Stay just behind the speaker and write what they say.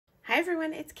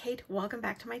everyone, it's Kate. Welcome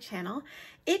back to my channel.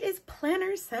 It is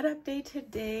planner setup day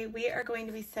today. We are going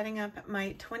to be setting up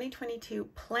my 2022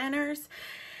 planners.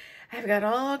 I've got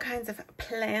all kinds of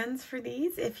plans for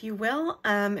these, if you will,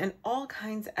 and all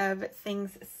kinds of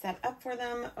things set up for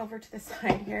them. Over to the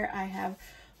side here, I have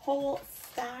whole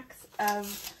stacks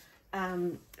of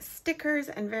stickers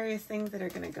and various things that are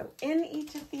going to go in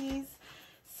each of these.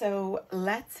 So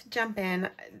let's jump in.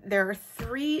 There are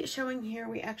 3 showing here.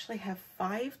 We actually have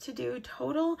 5 to do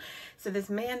total. So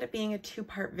this may end up being a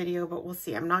 2-part video, but we'll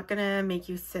see. I'm not gonna make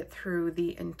you sit through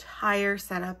the entire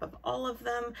setup of all of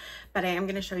them, but I am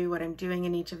gonna show you what I'm doing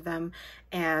in each of them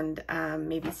and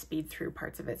maybe speed through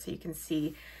parts of it so you can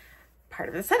see part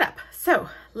of the setup. So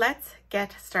let's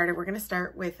get started. We're gonna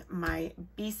start with my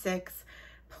B6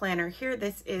 planner here.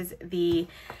 This is the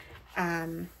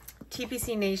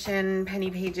TPC Nation Penny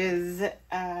Pages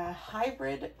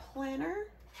hybrid planner,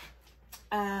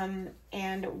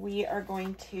 and we are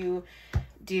going to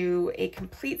do a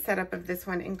complete setup of this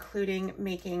one, including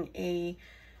making a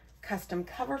custom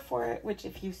cover for it, which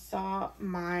if you saw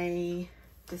my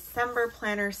December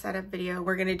planner setup video,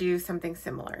 we're going to do something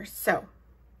similar. So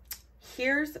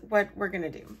here's what we're going to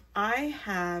do. I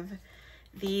have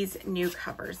these new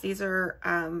covers. These are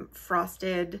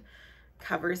frosted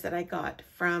covers that I got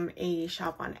from a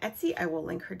shop on Etsy. I will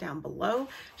link her down below.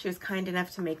 She was kind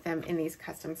enough to make them in these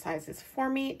custom sizes for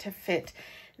me to fit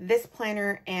this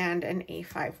planner and an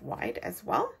A5 wide as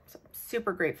well. So I'm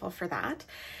super grateful for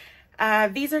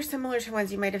that. These are similar to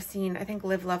ones you might have seen. I think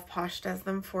Live Love Posh does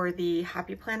them for the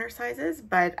Happy Planner sizes,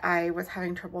 but I was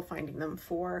having trouble finding them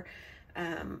for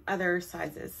other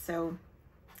sizes. So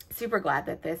super glad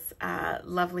that this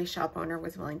lovely shop owner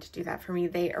was willing to do that for me.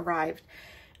 They arrived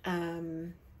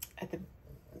at the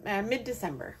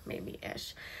mid-December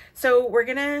maybe-ish. So we're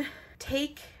gonna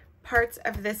take parts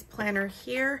of this planner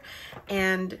here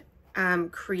and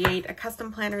create a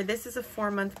custom planner. This is a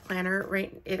 4-month planner,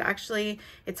 right?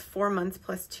 It's 4 months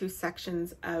plus 2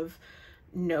 sections of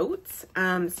notes.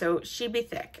 So she'd be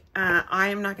thick. I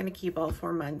am not going to keep all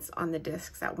 4 months on the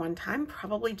discs at one time,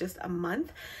 probably just a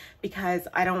month, because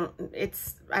I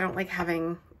don't like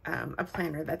having a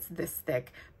planner that's this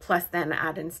thick, plus then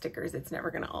add in stickers. It's never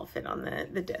going to all fit on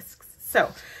the discs.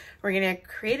 So we're going to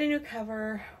create a new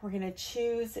cover. We're going to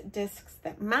choose discs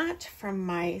that match from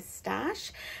my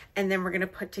stash, and then we're going to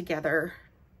put together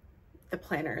the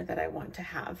planner that I want to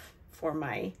have for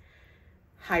my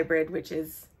hybrid, which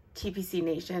is TPC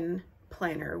Nation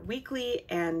Planner Weekly,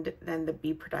 and then the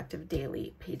Be Productive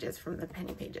Daily pages from the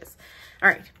Penny Pages. All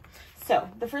right. So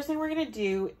the first thing we're going to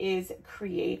do is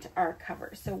create our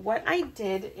cover. So what I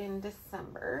did in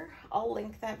December, I'll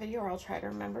link that video, or I'll try to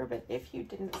remember, but if you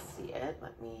didn't see it,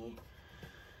 let me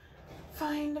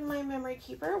find my memory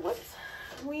keeper. Whoops.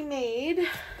 We made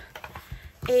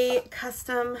a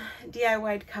custom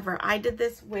DIY cover. I did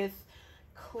this with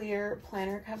clear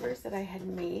planner covers that I had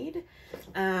made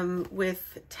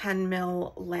with 10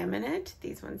 mil laminate,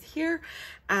 these ones here,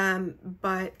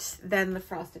 but then the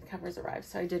frosted covers arrived,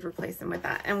 so I did replace them with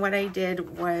that. And what I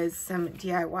did was some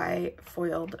DIY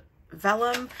foiled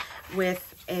vellum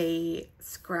with a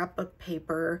scrapbook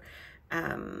paper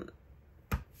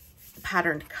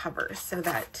patterned covers, so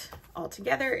that all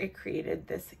together it created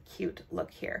this cute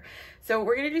look here. So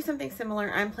we're going to do something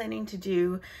similar. I'm planning to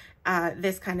do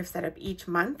this kind of setup each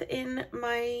month in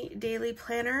my daily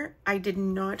planner. I did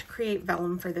not create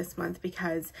vellum for this month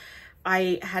because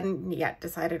I hadn't yet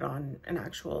decided on an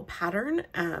actual pattern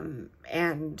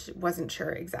and wasn't sure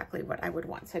exactly what I would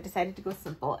want. So I decided to go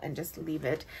simple and just leave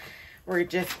it. We're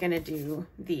just going to do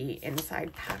the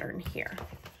inside pattern here.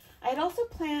 I had also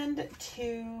planned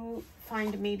to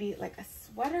find maybe like a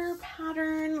sweater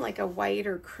pattern, like a white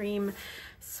or cream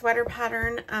sweater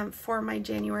pattern for my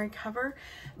January cover,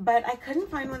 but I couldn't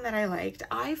find one that I liked.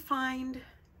 I find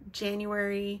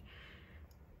January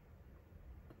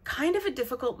kind of a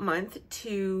difficult month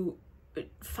to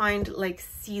find like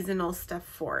seasonal stuff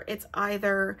for. It's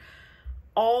either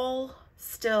all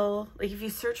still, like if you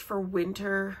search for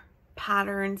winter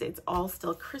patterns, it's all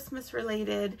still Christmas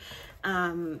related,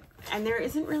 and there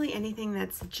isn't really anything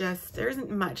there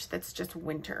isn't much that's just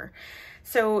winter.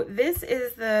 So this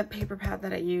is the paper pad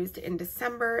that I used in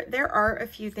December. There are a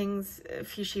few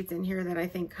sheets in here that I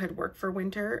think could work for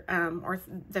winter, or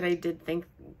that I did think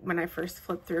when I first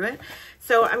flipped through it.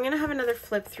 So I'm gonna have another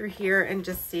flip through here and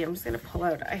just see. I'm just gonna pull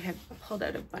out, I have pulled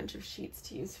out a bunch of sheets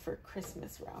to use for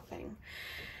Christmas wrapping.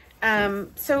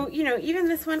 So, you know, even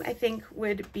this one I think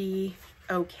would be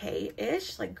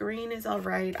okay-ish. Like green is all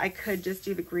right. I could just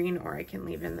do the green, or I can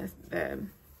leave in the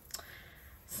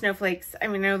snowflakes. I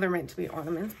mean, I know they're meant to be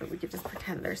ornaments, but we could just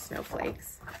pretend they're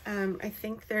snowflakes. I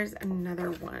think there's another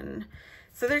one.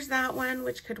 So there's that one,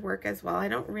 which could work as well. I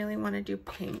don't really want to do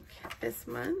pink this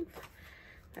month.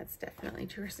 That's definitely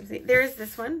too Christmassy. There is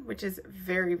this one, which is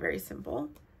very, very simple.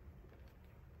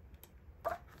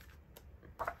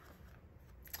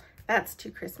 That's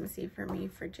too Christmassy for me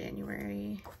for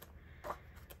January.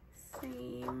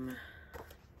 Same.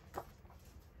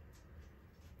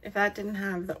 If that didn't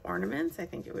have the ornaments, I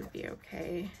think it would be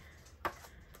okay.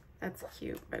 That's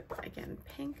cute, but again,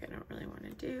 pink I don't really want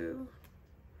to do.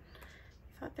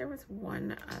 I thought there was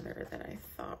one other that I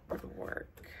thought would work.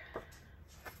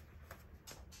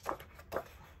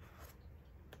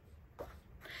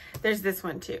 There's this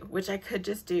one too, which I could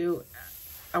just do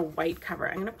a white cover.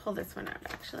 I'm gonna pull this one out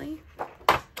actually.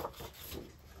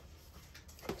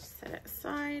 Just set it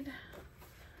aside.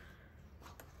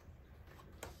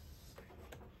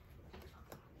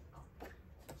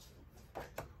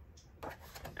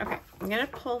 Okay, I'm gonna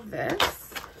pull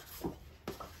this.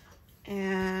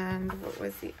 And what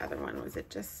was the other one? Was it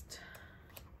just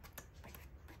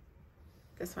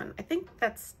this one? I think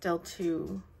that's still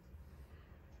too,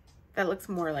 that looks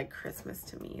more like Christmas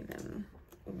to me than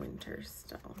winter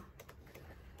still.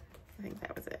 I think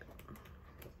that was it.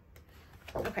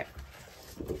 Okay.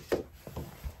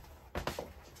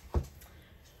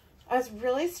 I was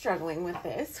really struggling with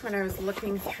this when I was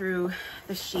looking through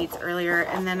the sheets earlier,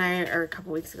 and then or a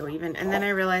couple weeks ago even, and then I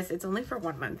realized it's only for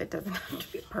 1 month. It doesn't have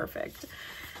to be perfect.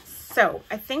 So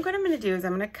I think what I'm going to do is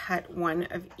I'm going to cut one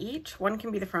of each. One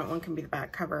can be the front, one can be the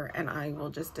back cover, and I will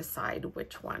just decide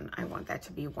which one I want that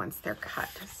to be once they're cut.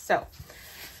 So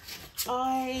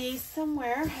I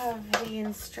somewhere have the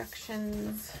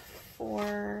instructions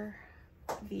for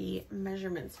the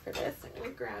measurements for this. I'm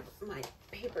going to grab my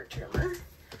paper trimmer.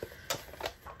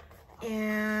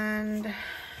 And I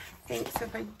think, so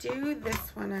if I do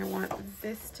this one, I want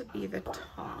this to be the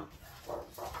top.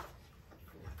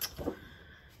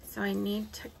 So I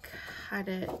need to cut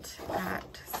it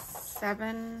at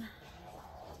 7,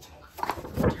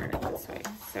 turn it this way.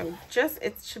 So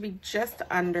it should be just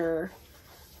under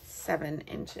 7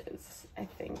 inches, I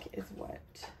think is what,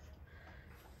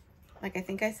 like I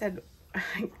think I said,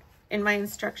 in my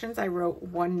instructions, I wrote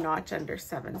 1 notch under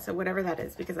 7. So whatever that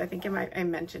is, because I think I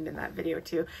mentioned in that video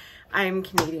too, I'm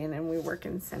Canadian and we work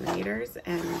in centimeters.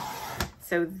 And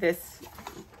so this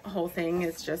whole thing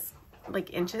is just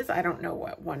like inches. I don't know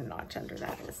what 1 notch under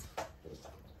that is.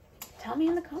 Tell me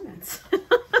in the comments.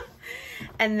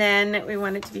 And then we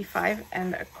want it to be 5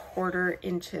 1/4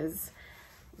 inches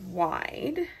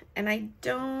wide. And I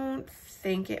don't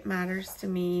think it matters to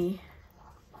me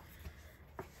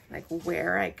like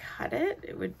where I cut it.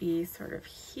 It would be sort of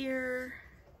here,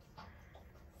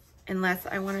 unless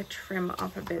I want to trim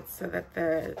off a bit so that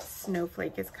the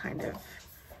snowflake is kind of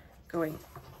going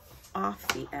off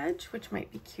the edge, which might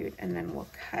be cute. And then we'll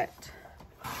cut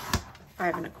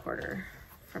 5 1/4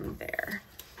 from there.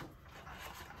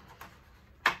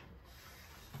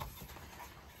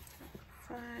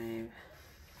 5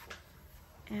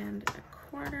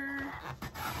 1/4.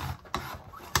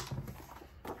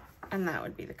 And that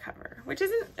would be the cover, which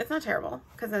it's not terrible,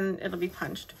 because then it'll be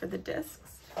punched for the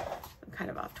discs. I'm kind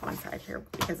of off to one side here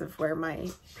because of where my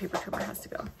paper trimmer has to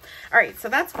go. All right, so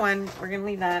that's one. We're gonna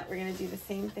leave that. We're gonna do the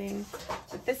same thing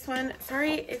with this one.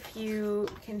 Sorry if you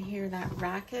can hear that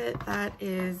racket. That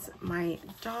is my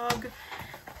dog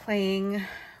playing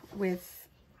with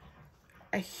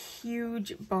a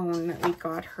huge bone that we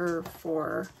got her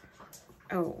for,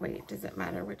 oh wait, does it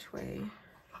matter which way?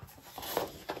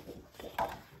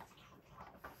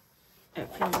 It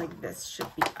feels like this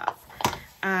should be up.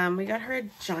 We got her a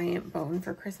giant bone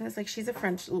for Christmas. Like she's a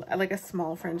French, like a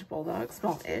small French bulldog,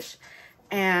 small-ish.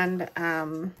 And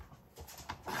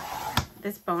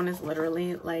this bone is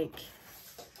literally like,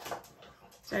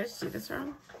 did I just do this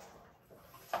wrong?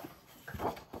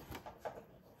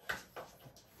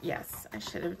 Yes, I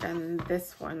should have done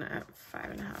this one at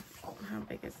 5 1/2. How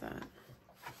big is that?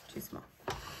 Too small.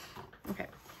 Okay.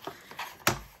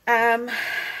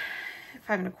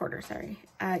 5 1/4, sorry.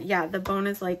 Yeah, the bone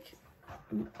is like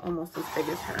almost as big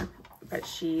as her, but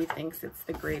she thinks it's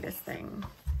the greatest thing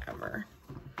ever.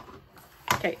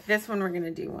 Okay, this one we're gonna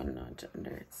do 1 notch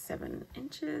under 7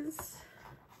 inches.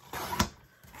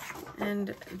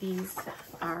 And these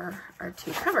are our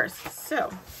 2 covers.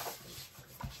 So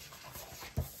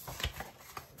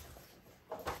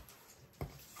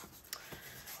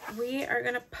we are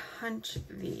gonna punch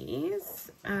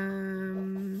these.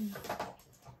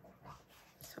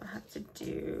 So I'll have to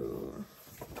do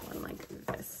one like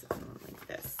this and one like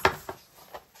this.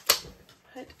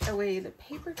 Put away the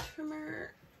paper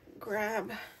trimmer,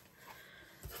 grab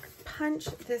punch.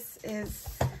 This is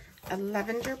a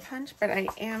lavender punch, but I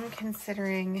am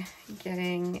considering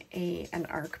getting an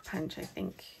arc punch. I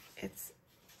think it's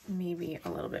maybe a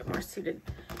little bit more suited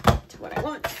to what I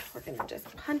want. We're gonna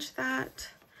just punch that.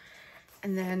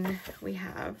 And then we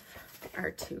have our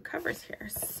 2 covers here.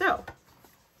 So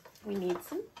we need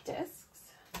some discs.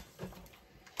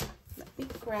 Let me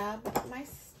grab my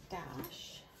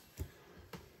stash.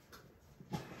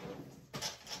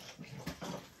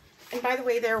 And by the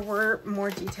way, there were more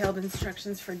detailed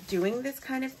instructions for doing this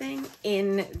kind of thing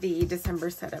in the December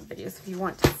setup video. So if you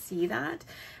want to see that,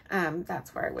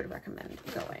 that's where I would recommend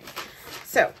going.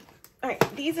 So, all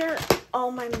right, these are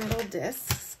all my metal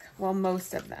discs. Well,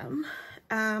 most of them.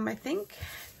 I think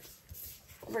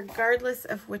regardless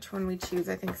of which one we choose,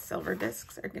 I think silver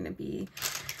discs are going to be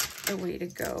the way to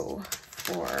go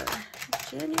for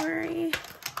January.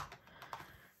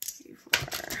 3, 4,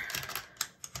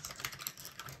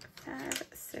 5,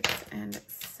 6, and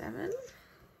 7.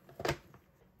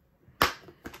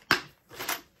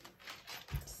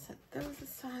 Set those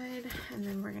aside, and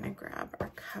then we're going to grab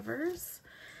our covers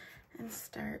and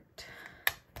start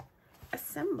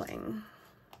assembling.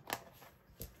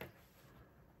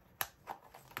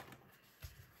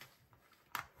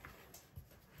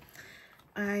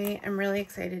 I am really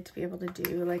excited to be able to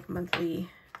do like monthly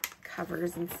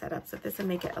covers and setups of this and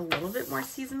make it a little bit more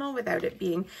seasonal without it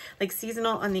being like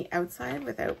seasonal on the outside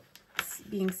without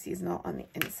being seasonal on the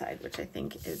inside, which I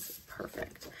think is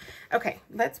perfect. Okay,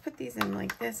 let's put these in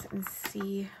like this and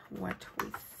see what we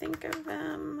think of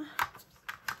them.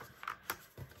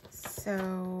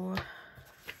 So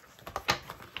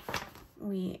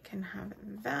we can have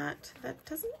that. That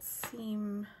doesn't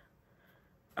seem...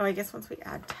 Oh, I guess once we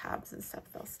add tabs and stuff,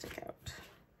 they'll stick out.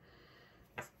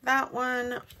 That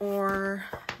one or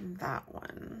that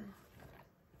one.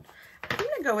 I'm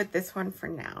gonna go with this one for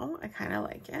now. I kind of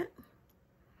like it.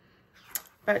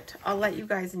 But I'll let you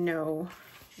guys know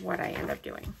what I end up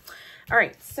doing. All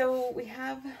right, so we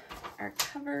have our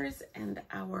covers and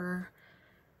our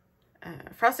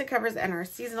frosted covers and our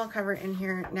seasonal cover in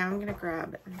here. Now I'm gonna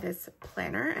grab this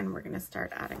planner and we're gonna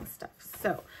start adding stuff.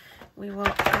 So we will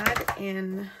add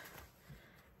in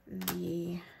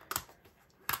the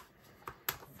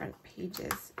front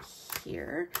pages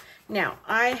here. Now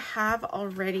I have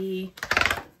already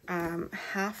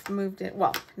half moved it,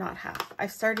 well, not half.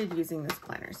 I've started using this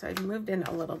planner, so I've moved in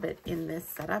a little bit in this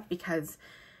setup because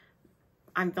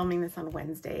I'm filming this on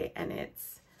Wednesday and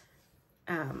it's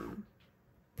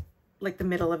like the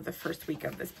middle of the first week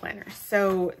of this planner.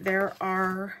 So there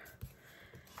are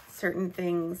certain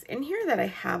things in here that I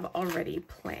have already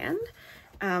planned,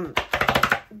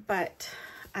 but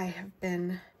I have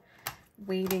been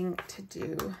waiting to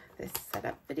do this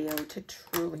setup video to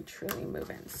truly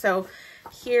move in. So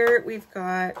here we've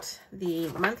got the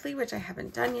monthly, which I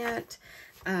haven't done yet,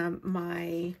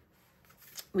 my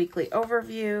weekly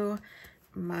overview,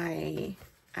 my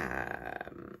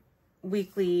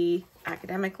weekly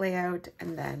academic layout,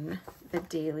 and then the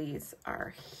dailies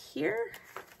are here.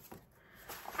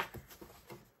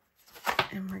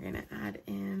 And we're gonna add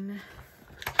in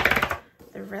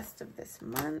the rest of this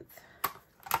month.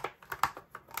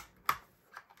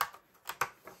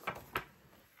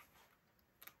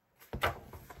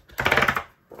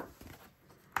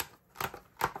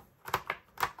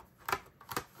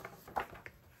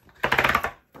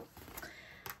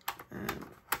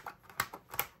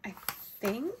 I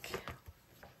think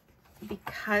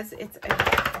because it's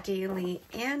a daily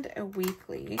and a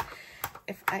weekly,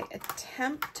 if I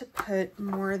attempt to put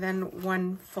more than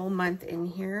one full month in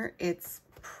here, it's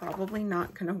probably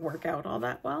not going to work out all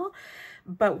that well.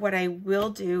 But what I will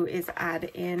do is add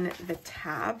in the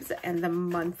tabs and the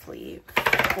monthly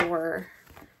for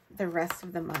the rest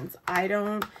of the months. I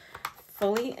don't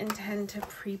fully intend to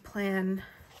pre-plan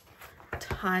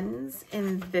tons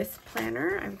in this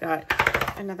planner. I've got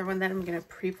another one that I'm going to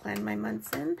pre-plan my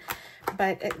months in,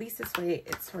 but at least this way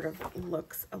it sort of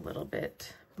looks a little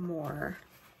bit more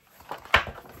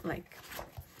like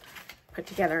put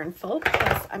together in full.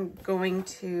 Plus I'm going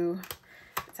to,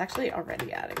 it's actually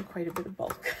already adding quite a bit of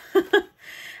bulk.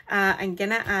 I'm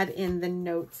gonna add in the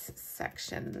notes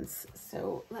sections.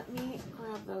 So let me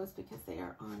grab those because they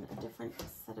are on a different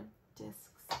set of discs,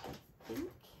 I think.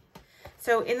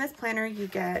 So in this planner you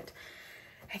get,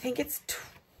 I think it's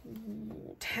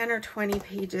 10 or 20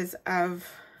 pages of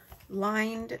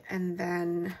lined and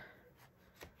then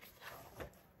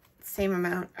same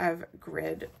amount of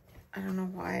grid. I don't know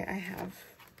why I have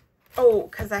Oh,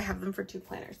 because I have them for 2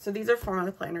 planners. So these are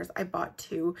formula planners. I bought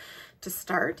 2 to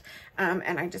start,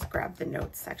 and I just grabbed the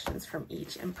notes sections from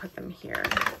each and put them here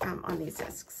on these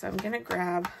discs. So I'm going to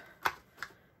grab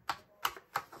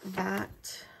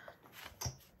that.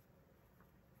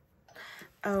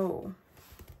 Oh,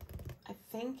 I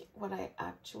think what I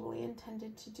actually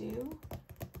intended to do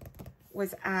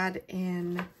was add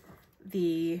in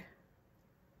the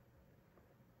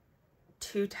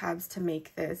 2 tabs to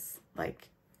make this like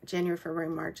January, February,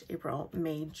 March, April,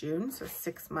 May, June. So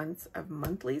 6 months of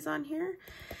monthlies on here.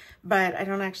 But I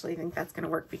don't actually think that's going to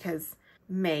work because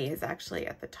May is actually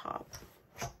at the top.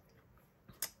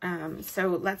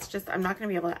 So let's just, I'm not going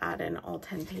to be able to add in all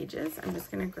 10 pages. I'm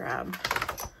just going to grab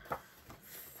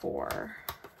 4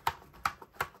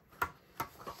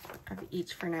 of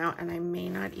each for now. And I may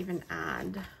not even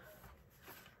add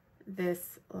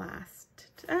this last,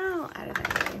 oh, I'll add it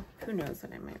anyway. Who knows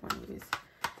what I might want to use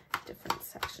different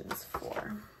sections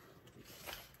for.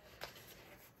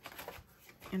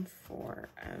 And 4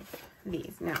 of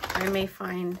these. Now, I may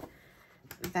find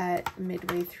that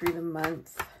midway through the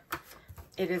month,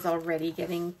 it is already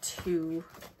getting too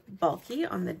bulky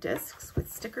on the discs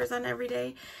with stickers on every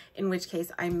day, in which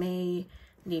case I may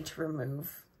need to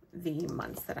remove the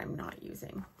months that I'm not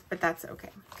using. But that's okay,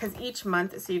 because each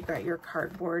month, so you've got your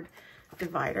cardboard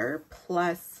divider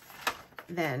plus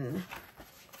then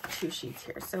 2 sheets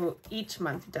here. So each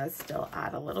month does still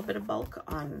add a little bit of bulk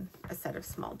on a set of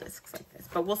small discs like this,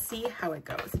 but we'll see how it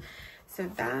goes. So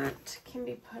that can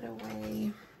be put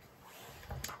away.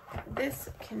 This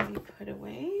can be put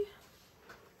away.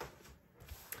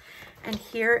 And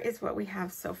here is what we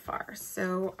have so far.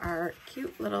 So our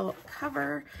cute little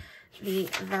cover, the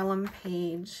vellum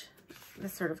page, the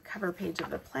sort of cover page of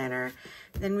the planner.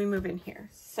 Then we move in here.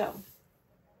 So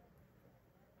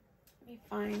let me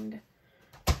find,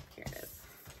 here it is.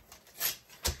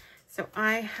 So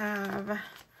I have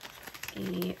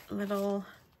a little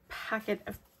packet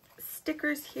of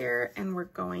stickers here, and we're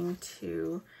going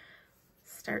to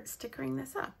start stickering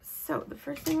this up. So the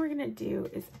first thing we're going to do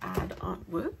is add on,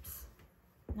 whoops,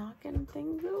 knocking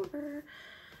things over,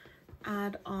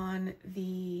 add on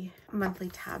the monthly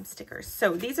tab stickers.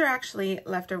 So these are actually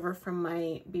left over from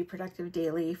my Be Productive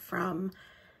Daily from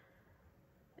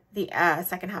the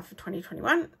second half of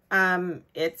 2021.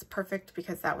 It's perfect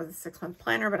because that was a 6-month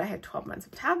planner, but I had 12 months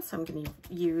of tabs, so I'm going to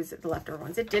use the leftover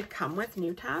ones. It did come with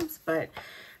new tabs, but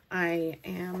I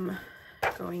am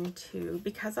going to,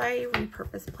 because I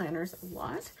repurpose planners a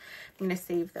lot, I'm going to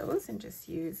save those and just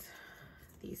use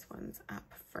these ones up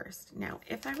first. Now,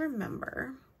 if I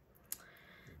remember,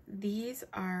 these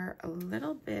are a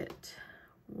little bit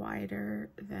wider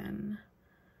than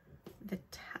the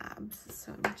tabs,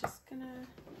 so I'm just gonna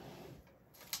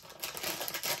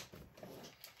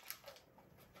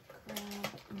grab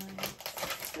my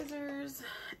scissors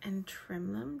and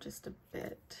trim them just a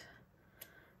bit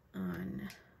on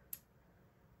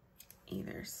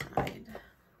either side.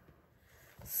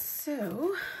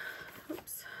 So,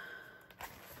 oops,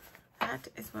 that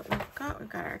is what we've got. We've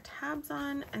got our tabs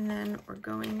on, and then we're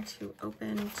going to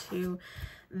open to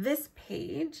this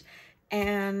page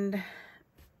and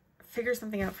figure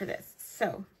something out for this.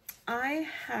 So I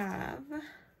have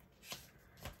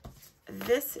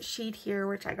this sheet here,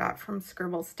 which I got from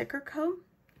Scribble Sticker Co.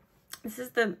 This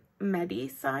is the Medi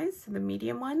size, so the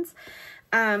medium ones.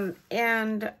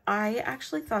 And I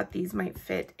actually thought these might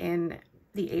fit in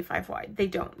the A5 wide. They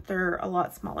don't. They're a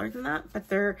lot smaller than that, but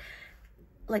they're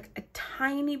like a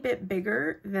tiny bit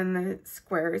bigger than the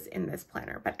squares in this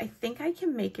planner. But I think I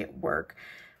can make it work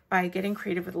by getting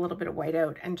creative with a little bit of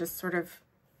whiteout and just sort of,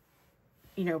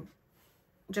 you know,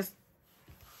 just,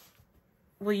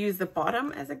 we'll use the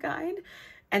bottom as a guide,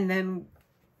 and then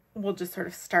we'll just sort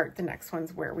of start the next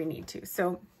ones where we need to.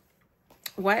 So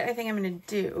what I think I'm going to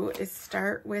do is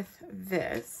start with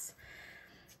this.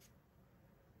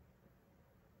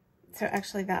 So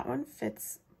actually that one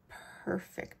fits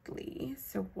perfectly.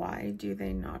 So why do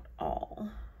they not all?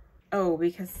 Oh,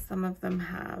 because some of them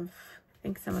have, I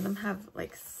think some of them have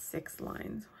like 6 lines. 1,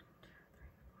 2, 3,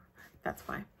 4, 5. That's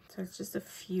why. So it's just a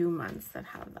few months that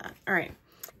have that. All right.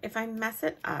 If I mess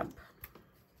it up,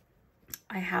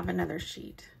 I have another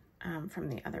sheet from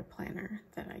the other planner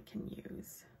that I can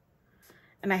use.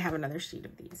 And I have another sheet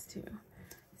of these too.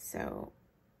 So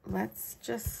let's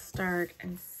just start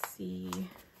and see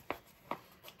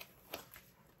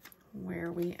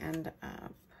where we end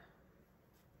up.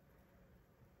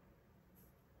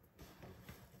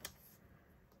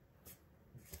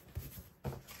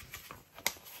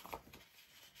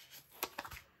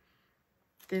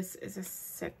 This is a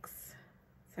 6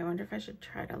 So I wonder if I should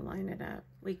try to line it up.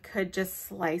 We could just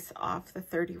slice off the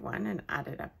 31 and add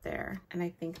it up there. And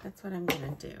I think that's what I'm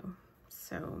gonna do.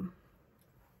 So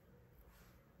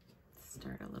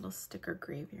start a little sticker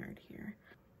graveyard here.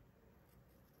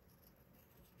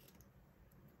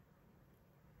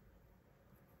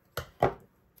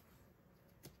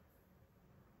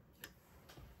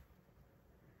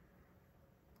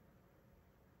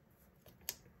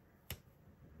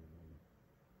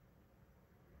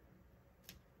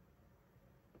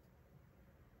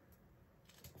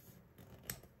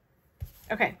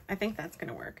 Okay, I think that's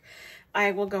gonna work.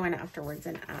 I will go in afterwards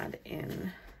and add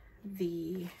in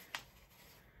the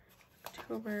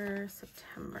October,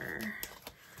 September,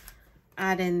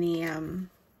 add in the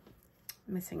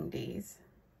missing days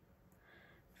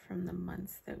from the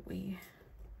months that we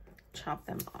chop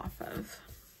them off of.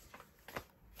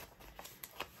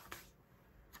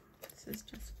 This is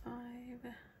just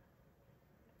 5.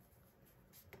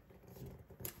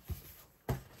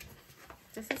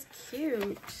 This is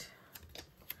cute.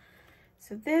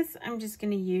 So this I'm just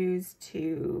going to use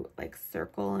to like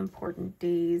circle important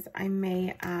days. I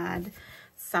may add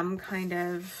some kind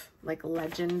of like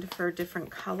legend for different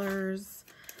colors.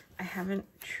 I haven't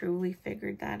truly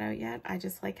figured that out yet. I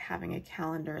just like having a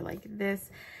calendar like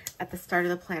this at the start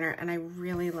of the planner, and I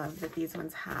really love that these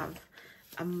ones have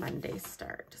a Monday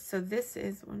start. So this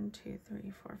is 1, 2,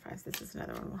 3, 4, 5. This is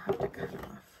another one we'll have to cut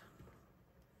off.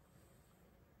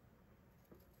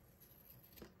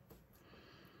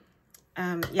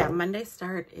 Yeah, Monday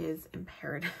start is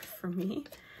imperative for me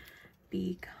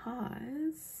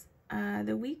because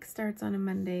the week starts on a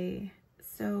Monday,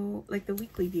 so like the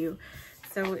weekly view.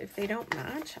 So if they don't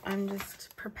match, I'm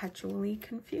just perpetually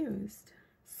confused.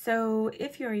 So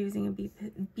if you're using a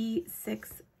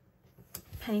B6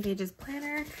 Penny Pages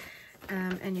planner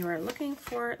and you are looking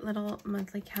for little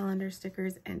monthly calendar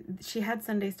stickers, and she had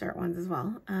Sunday start ones as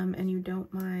well, and you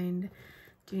don't mind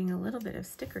doing a little bit of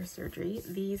sticker surgery,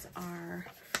 these are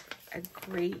a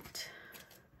great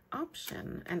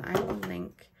option. And I will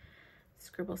link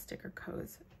Scribble Sticker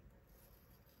Co.'s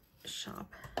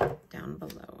shop down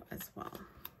below as well.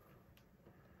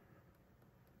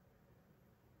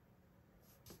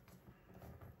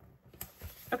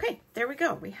 Okay, there we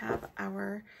go. We have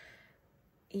our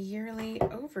yearly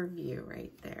overview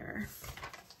right there.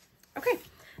 Okay,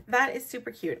 that is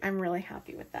super cute. I'm really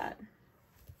happy with that.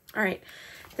 All right,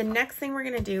 the next thing we're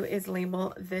gonna do is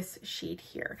label this sheet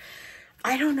here.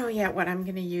 I don't know yet what I'm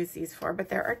gonna use these for, but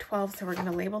there are 12, so we're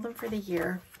gonna label them for the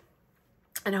year,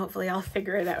 and hopefully I'll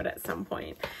figure it out at some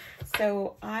point.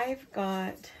 So I've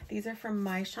got, these are from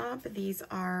my shop. These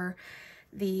are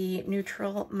the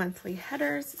neutral monthly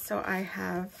headers. So I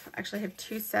actually have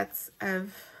 2 sets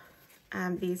of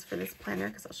these for this planner,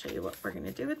 because I'll show you what we're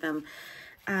gonna do with them.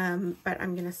 But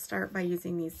I'm gonna start by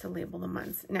using these to label the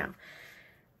months. Now,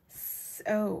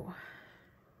 so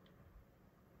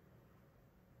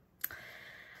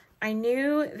I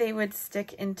knew they would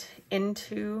stick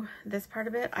into this part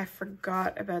of it. I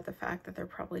forgot about the fact that they're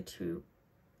probably too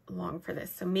long for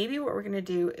this. So maybe what we're gonna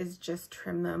do is just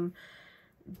trim them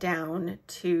down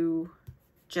to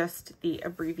just the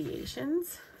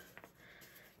abbreviations.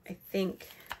 I think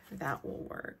that will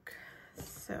work.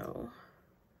 So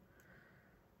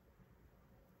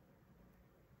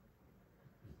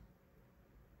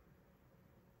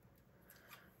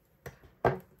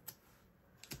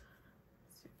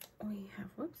we have,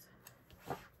 whoops,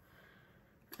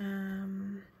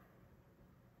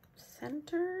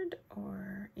 centered,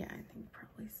 or yeah, I think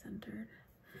probably centered.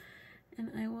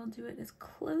 And I will do it as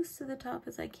close to the top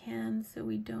as I can so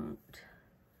we don't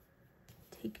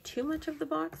take too much of the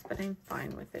box, but I'm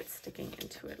fine with it sticking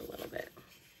into it a little bit.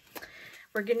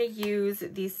 We're gonna use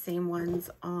these same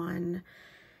ones on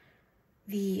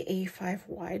the A5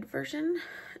 wide version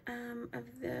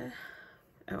of the,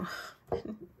 oh,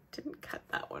 didn't cut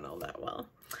that one all that well.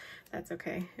 That's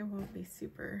okay, it won't be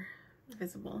super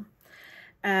visible.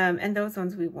 And those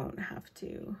ones we won't have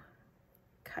to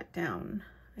cut down,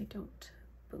 I don't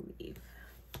believe.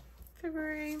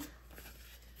 February.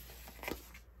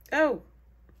 Oh!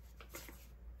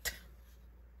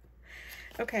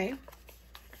 Okay.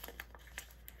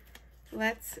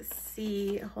 Let's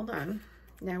see, hold on.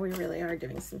 Now we really are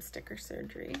doing some sticker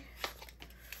surgery.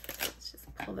 Let's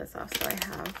just pull this off so I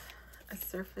have a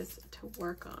surface to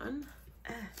work on.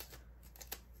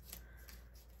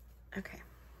 Okay.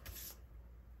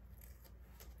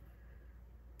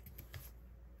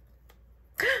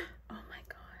 Oh my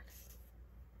God.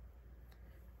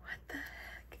 What the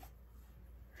heck?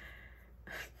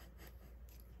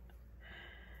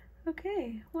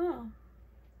 Okay, well.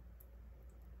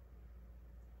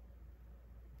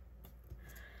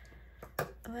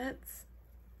 let's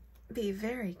be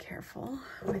very careful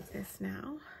with this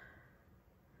now.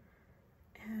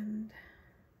 And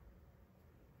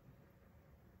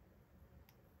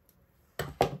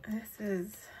this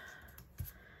is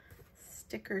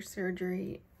sticker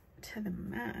surgery to the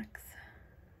max.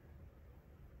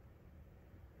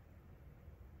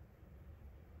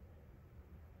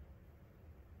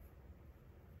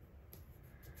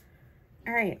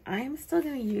 All right, I am still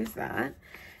going to use that.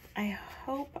 I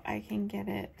hope I can get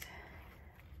it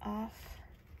off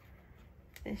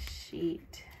this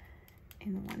sheet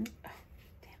in one. Oh,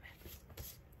 damn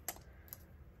it.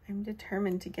 I'm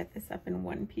determined to get this up in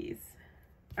one piece.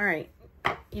 All right,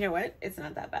 you know what? It's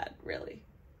not that bad, really.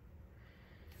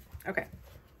 Okay,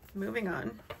 moving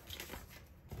on.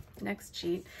 Next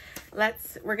sheet.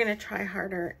 We're gonna try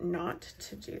harder not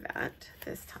to do that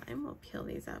this time. We'll peel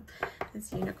these up.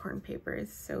 This unicorn paper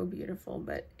is so beautiful,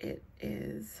 but it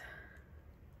is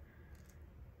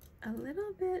a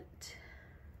little bit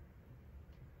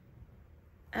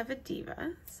of a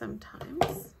diva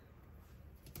sometimes.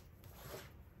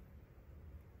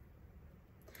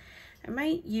 I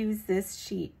might use this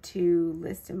sheet to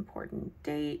list important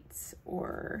dates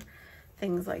or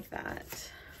things like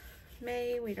that.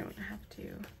 May, we don't have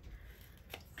to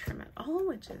trim it all,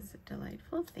 which is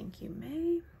delightful. Thank you,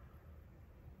 May.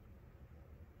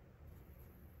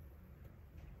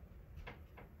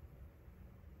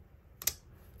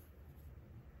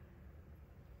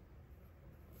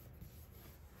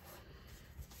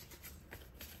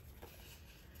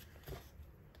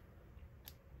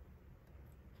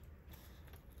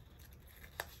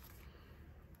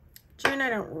 June,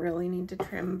 I don't really need to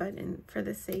trim, but for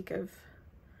the sake of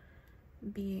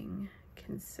being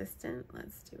consistent,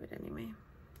 let's do it anyway.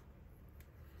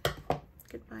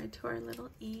 Goodbye to our little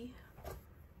E.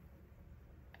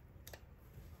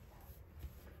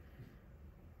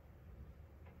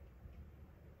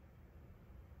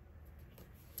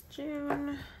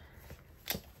 June.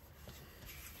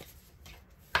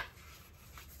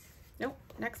 Nope,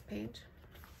 next page.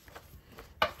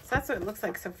 So that's what it looks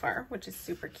like so far, which is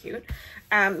super cute.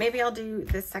 Maybe I'll do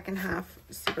this second half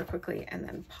super quickly and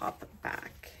then pop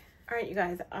back. All right, you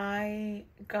guys, I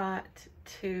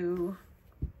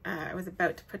was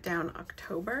about to put down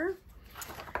October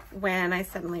when I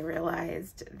suddenly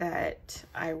realized that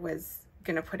I was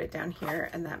gonna put it down here,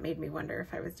 and that made me wonder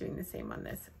if I was doing the same on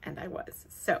this, and I was.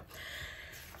 So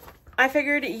I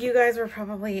figured you guys were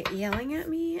probably yelling at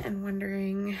me and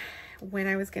wondering when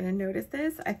I was gonna notice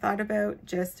this. I thought about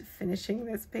just finishing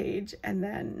this page and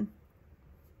then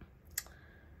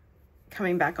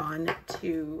coming back on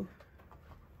to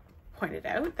point it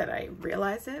out that I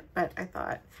realized it, but I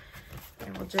thought I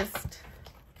will just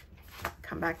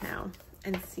come back now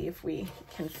and see if we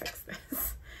can fix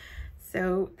this.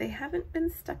 So they haven't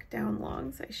been stuck down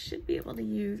long, so I should be able to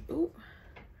use, ooh,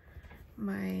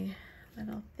 my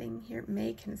little thing here.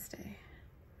 May can stay.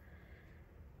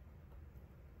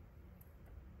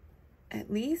 At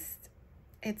least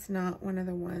it's not one of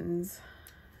the ones,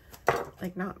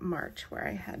 like not March, where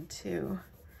I had to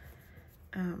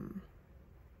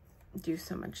do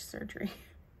so much surgery.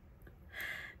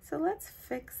 So let's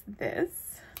fix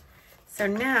this. So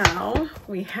now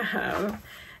we have,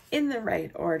 in the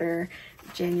right order,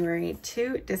 January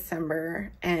to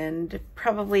December, and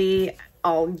probably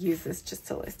I'll use this just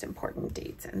to list important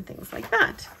dates and things like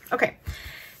that. Okay,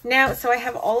 now, so I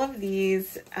have all of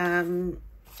these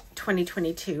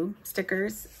 2022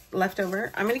 stickers left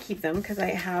over. I'm gonna keep them because I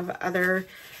have other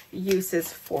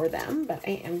uses for them, but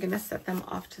I am gonna set them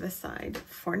off to the side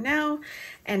for now.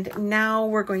 And now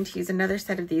we're going to use another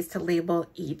set of these to label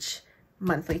each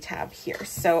monthly tab here.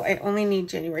 So I only need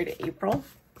January to April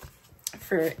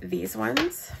for these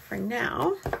ones for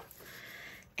now.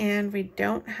 And we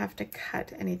don't have to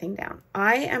cut anything down.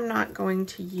 I am not going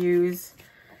to use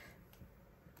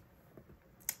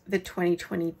the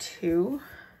 2022.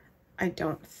 I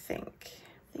don't think.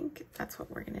 I think that's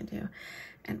what we're gonna do.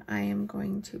 And I am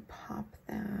going to pop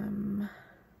them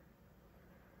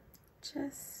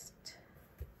just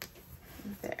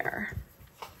there.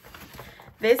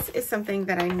 This is something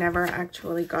that I never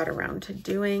actually got around to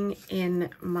doing in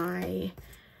my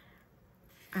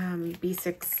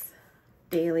B6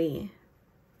 daily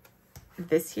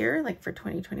this year, like for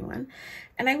 2021.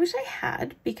 And I wish I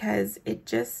had, because it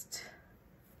just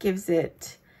gives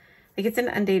it, like, it's an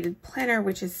undated planner,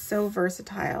 which is so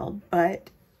versatile, but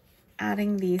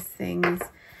adding these things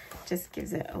just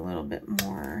gives it a little bit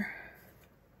more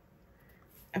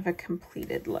of a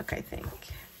completed look, I think.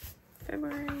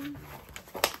 February.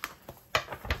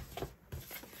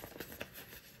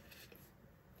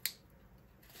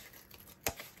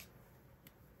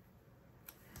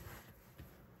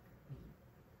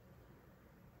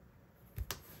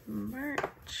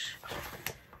 March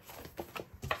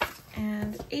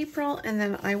and April, and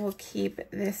then I will keep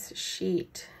this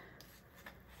sheet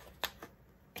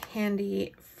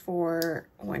handy for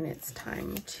when it's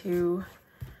time to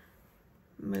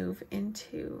move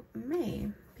into May,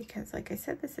 because like I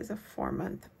said, this is a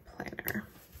 4-month planner.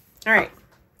 All right,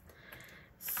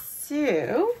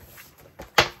 so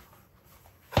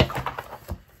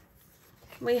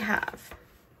we have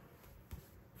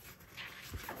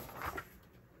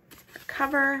our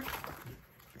cover,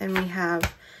 then we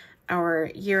have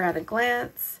our year at a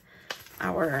glance,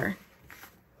 our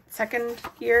second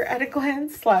year at a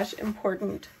glance /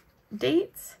 important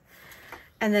dates,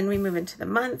 and then we move into the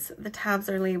months. The tabs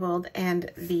are labeled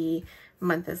and the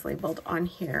month is labeled on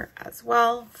here as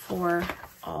well for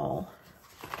all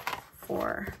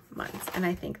 4 months. And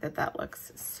I think that that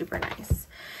looks super nice.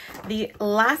 The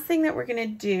last thing that we're gonna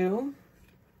do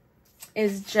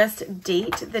is just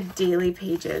date the daily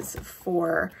pages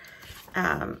for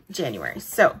January.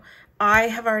 So I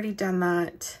have already done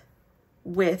that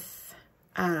with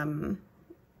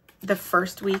the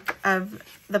first week of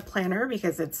the planner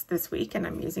because it's this week and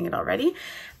I'm using it already.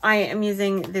 I am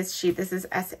using this sheet. This is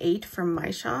S8 from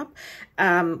my shop,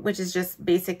 which is just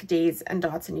basic days and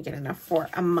dots, and you get enough for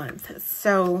a month.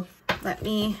 So let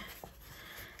me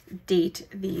date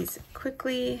these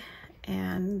quickly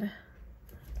and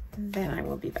then I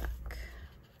will be back.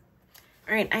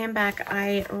 All right, I am back.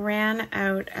 I ran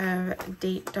out of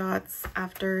date dots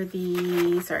after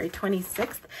the,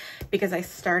 26th, because I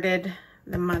started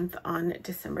the month on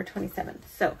December 27th.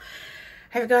 So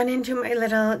I've gone into my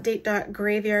little date dot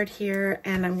graveyard here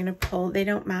and I'm gonna pull, they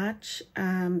don't match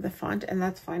the font, and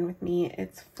that's fine with me.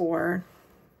 It's for,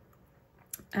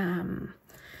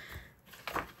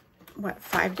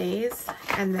 5 days,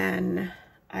 and then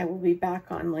I will be back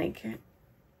on, like,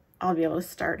 I'll be able to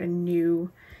start a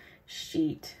new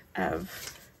sheet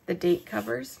of the date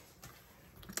covers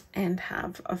and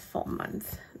have a full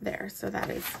month there. So that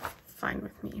is fine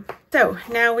with me. So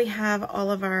now we have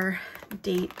all of our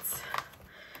dates,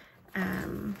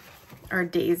 our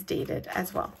days dated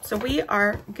as well. So we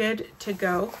are good to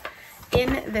go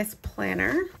in this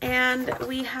planner, and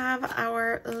we have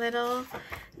our little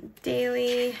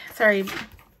weekly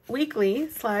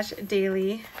 /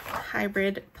 daily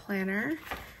hybrid planner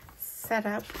set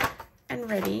up and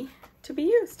ready to be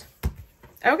used.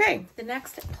 Okay, the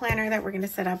next planner that we're going to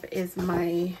set up is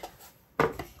my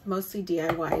mostly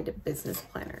DIY'd business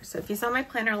planner. So if you saw my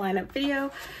planner lineup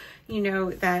video, you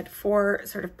know that for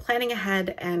sort of planning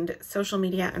ahead and social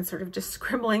media and sort of just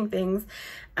scribbling things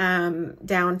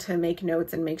down to make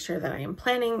notes and make sure that I am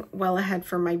planning well ahead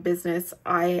for my business,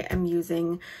 I am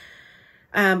using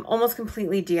almost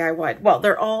completely DIY. Well,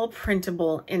 they're all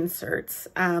printable inserts,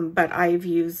 but I've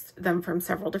used them from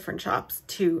several different shops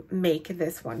to make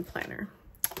this one planner.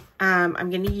 I'm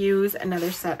going to use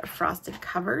another set of frosted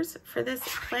covers for this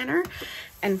planner.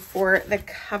 And for the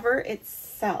cover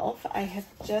itself, I have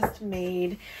just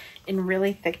made in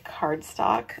really thick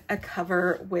cardstock a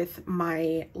cover with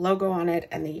my logo on it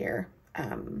and the year.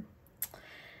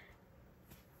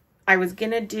 I was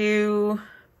going to do,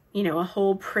 you know, a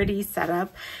whole pretty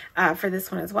setup for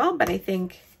this one as well, but I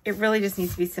think it really just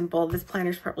needs to be simple. This planner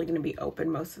is probably going to be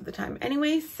open most of the time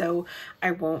anyway, so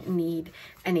I won't need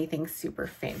anything super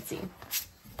fancy.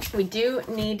 We do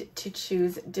need to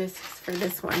choose discs for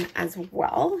this one as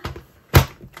well.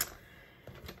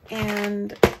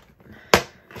 And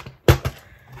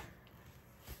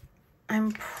I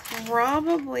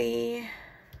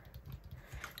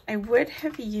would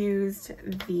have used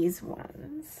these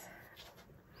ones,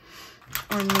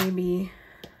 or maybe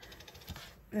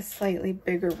the slightly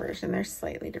bigger version. They're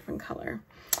slightly different color.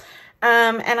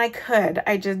 And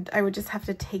I would just have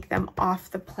to take them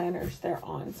off the planners they're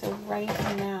on. So right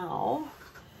now,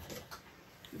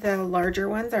 the larger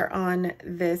ones are on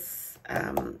this.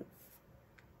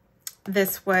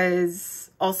 This was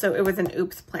also, it was an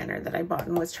Oops planner that I bought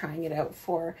and was trying it out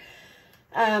for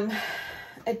a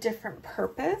different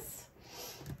purpose.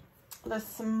 The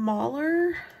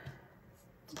smaller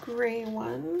gray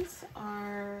ones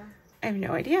are, I have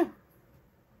no idea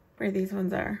where these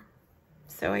ones are.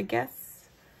 So I guess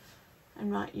I'm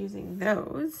not using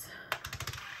those.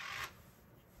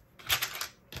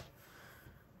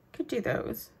 Could do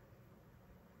those.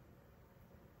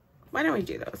 Why don't we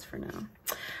do those for now?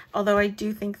 Although I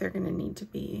do think they're going to need to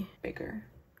be bigger.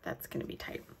 That's going to be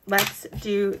tight. Let's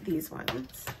do these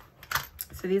ones.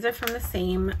 So these are from the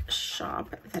same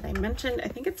shop that I mentioned. I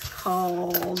think it's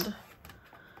called,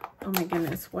 oh my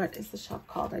goodness, what is the shop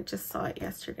called? I just saw it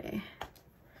yesterday.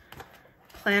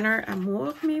 Planner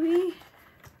Amour, maybe?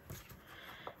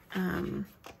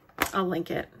 I'll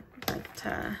link it.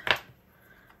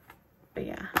 But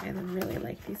yeah, I really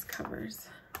like these covers.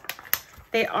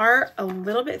 They are a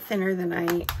little bit thinner than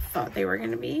I thought they were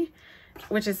going to be,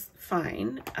 which is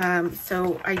fine.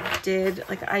 So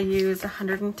I use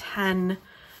 110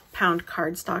 pound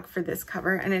cardstock for this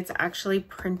cover, and it's actually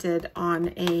printed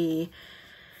on a,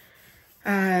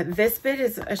 this bit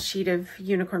is a sheet of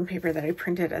unicorn paper that I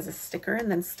printed as a sticker and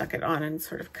then stuck it on and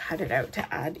sort of cut it out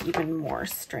to add even more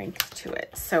strength to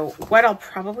it. So what I'll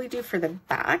probably do for the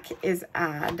back is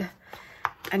add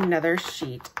another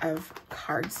sheet of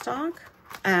cardstock.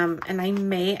 And I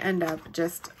may end up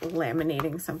just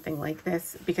laminating something like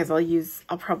this because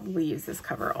I'll probably use this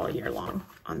cover all year long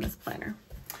on this planner.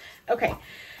 Okay,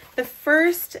 the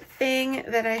first thing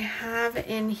that I have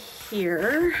in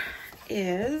here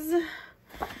is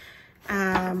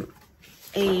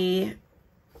a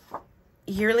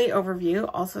yearly overview,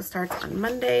 also starts on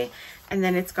Monday, and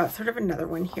then it's got sort of another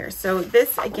one here. So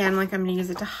this, again, like I'm going to use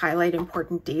it to highlight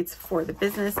important dates for the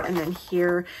business, and then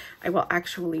here I will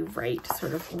actually write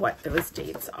sort of what those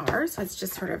dates are. So it's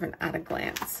just sort of an at a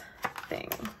glance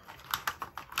thing.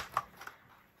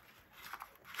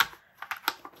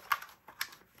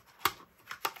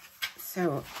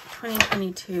 So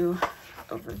 2022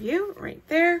 overview right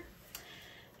there.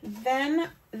 Then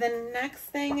the next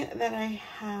thing that I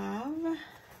have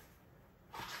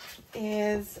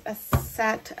is a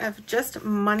set of just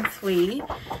monthly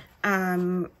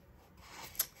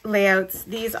layouts.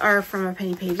 These are from a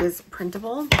Penny Pages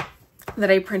printable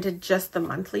that I printed just the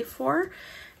monthly for,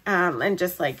 and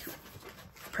just like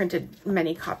printed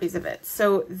many copies of it.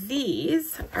 So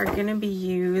these are going to be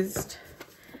used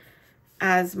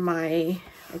as my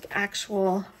like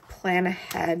actual plan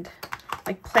ahead,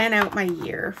 like plan out my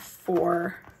year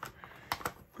for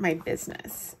my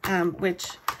business,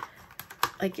 which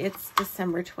like it's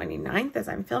December 29th as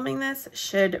I'm filming this.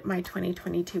 Should my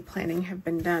 2022 planning have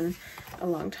been done a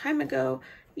long time ago?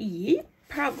 Yep,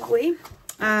 probably.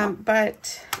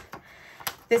 But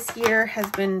this year has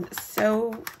been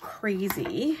so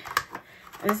crazy.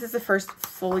 And this is the first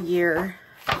full year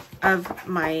of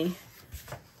my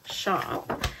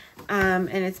shop. And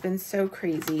it's been so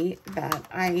crazy that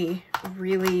I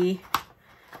really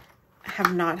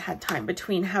have not had time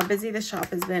between how busy the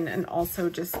shop has been and also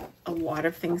just a lot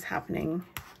of things happening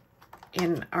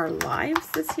in our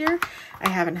lives this year. I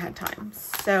haven't had time.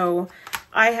 So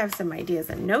I have some ideas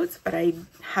and notes, but I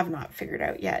have not figured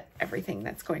out yet everything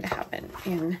that's going to happen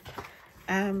in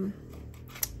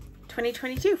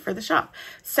 2022 for the shop.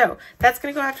 So that's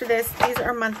going to go after this. These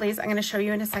are monthlies. I'm going to show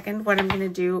you in a second what I'm going to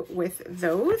do with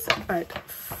those. But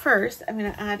first, I'm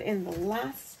going to add in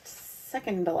the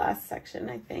second to last section,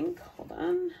 I think. Hold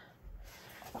on.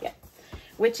 Yeah.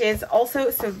 Which is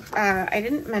also, so I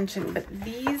didn't mention, but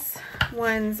these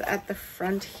ones at the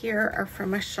front here are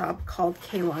from a shop called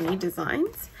Kaylani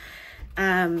Designs.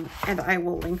 And I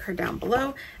will link her down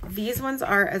below. These ones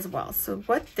are as well. So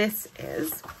what this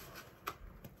is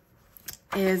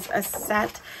a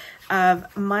set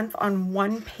of month on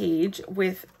one page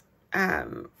with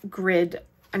grid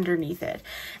underneath it.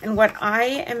 And what I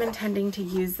am intending to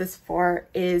use this for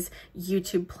is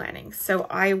YouTube planning. So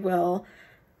I've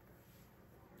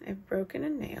broken a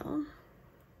nail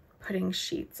putting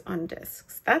sheets on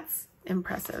discs. That's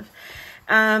impressive.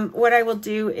 What I will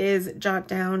do is jot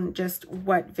down just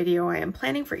what video I am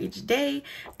planning for each day.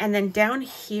 And then down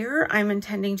here, I'm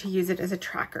intending to use it as a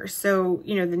tracker. So,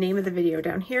 you know, the name of the video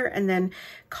down here, and then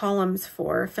columns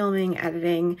for filming,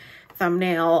 editing,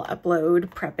 thumbnail, upload,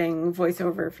 prepping,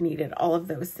 voiceover if needed, all of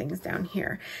those things down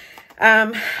here.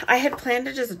 I had planned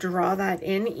to just draw that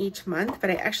in each month, but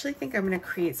I actually think I'm going to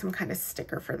create some kind of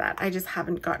sticker for that. I just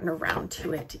haven't gotten around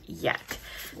to it yet.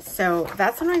 So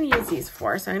that's what I'm going to use these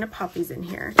for. So I'm going to pop these in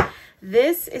here.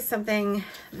 This is something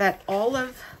that all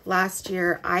of last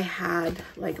year I had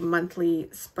like monthly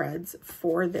spreads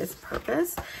for this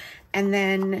purpose. And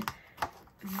then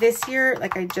this year,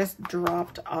 like I just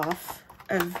dropped off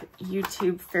of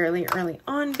YouTube fairly early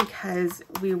on because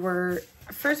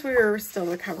first we were still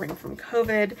recovering from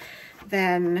COVID.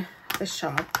 Then the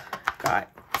shop got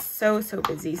so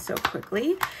busy so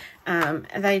quickly,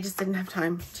 and I just didn't have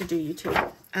time to do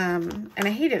YouTube, and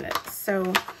I hated it.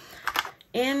 So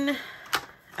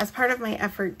as part of my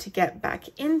effort to get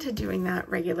back into doing that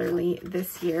regularly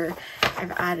this year,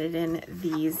 I've added in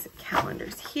these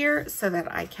calendars here so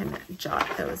that I can jot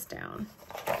those down.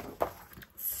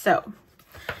 So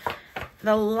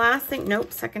the last thing,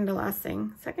 nope, second to last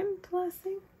thing. Let me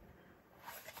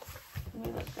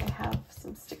look, I have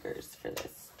some stickers for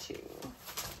this too.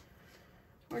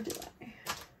 Or do I?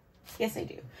 Yes, I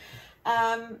do.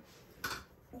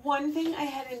 one thing I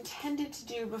had intended to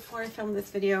do before I filmed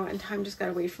this video, and time just got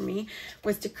away from me,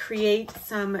 was to create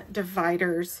some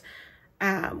dividers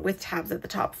with tabs at the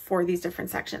top for these different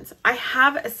sections. I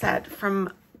have a set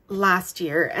from last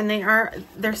year, and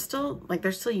they're still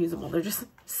usable. They're just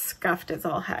scuffed as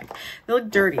all heck. They look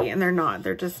dirty, and they're not.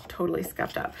 They're just totally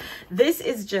scuffed up. This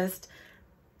is just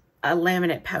a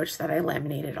laminate pouch that I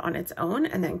laminated on its own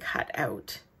and then cut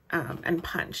out and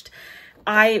punched.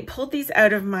 I pulled these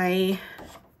out of my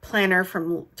planner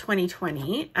from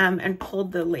 2020 and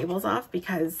pulled the labels off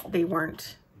because they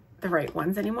weren't the right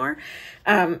ones anymore,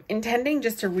 intending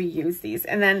just to reuse these.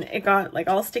 And then it got like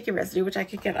all sticky residue, which I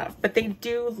could get off, but they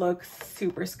do look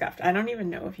super scuffed. I don't even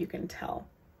know if you can tell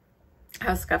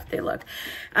how scuffed they look.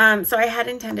 So I had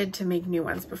intended to make new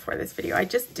ones before this video. I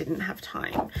just didn't have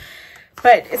time.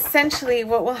 But essentially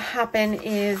what will happen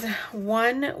is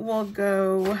one will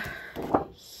go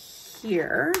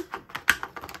here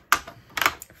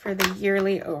for the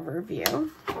yearly overview.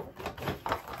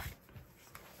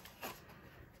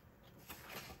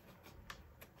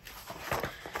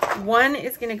 One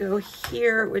is going to go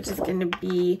here, which is going to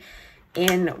be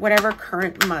in whatever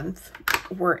current month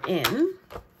we're in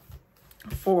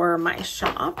for my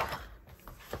shop.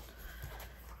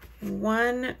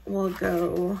 One will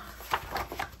go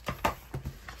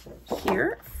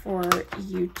here for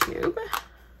YouTube.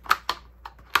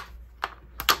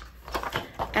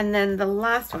 And then the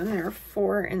last one, there are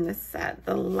 4 in this set.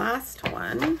 The last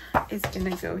one is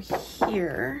going to go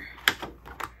here.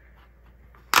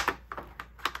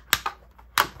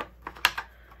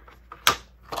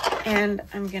 And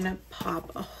I'm going to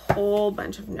pop a whole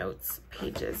bunch of notes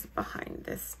pages behind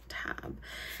this tab.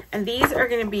 And these are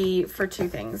going to be for 2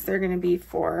 things. They're going to be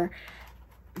for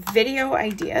video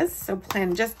ideas. So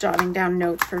just jotting down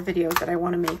notes for videos that I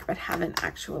want to make but haven't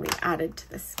actually added to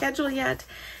the schedule yet.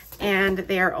 And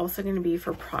they are also going to be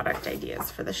for product ideas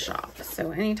for the shop.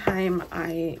 So anytime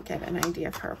I get an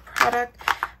idea for a product,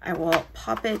 I will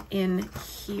pop it in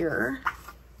here.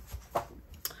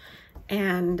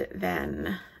 And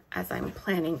then as I'm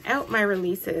planning out my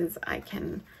releases, I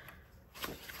can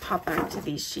pop back to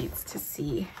these sheets to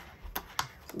see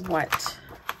what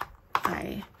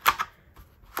I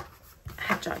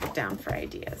had jotted down for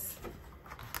ideas.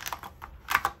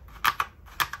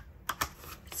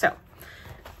 So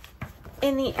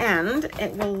in the end,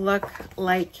 it will look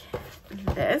like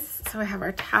this. So I have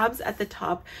our tabs at the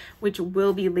top, which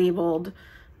will be labeled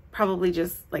probably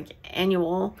just like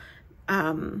annual,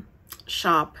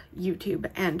 shop, YouTube,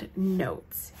 and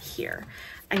notes here.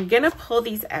 I'm gonna pull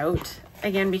these out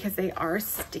again because they are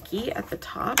sticky at the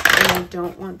top and I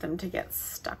don't want them to get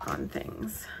stuck on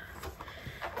things.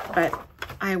 But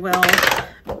I will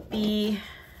be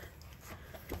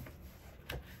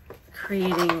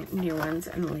creating new ones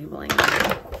and labeling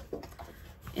them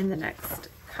in the next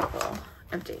couple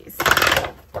of days.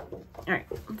 All right,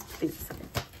 let's put these aside.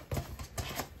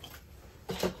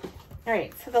 All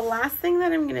right, so the last thing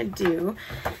that I'm going to do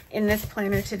in this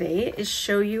planner today is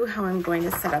show you how I'm going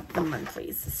to set up the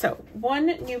monthlies. So one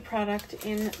new product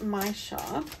in my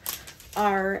shop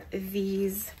are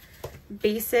these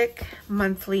basic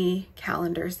monthly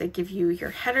calendars that give you your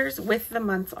headers with the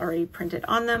months already printed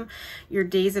on them, your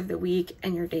days of the week,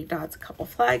 and your date dots, a couple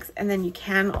flags, and then you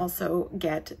can also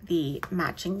get the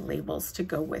matching labels to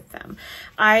go with them.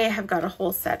 I have got a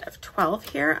whole set of 12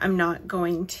 here. I'm not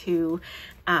going to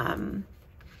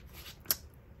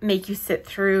make you sit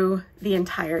through the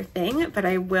entire thing, but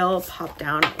I will pop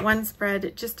down one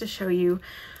spread just to show you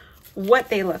what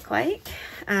they look like,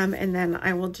 and then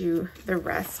I will do the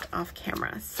rest off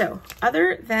camera. So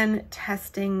other than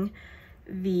testing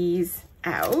these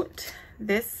out,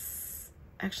 this,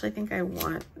 actually I think I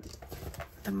want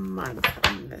the month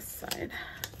on this side.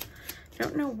 I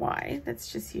don't know why,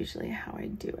 that's just usually how I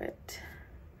do it.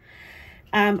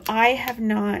 I have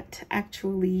not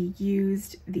actually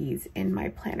used these in my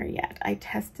planner yet. I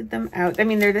tested them out. I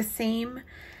mean, they're the same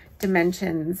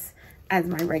dimensions as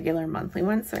my regular monthly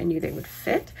ones, so I knew they would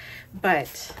fit,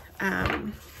 but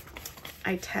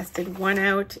I tested one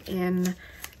out in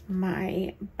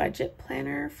my budget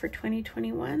planner for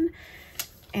 2021,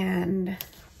 and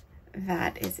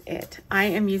that is it. I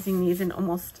am using these in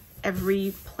almost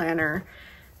every planner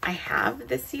I have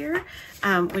this year,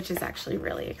 which is actually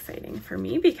really exciting for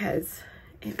me because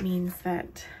it means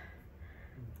that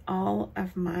all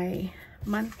of my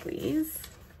monthlies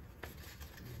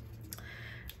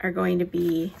are going to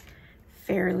be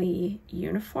fairly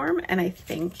uniform, and I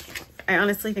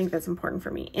honestly think that's important for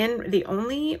me. In the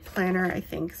only planner I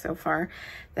think so far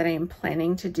that I am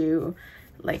planning to do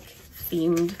like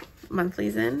themed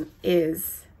monthlies in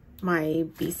is my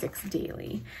B6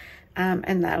 daily.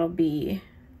 And that'll be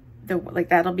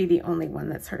that'll be the only one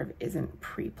that sort of isn't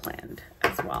pre-planned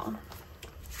as well.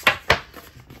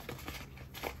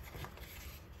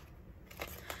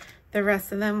 The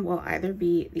rest of them will either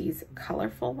be these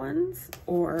colorful ones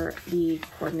or the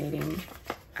coordinating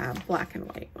black and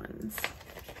white ones.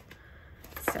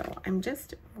 So I'm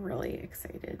just really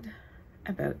excited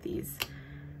about these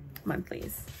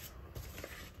monthlies.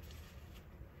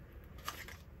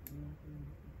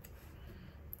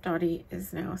 Dottie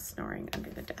is now snoring under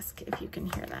the desk, if you can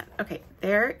hear that. Okay,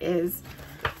 there is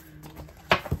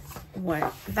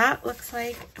what that looks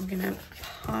like. I'm gonna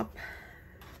pop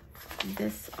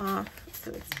this off so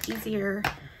it's easier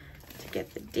to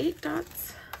get the date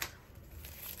dots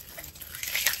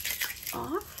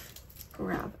off.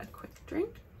 Grab a quick drink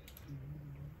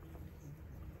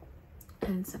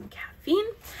and some caffeine,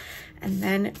 and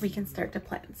then we can start to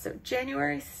plan. So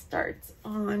January starts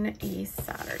on a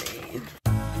Saturday.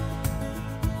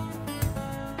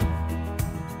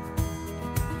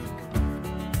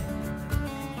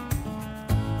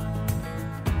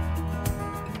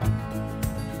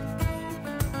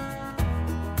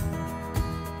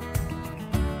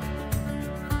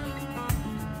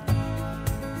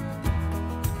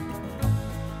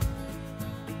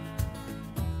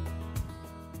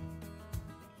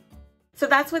 So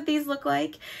that's what these look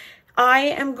like. I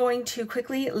am going to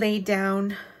quickly lay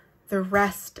down the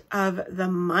rest of the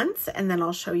months, and then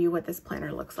I'll show you what this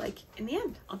planner looks like in the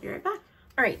end. I'll be right back.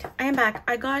 All right, I am back.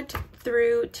 I got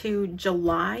through to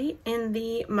July in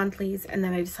the monthlies, and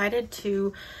then I decided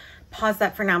to pause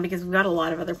that for now because we've got a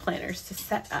lot of other planners to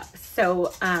set up.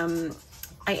 So I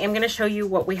am going to show you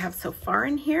what we have so far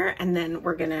in here, and then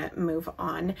we're going to move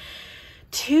on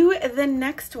to the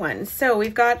next one. So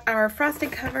we've got our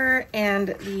frosted cover and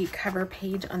the cover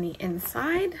page on the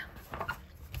inside.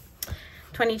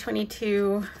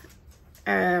 2022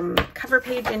 cover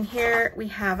page in here. We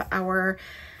have our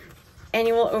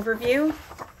annual overview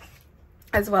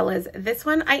as well as this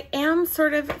one. I am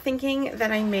sort of thinking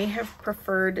that I may have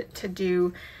preferred to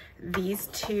do these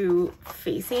two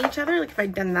facing each other. Like if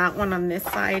I'd done that one on this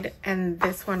side and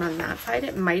this one on that side,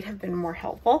 it might have been more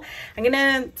helpful. I'm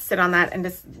gonna sit on that and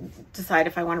just decide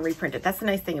if I want to reprint it. That's the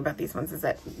nice thing about these ones, is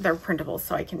that they're printable,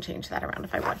 so I can change that around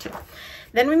if I want to.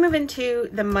 Then we move into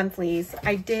the monthlies.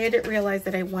 I did realize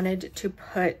that I wanted to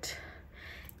put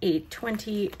a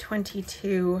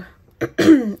 2022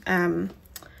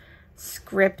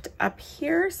 script up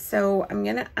here, so I'm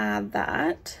gonna add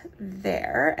that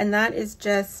there, and that is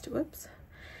just, whoops,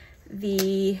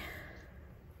 the,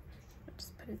 I'll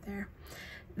just put it there.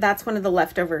 That's one of the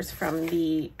leftovers from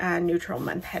the neutral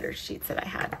month header sheets that I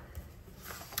had.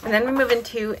 And then we move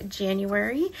into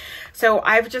January. So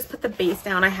I've just put the base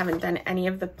down. I haven't done any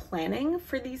of the planning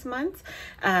for these months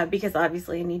because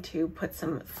obviously I need to put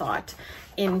some thought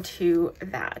into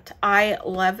that. I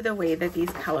love the way that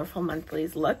these colorful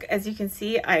monthlies look. As you can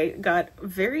see, I got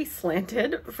very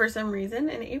slanted for some reason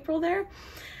in April there,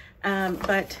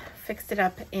 but fixed it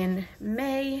up in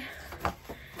May,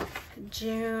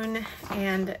 June,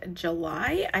 and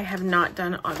July. I have not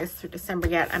done August through December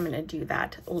yet. I'm going to do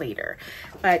that later.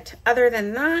 But other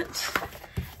than that,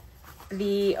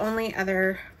 the only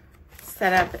other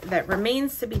setup that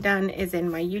remains to be done is in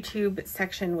my YouTube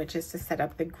section, which is to set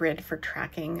up the grid for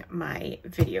tracking my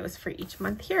videos for each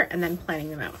month here and then planning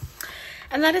them out.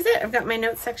 And that is it. I've got my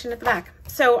notes section at the back.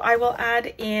 So I will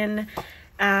add in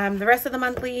the rest of the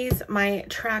monthlies, my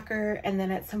tracker, and then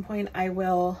at some point I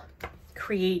will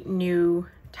create new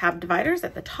tab dividers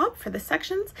at the top for the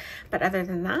sections. But other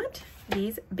than that,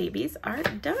 these babies are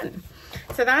done.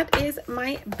 So that is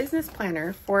my business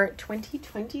planner for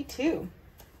 2022.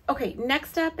 Okay,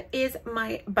 next up is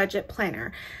my budget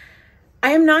planner.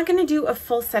 I am not going to do a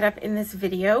full setup in this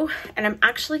video, and I'm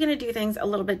actually going to do things a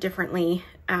little bit differently,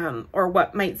 or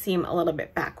what might seem a little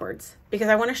bit backwards, because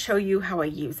I want to show you how I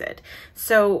use it.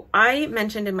 So I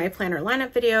mentioned in my planner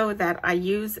lineup video that I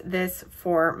use this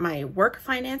for my work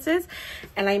finances,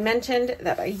 and I mentioned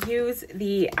that I use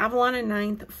the Avalon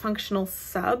 9th functional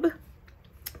sub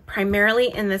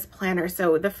primarily in this planner.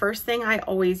 So the first thing I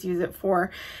always use it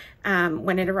for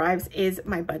when it arrives is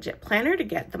my budget planner to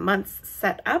get the months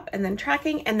set up and then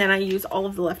tracking. And then I use all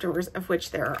of the leftovers, of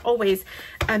which there are always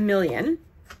a million,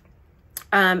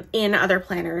 in other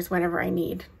planners whenever I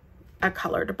need a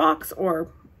colored box or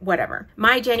whatever.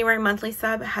 My January monthly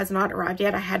sub has not arrived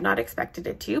yet. I had not expected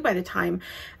it to by the time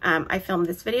I filmed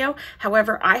this video.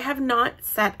 However, I have not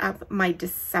set up my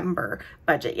December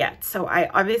budget yet. So I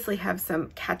obviously have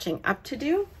some catching up to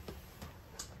do.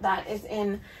 That is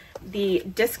in the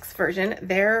discs version.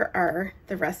 There are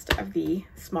the rest of the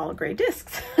small gray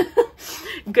discs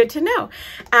Good to know.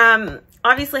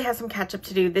 Obviously has some catch up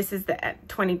to do. This is the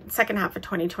second half of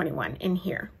 2021 in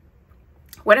here.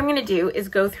 What I'm going to do is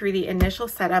go through the initial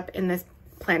setup in this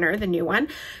planner, the new one,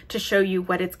 to show you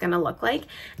what it's going to look like.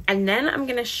 And then I'm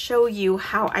going to show you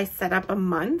how I set up a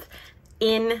month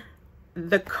in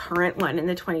the current one, in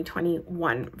the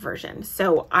 2021 version.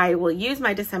 So I will use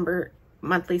my December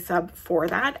monthly sub for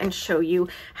that and show you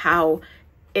how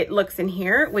it looks in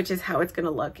here, which is how it's going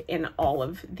to look in all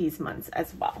of these months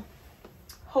as well.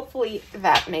 Hopefully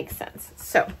that makes sense.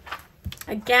 So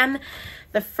again,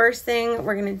 the first thing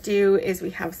we're going to do is we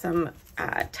have some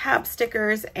tab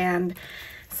stickers and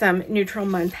some neutral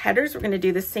month headers. We're going to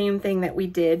do the same thing that we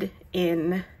did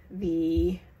in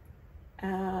the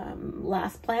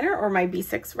last planner, or my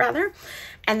B6 rather.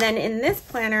 And then in this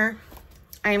planner,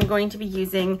 I am going to be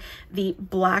using the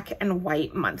black and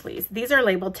white monthlies. These are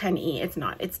labeled 10E. It's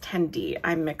not, it's 10D.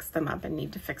 I mixed them up and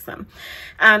need to fix them.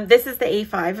 This is the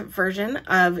A5 version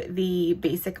of the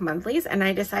basic monthlies, and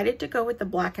I decided to go with the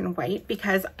black and white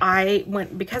because I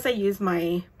use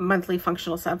my monthly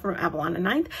functional sub from Avalon and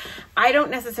 9th. I don't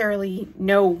necessarily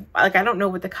know, like, I don't know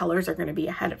what the colors are going to be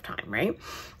ahead of time, right?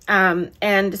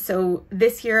 And so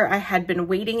this year I had been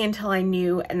waiting until I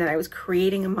knew, and then I was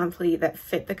creating a monthly that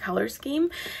fit the color scheme,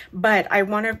 but I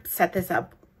want to set this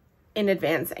up in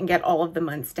advance and get all of the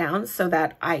months down so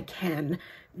that I can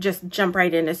just jump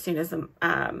right in as soon as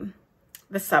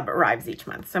the sub arrives each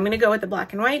month. So I'm going to go with the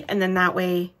black and white, and then that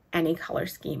way any color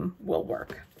scheme will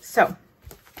work. So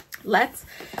let's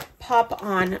pop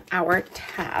on our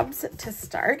tabs to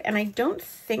start. And I don't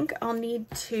think I'll need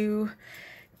to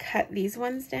cut these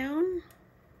ones down.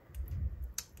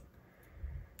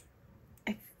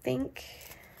 I think,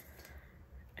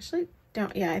 actually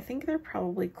don't, yeah, I think they're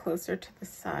probably closer to the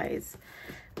size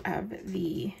of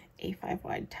the A5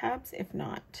 wide tabs, if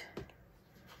not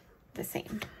the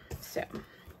same. So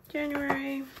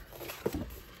January.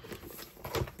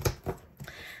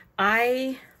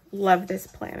 I love this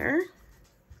planner.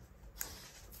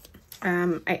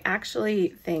 I actually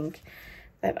think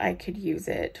that I could use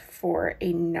it for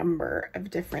a number of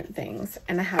different things,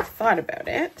 and I have thought about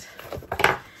it.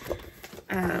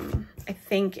 I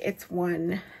think it's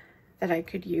one that I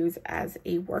could use as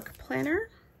a work planner.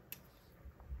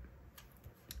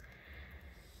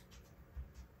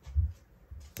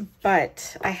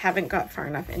 But I haven't got far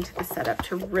enough into the setup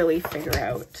to really figure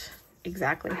out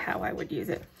exactly how I would use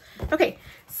it. Okay,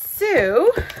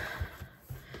 so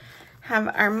have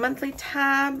our monthly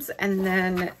tabs and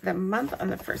then the month on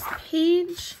the first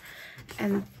page,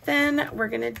 and then we're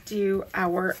gonna do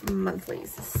our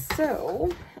monthlies.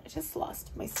 So I just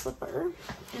lost my slipper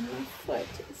and my foot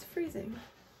is freezing.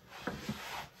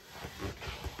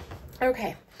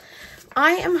 Okay,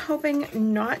 I am hoping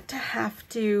not to have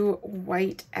to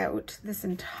white out this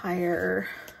entire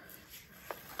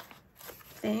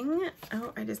thing.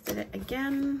 Oh, I just did it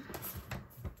again.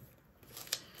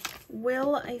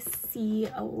 Will I see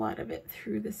a lot of it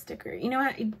through the sticker? You know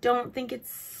what? I don't think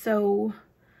it's so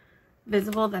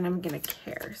visible that I'm gonna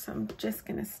care. So I'm just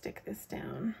gonna stick this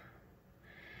down.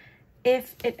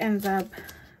 If it ends up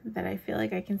that I feel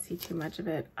like I can see too much of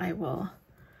it, I will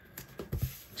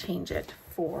change it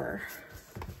for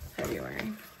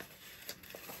February.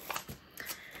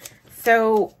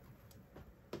 So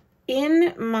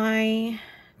in my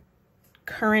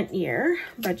current year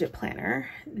budget planner,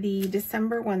 the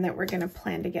December one that we're going to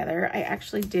plan together, I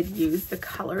actually did use the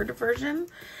colored version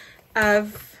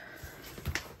of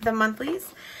the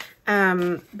monthlies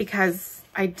because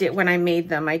I did, when I made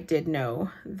them, I did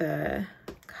know the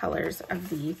colors of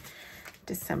the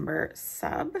December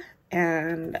sub,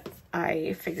 and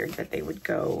I figured that they would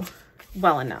go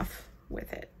well enough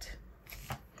with it.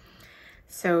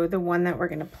 So the one that we're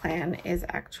going to plan is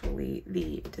actually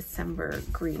the December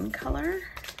green color,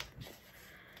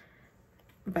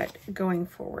 but going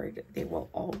forward, they will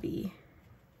all be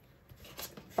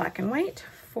black and white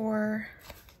for,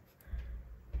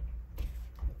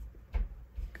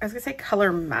 I was gonna say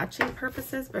color matching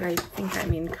purposes, but I think I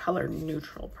mean color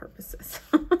neutral purposes.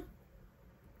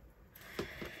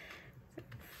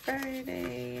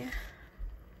 Friday.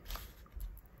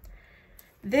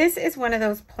 This is one of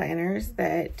those planners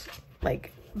that,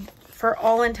 like, for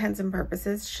all intents and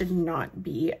purposes, should not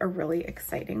be a really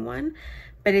exciting one,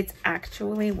 but it's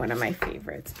actually one of my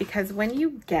favorites because when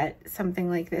you get something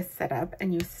like this set up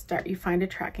and you find a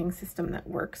tracking system that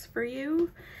works for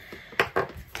you,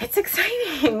 it's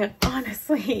exciting,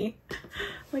 honestly.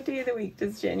 What day of the week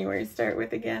does January start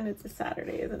with again? It's a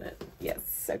Saturday, isn't it?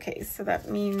 Yes. Okay, so that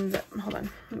means, hold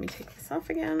on, let me take this off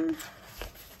again.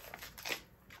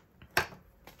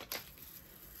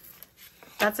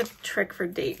 that's a trick for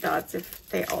date dots. If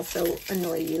they also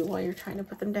annoy you while you're trying to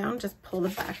put them down, just pull the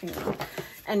backing off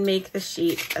and make the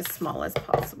sheet as small as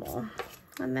possible.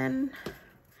 And then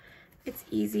it's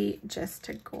easy just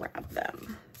to grab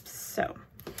them. So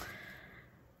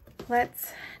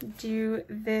let's do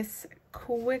this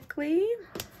quickly.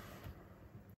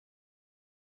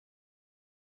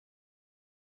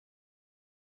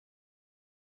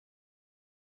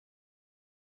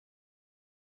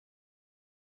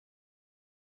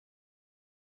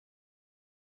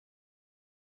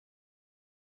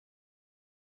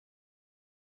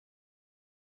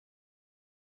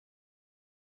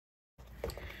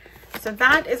 So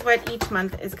that is what each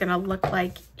month is going to look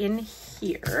like in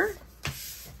here.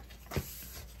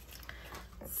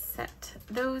 Set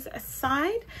those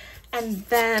aside. And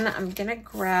then I'm going to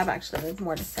grab, actually there's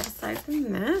more to set aside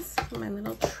than this, my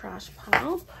little trash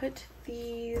pile. Put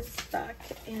these back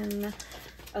in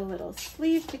a little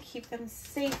sleeve to keep them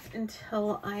safe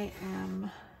until I am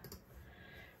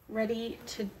ready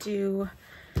to do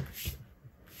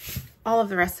all of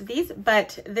the rest of these.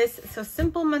 But this, so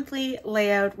simple monthly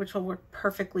layout, which will work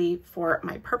perfectly for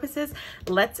my purposes.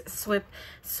 Let's swip,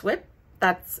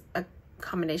 that's a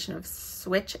combination of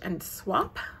switch and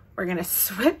swap. We're gonna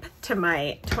swip to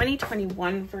my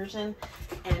 2021 version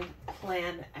and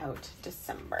plan out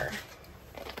December.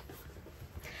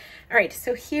 All right,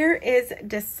 so here is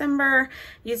December.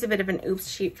 Use a bit of an oops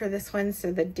sheet for this one,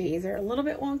 so the days are a little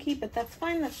bit wonky, but that's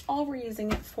fine. That's all we're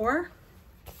using it for.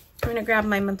 I'm gonna grab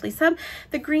my monthly sub.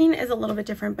 The green is a little bit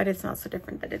different, but it's not so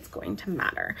different that it's going to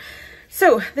matter.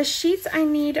 So the sheets I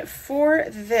need for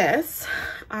this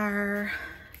are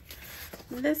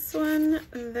this one,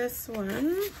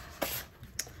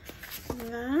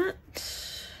 that.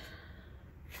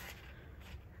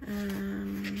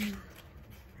 I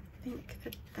think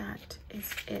that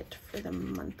is it for the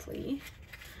monthly.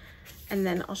 And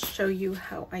then I'll show you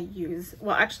how I use,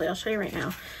 well, actually I'll show you right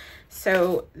now.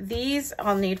 So these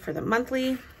I'll need for the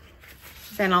monthly.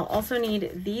 Then I'll also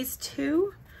need these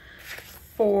two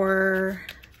for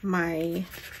my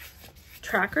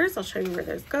trackers. I'll show you where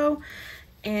those go.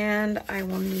 And I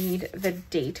will need the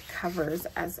date covers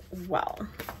as well.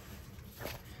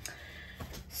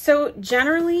 So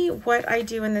generally what I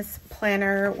do in this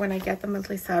planner when I get the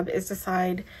monthly sub is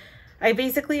decide, I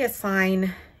basically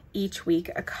assign each week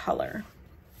a color.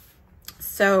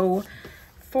 So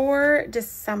for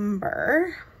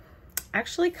December, I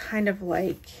actually kind of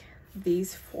like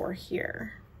these four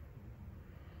here.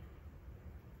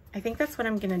 I think that's what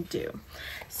I'm gonna do.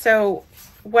 So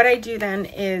what I do then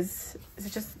is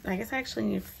it just, I guess I actually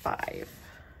need 5,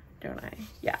 don't I?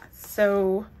 Yeah,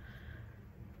 so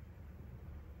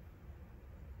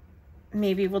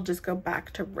maybe we'll just go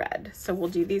back to red. So we'll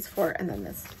do these 4 and then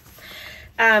this.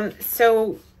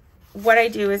 So what I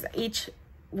do is each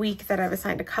week that I've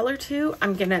assigned a color to,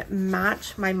 I'm gonna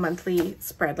match my monthly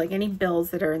spread. Like any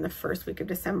bills that are in the first week of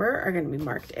December are gonna be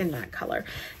marked in that color.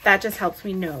 That just helps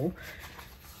me know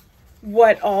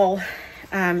what all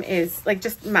is, like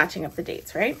just matching up the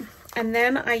dates, right? And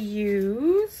then I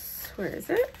use, where is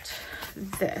it?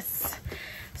 This.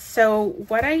 So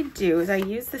what I do is I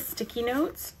use the sticky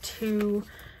notes to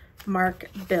mark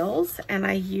bills, and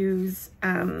I use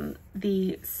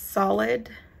the solid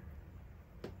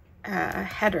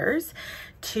headers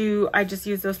to, I just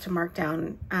use those to mark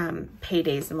down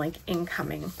paydays and like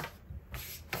incoming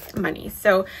money.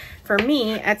 So for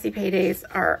me, Etsy paydays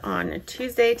are on a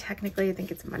Tuesday. Technically, I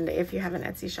think it's Monday. If you have an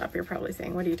Etsy shop, you're probably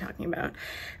saying, what are you talking about?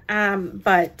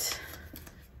 But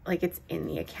like it's in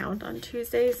the account on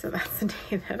Tuesday. So that's the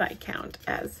day that I count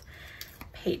as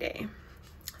payday.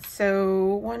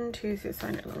 So 1, 2, 3, so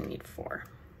I only need 4.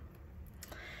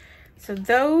 So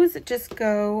those just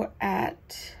go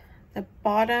at the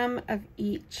bottom of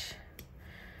each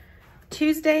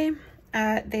Tuesday.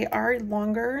 They are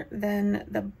longer than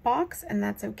the box, and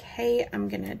that's okay. I'm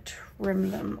gonna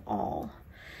trim them all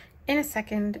in a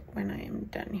second when I am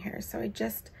done here. So I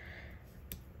just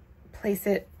place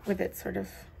it with it sort of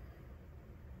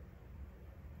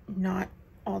not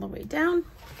all the way down.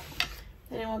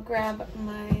 Then I will grab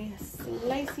my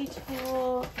slicey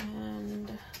tool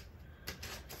and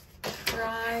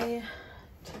try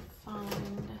to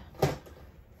find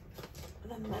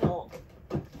the metal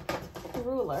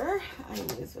ruler I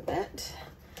use with it.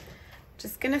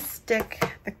 Just gonna stick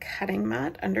the cutting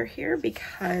mat under here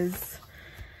because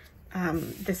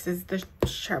this is the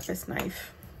sharpest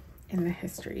knife in the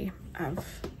history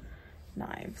of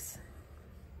knives.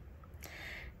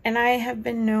 And I have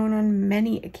been known on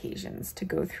many occasions to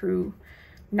go through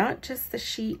not just the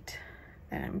sheet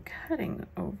that I'm cutting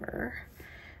over,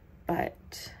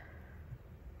 but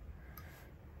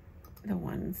the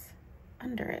ones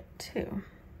under it too.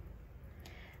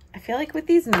 I feel like with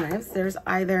these knives, there's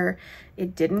either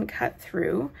it didn't cut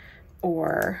through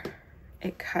or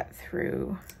it cut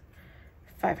through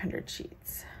 500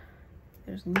 sheets.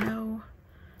 There's no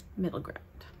middle ground.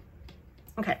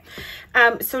 Okay,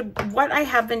 so what I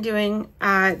have been doing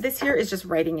this year is just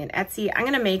writing in Etsy. I'm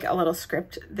gonna make a little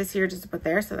script this year just to put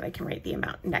there so that I can write the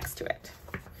amount next to it.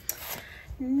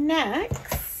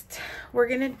 Next, we're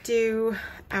gonna do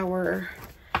our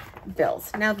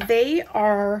bills. Now they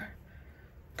are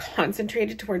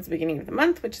concentrated towards the beginning of the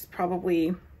month, which is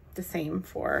probably the same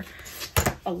for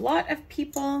a lot of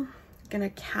people. I'm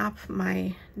gonna cap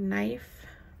my knife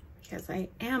because I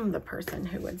am the person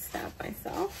who would stab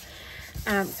myself.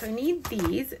 So I need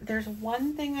these. There's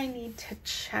one thing I need to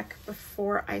check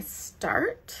before I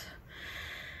start,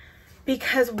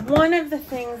 because one of the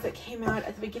things that came out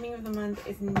at the beginning of the month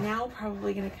is now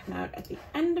probably going to come out at the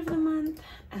end of the month,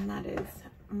 and that is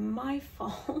my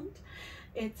fault.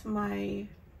 It's my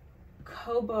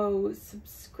Kobo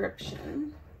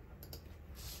subscription,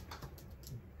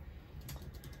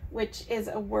 which is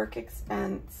a work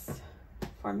expense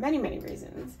for many, many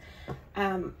reasons,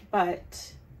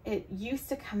 but it used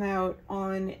to come out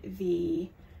on the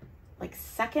like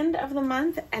 2nd of the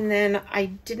month, and then I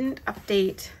didn't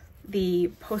update the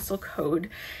postal code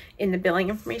in the billing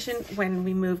information when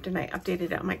we moved, and I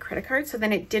updated it on my credit card, so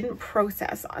then it didn't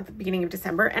process at the beginning of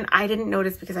December, and I didn't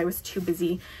notice because I was too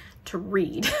busy to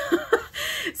read.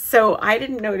 So I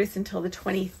didn't notice until the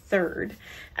 23rd,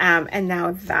 and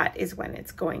now that is when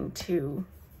it's going to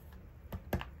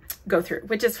go through,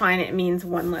 which is fine. It means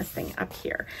one less thing up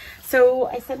here. So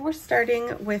I said we're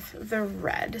starting with the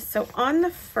red. So on the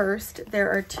first,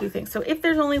 there are 2 things. So if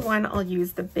there's only one, I'll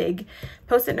use the big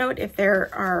Post-it note. If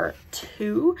there are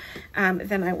 2,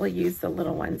 then I will use the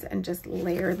little ones and just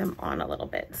layer them on a little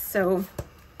bit. So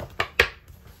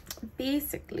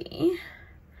basically,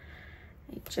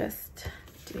 I just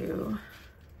do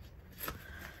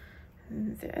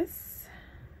this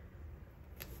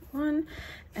one,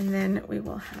 and then we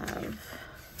will have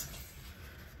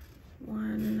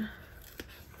one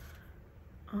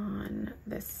on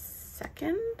the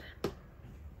second,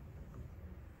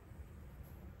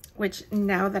 which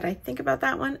now that I think about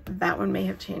that one may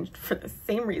have changed for the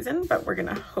same reason, but we're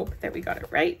gonna hope that we got it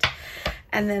right.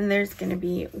 And then there's gonna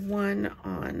be one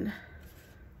on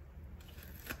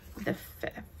the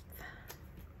 5th.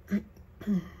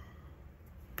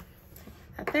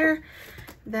 That there.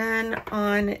 Then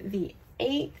on the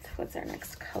 8th, what's our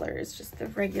next color? Is just the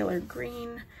regular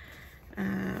green.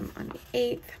 On the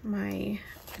 8th, my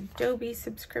Adobe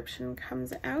subscription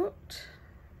comes out.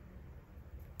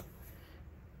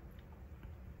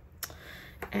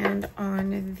 And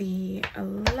on the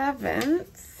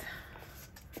 11th,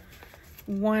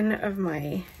 one of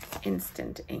my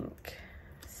Instant Ink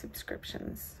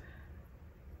subscriptions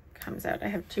comes out. I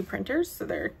have 2 printers, so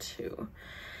there are 2.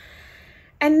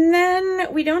 And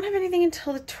then we don't have anything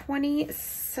until the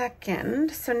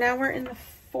 22nd. So now we're in the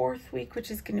 4th week,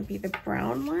 which is going to be the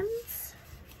brown ones,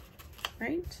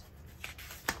 right?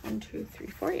 1, 2, 3,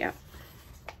 4, yeah.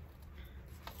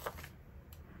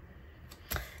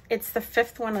 It's the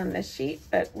 5th one on this sheet,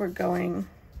 but we're going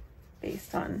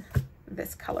based on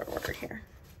this color order here.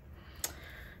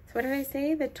 So what did I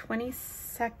say? The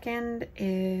 22nd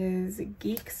is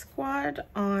Geek Squad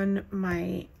on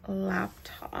my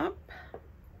laptop.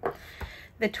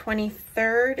 The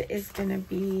 23rd is going to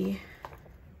be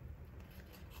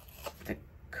the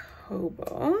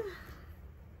Kobo.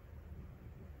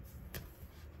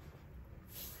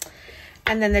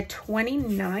 And then the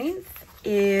 29th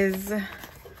is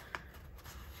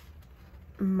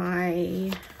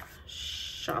my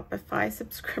Shopify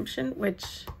subscription,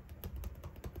 which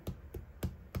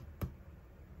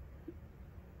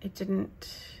it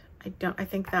didn't, I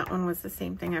think that one was the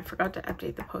same thing. I forgot to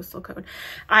update the postal code.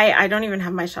 I don't even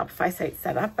have my Shopify site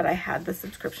set up, but I had the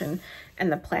subscription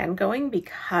and the plan going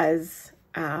because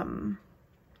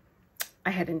I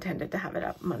had intended to have it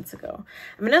up months ago.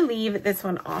 I'm going to leave this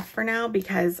one off for now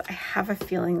because I have a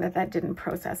feeling that that didn't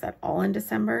process at all in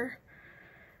December,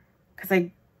 because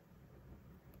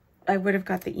I would have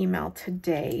got the email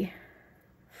today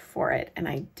for it and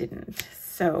I didn't.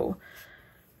 So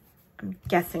I'm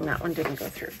guessing that one didn't go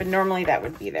through, but normally that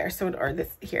would be there. So, or this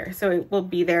here. So it will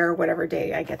be there whatever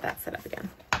day I get that set up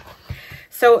again.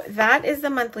 So that is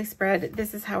the monthly spread.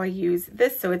 This is how I use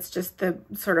this. So it's just the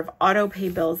sort of auto pay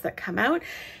bills that come out.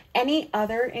 Any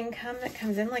other income that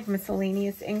comes in, like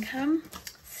miscellaneous income,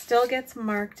 still gets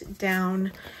marked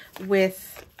down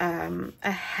with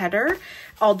a header.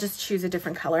 I'll just choose a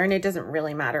different color, and it doesn't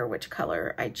really matter which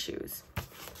color I choose.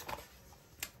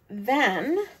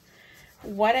 then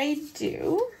what I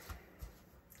do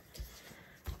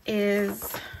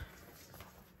is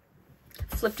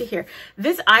flip to here.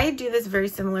 I do this very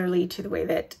similarly to the way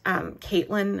that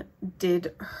Caitlin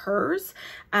did hers.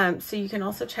 So you can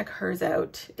also check hers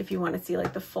out if you want to see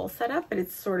like the full setup, but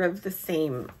it's sort of the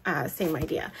same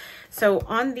idea. So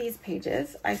on these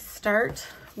pages, I start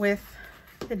with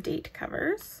the date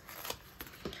covers.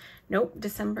 Nope,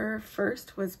 December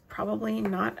 1st was probably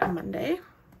not a Monday.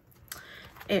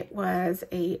 It was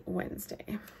a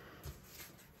Wednesday.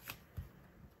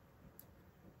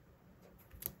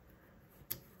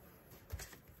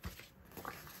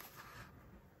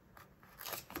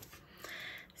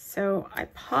 So I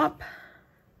pop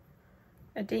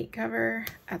a date cover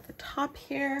at the top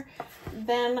here.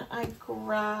 Then I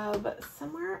grab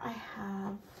somewhere I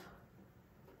have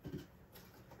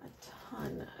a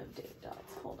ton of date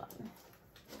dots. Hold on.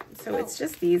 So it's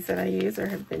just these that I use or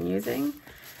have been using.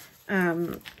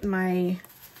 My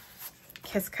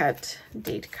Kiss Cut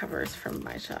date covers from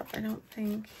my shop. I don't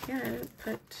think here,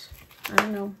 but I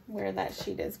don't know where that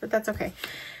sheet is, but that's okay.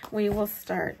 We will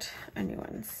start a new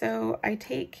one. So I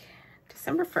take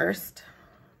December 1st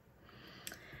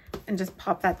and just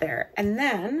pop that there. And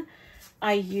then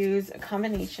I use a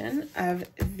combination of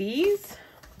these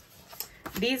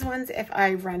ones if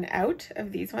I run out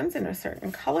of these ones in a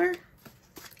certain color,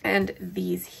 and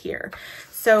these here.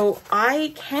 So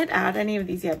I can't add any of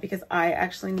these yet because I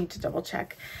actually need to double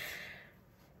check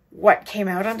what came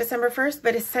out on December 1st,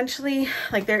 but essentially,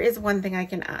 like, there is one thing I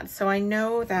can add. So I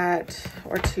know that,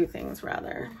 or two things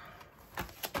rather.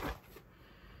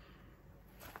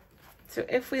 So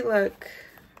if we look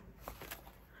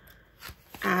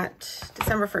at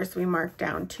December 1st, we marked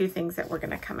down two things that were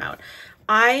going to come out.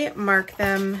 I mark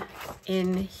them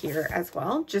in here as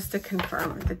well, just to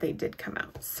confirm that they did come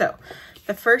out. So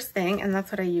the first thing, and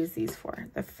that's what I use these for.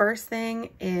 The first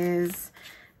thing is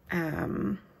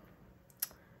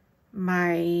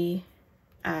my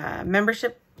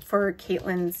membership for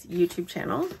Caitlin's YouTube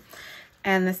channel.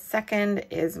 And the second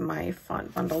is my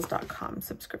fontbundles.com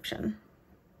subscription.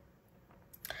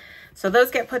 So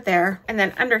those get put there. And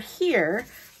then under here,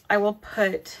 I will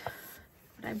put,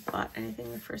 would I bought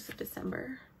anything the 1st of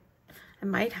December? I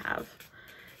might have.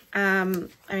 I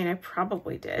mean, I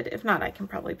probably did. If not, I can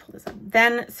probably pull this up.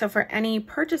 Then, so for any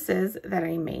purchases that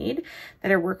I made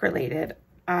that are work related,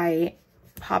 I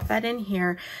pop that in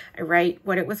here. I write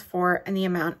what it was for and the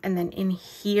amount. And then in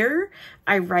here,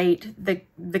 I write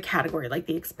the category, like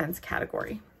the expense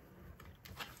category.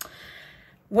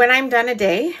 When I'm done a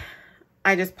day,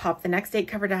 I just pop the next date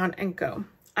cover down and go.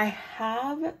 I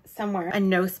have somewhere a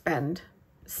no spend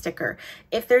sticker.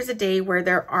 If there's a day where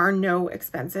there are no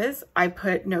expenses, I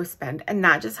put no spend, and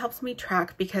that just helps me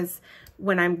track, because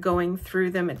when I'm going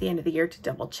through them at the end of the year to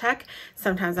double check,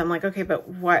 sometimes I'm like, okay, but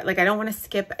what, like, I don't want to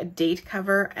skip a date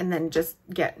cover and then just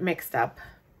get mixed up,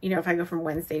 you know, if I go from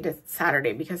Wednesday to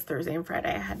Saturday, because Thursday and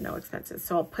Friday I had no expenses.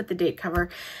 So I'll put the date cover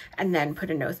and then put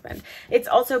a no spend. It's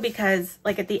also because,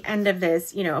 like, at the end of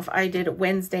this, you know, if I did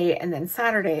Wednesday and then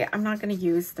Saturday, I'm not going to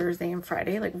use Thursday and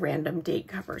Friday, like random date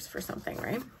covers for something,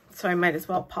 right? So I might as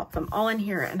well pop them all in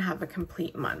here and have a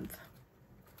complete month.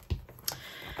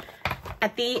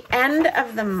 At the end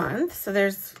of the month, so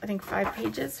there's, I think, 5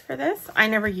 pages for this. I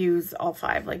never use all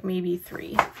 5, like maybe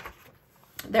 3.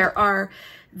 There are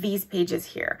these pages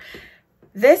here.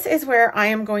 This is where I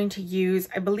am going to use,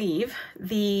 I believe,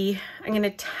 I'm going to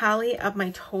tally up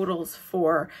my totals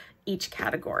for each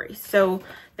category. So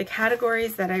the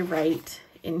categories that I write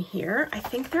in here, I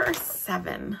think there are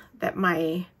 7 that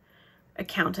my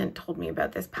accountant told me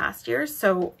about this past year.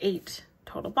 So 8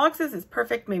 total boxes is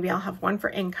perfect. Maybe I'll have 1 for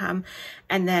income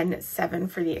and then 7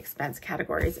 for the expense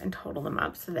categories and total them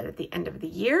up so that at the end of the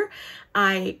year,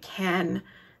 I can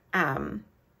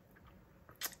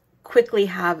quickly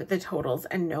have the totals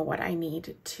and know what I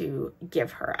need to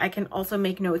give her. I can also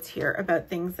make notes here about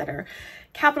things that are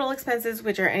capital expenses,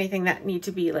 which are anything that need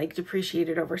to be like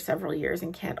depreciated over several years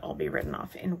and can't all be written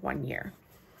off in 1 year.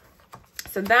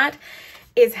 So that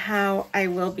is how I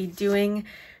will be doing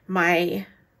my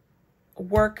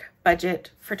work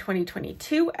budget for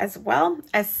 2022 as well,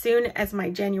 as soon as my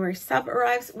January sub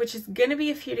arrives, which is going to be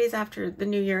a few days after the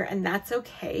new year, and that's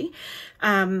okay.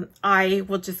 I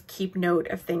will just keep note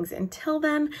of things until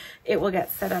then. It will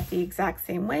get set up the exact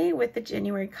same way with the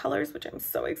January colors, which I'm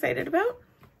so excited about,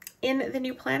 in the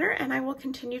new planner, and I will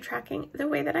continue tracking the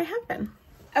way that I have been.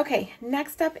 Okay,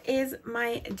 next up is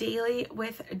my daily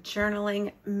with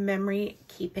journaling memory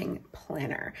keeping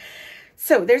planner.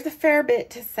 So there's a fair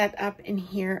bit to set up in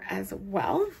here as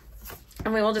well,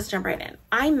 and we will just jump right in.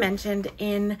 I mentioned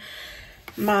in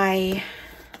my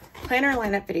planner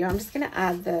lineup video, I'm just going to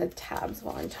add the tabs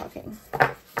while I'm talking.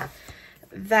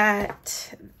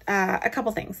 That a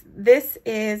couple things. This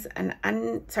is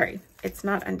sorry, it's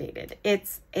not undated.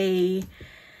 It's an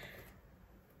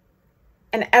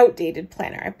outdated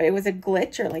planner, but it was a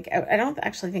glitch, or like, I don't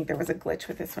actually think there was a glitch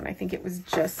with this one. I think it was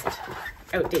just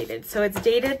outdated. So it's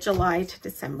dated July to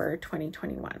December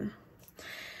 2021.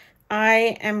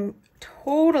 I am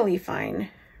totally fine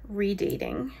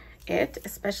redating it,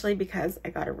 especially because I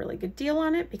got a really good deal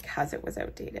on it because it was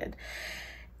outdated.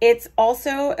 It's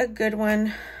also a good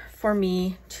one for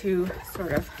me to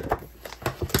sort of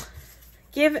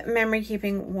give memory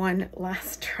keeping one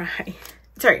last try.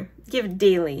 Sorry, give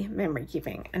daily memory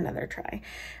keeping another try.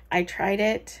 I tried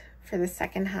it for the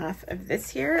second half of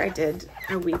this year. I did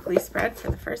a weekly spread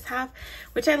for the first half,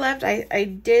 which I loved. I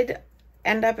did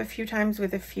end up a few times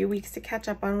with a few weeks to catch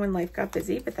up on when life got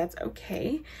busy, but that's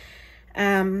okay.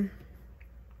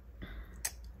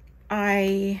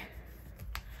 I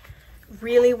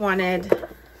really wanted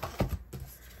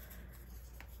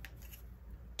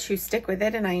to stick with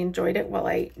it, and I enjoyed it while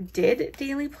I did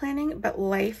daily planning, but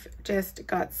life just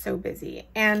got so busy.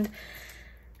 And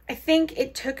I think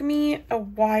it took me a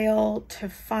while to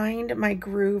find my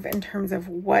groove in terms of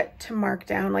what to mark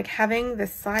down. Like having the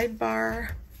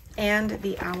sidebar and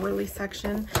the hourly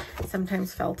section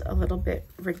sometimes felt a little bit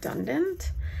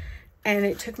redundant, and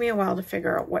it took me a while to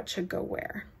figure out what should go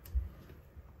where.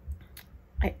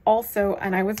 I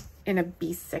was in a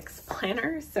B6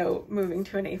 planner, so moving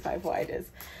to an A5 wide is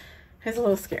a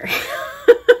little scary.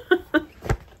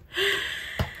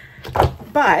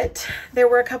 But there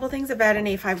were a couple things about an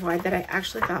A5 wide that I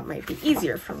actually thought might be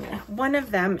easier for me. One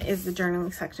of them is the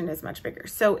journaling section is much bigger.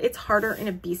 So it's harder in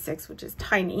a B6, which is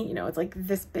tiny, you know, it's like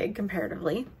this big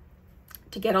comparatively,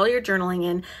 to get all your journaling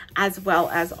in, as well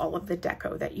as all of the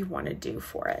deco that you want to do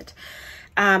for it.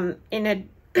 In a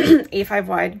A5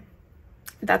 wide,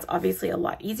 that's obviously a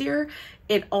lot easier.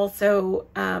 It also,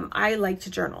 I like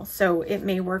to journal, so it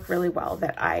may work really well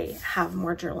that I have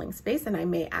more journaling space, and I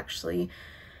may actually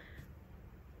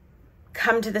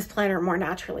come to this planner more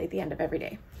naturally at the end of every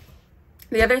day.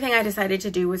 The other thing I decided to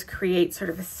do was create sort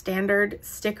of a standard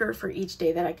sticker for each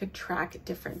day that I could track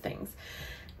different things.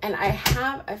 And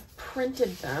I've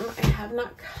printed them. I have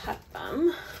not cut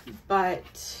them,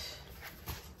 but,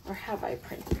 or have I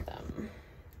printed them?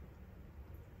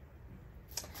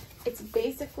 It's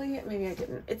basically, maybe I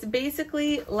didn't. It's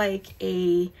basically like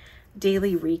a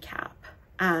daily recap.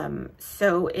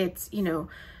 So it's, you know,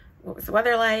 what was the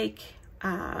weather like?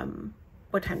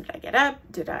 What time did I get up?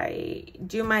 Did I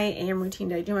do my AM routine?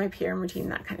 Did I do my PM routine?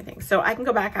 That kind of thing. So I can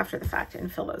go back after the fact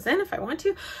and fill those in if I want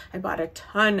to. I bought a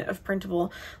ton of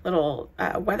printable little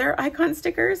weather icon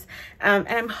stickers. And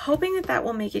I'm hoping that that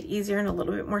will make it easier and a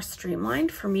little bit more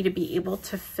streamlined for me to be able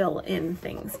to fill in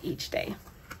things each day.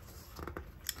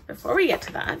 Before we get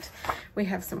to that, we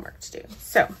have some work to do.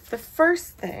 So the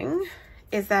first thing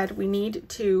is that we need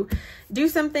to do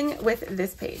something with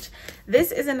this page.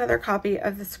 This is another copy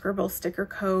of the Scribble Sticker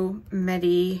Co.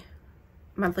 Medi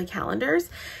monthly calendars.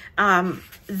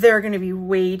 They're going to be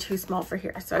way too small for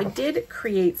here. So I did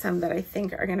create some that I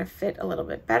think are going to fit a little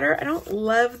bit better. I don't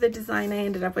love the design I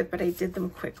ended up with, but I did them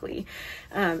quickly.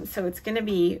 So it's going to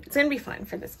be fine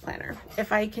for this planner.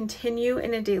 If I continue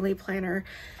in a daily planner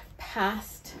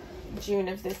past June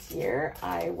of this year,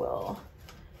 I will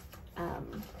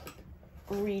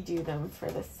redo them for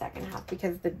the second half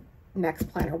because the next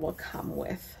planner will come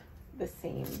with the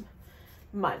same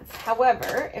months.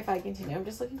 However, if I continue, I'm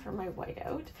just looking for my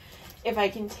whiteout. If I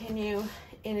continue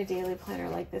in a daily planner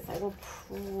like this, I will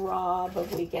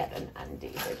probably get an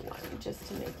undated one just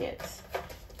to make it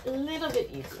a little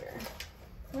bit easier.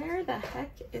 Where the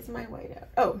heck is my whiteout?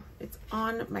 Oh, it's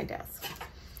on my desk,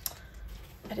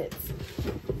 but it's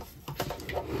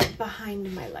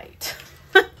behind my light.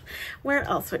 Where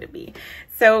else would it be?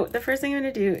 So the first thing I'm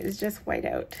going to do is just white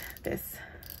out this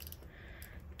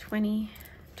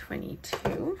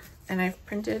 2022, and I've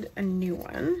printed a new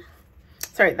one.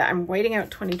 Sorry, that I'm whiting out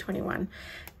 2021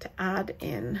 to add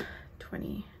in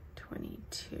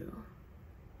 2022.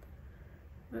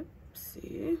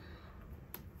 Oopsie.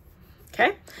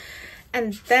 Okay,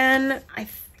 and then I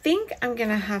think I'm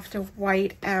gonna have to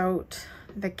white out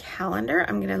the calendar.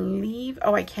 I'm gonna leave,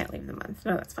 oh, I can't leave the month.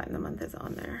 No, that's fine, the month is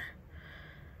on there.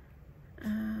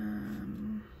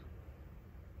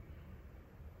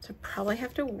 So probably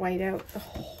have to white out the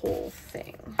whole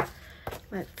thing.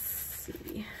 Let's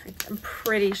see. I'm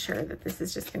pretty sure that this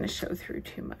is just going to show through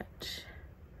too much.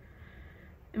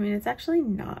 I mean, it's actually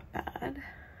not bad,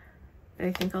 but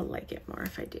I think I'll like it more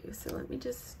if I do. So let me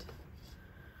just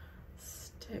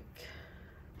stick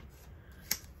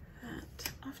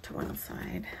that off to one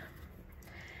side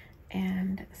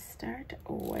and start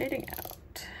whiting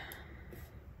out.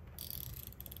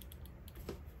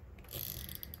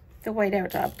 The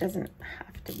whiteout job doesn't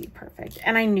have to be perfect.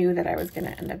 And I knew that I was going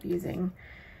to end up using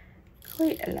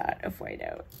quite a lot of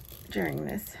whiteout during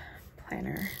this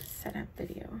planner setup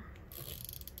video.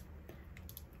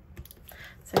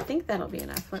 So I think that'll be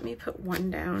enough. Let me put one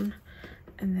down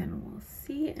and then we'll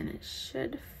see, and it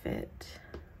should fit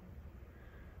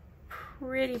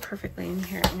pretty perfectly in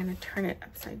here. I'm going to turn it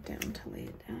upside down to lay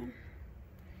it down.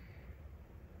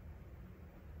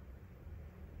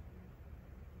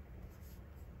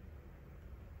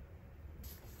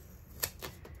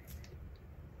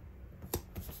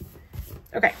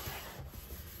 Okay.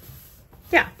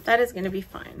 Yeah, that is going to be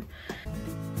fine.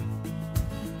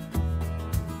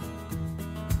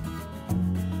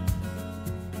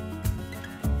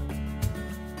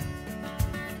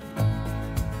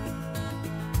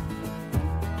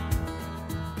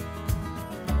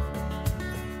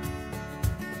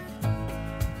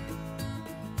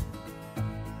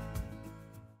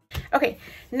 Okay,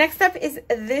 next up is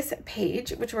this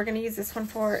page, which we're going to use this one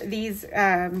for these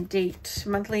date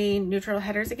monthly neutral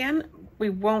headers again. We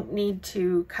won't need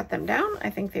to cut them down. I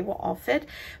think they will all fit,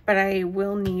 but I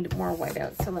will need more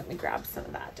whiteout. So let me grab some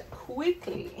of that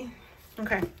quickly.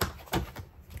 Okay,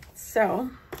 so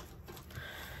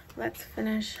let's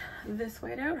finish this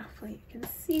whiteout. Hopefully you can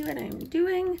see what I'm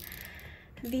doing.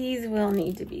 These will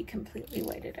need to be completely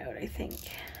whited out, I think.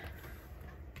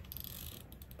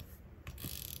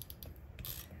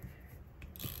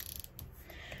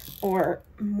 Or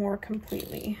more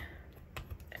completely.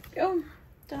 There we go.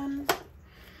 Done.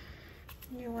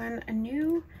 New one. A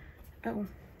new, oh,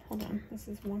 hold on. This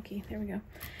is wonky. There we go.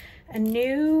 A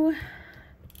new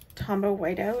Tombow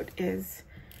whiteout is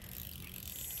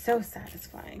so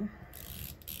satisfying.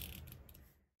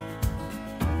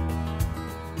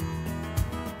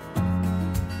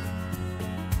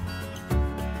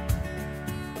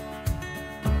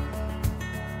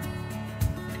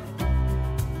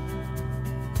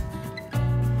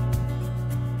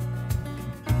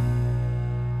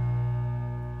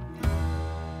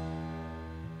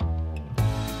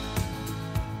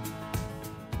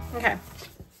 Okay,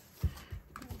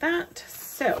 that,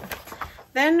 so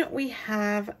then we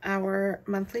have our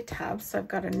monthly tabs. So I've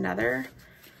got another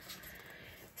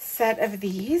set of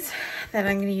these that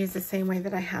I'm going to use the same way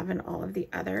that I have in all of the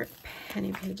other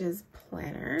Penny Pages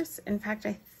planners. In fact,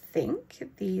 I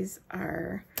think these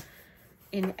are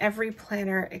in every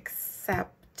planner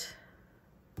except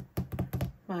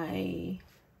my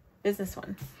business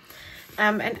one.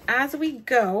 And as we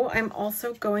go, I'm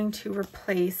also going to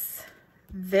replace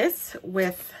this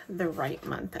with the right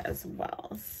month as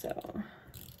well. So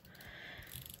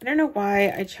I don't know why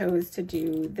I chose to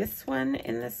do this one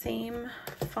in the same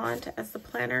font as the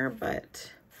planner,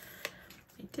 but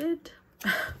I did.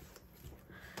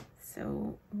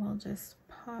 So we'll just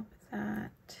pop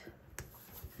that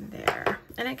there,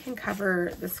 and it can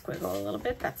cover the squiggle a little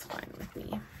bit. That's fine with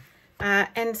me.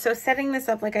 And so setting this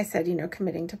up, like I said, you know,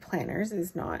 committing to planners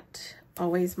is not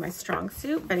always my strong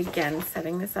suit, but again,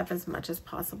 setting this up as much as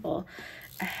possible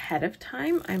ahead of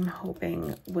time, I'm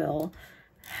hoping will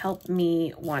help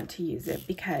me want to use it,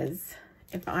 because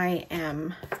if I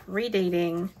am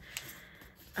redating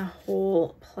a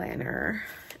whole planner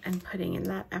and putting in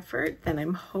that effort, then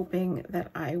I'm hoping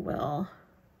that I will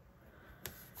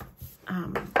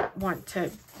want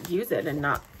to use it and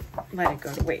not let it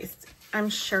go to waste. I'm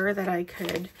sure that I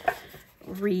could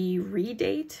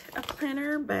redate a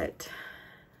planner, but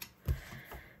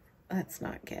let's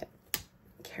not get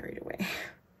carried away.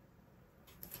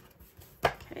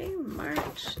 Okay,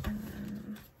 March, and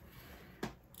then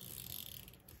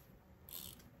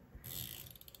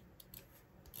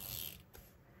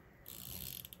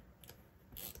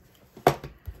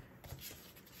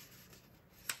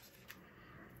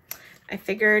I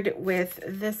figured with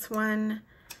this one,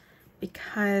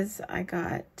 because I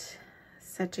got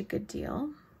such a good deal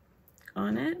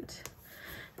on it,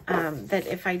 that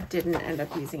if I didn't end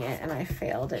up using it and I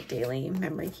failed at daily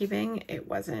memory keeping, it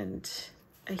wasn't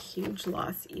a huge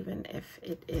loss, even if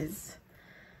it is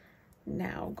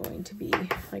now going to be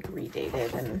like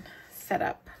redated and set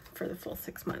up for the full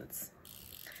 6 months.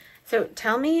 So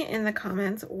tell me in the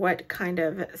comments what kind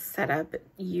of setup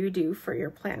you do for your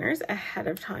planners ahead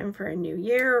of time for a new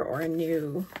year or a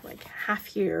new like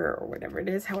half year or whatever it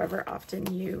is, however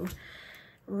often you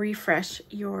refresh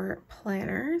your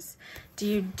planners. Do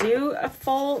you do a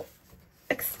full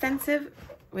extensive,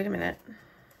 wait a minute.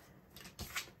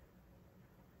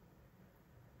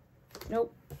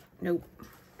 Nope, nope.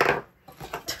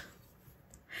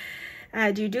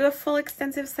 Do you do a full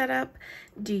extensive setup?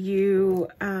 Do you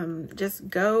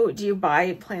do you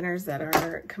buy planners that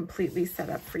are completely set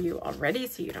up for you already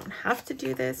so you don't have to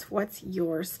do this? What's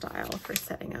your style for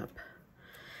setting up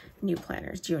new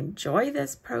planners? Do you enjoy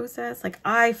this process? Like,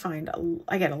 I find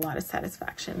I get a lot of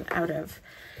satisfaction out of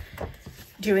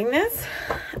doing this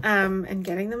and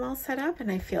getting them all set up,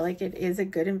 and I feel like it is a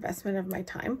good investment of my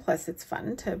time, plus it's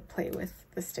fun to play with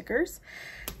the stickers.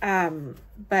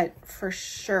 But for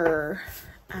sure,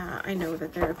 I know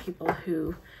that there are people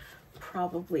who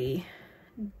probably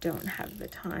don't have the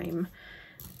time,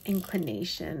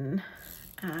 inclination,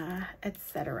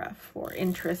 etc., for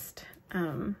interest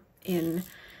in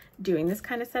doing this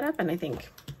kind of setup, and I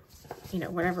think, you know,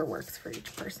 whatever works for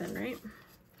each person, right?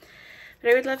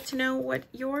 But I would love to know what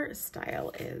your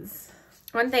style is.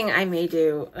 One thing I may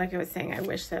do, like I was saying, I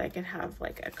wish that I could have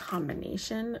like a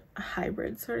combination, a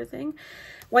hybrid sort of thing.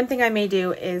 One thing I may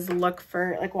do is look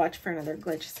for, like, watch for another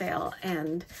glitch sale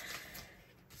and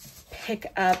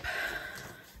pick up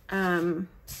a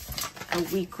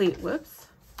weekly,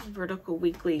 vertical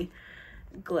weekly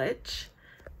glitch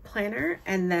planner,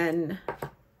 and then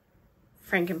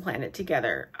Frankenplan it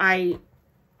together. I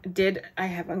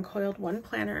have uncoiled one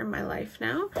planner in my life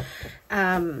now.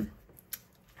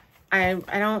 I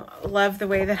don't love the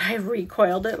way that I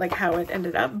recoiled it, like how it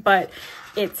ended up, but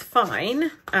it's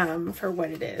fine for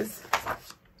what it is.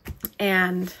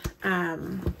 And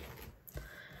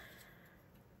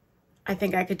I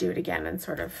think I could do it again and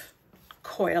sort of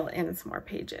coil in some more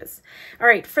pages. All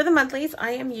right, for the monthlies,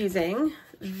 I am using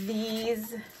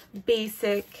these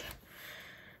basic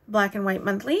black and white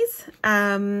monthlies.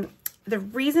 The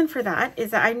reason for that is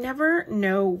that I never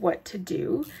know what to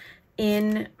do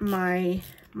in my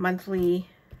monthly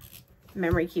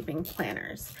memory keeping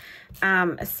planners,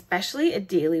 especially a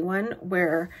daily one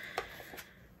where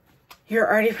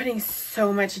you're already putting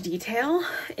so much detail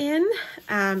in.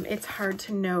 It's hard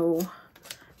to know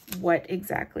what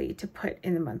exactly to put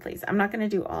in the monthlies. I'm not going to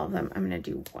do all of them. I'm going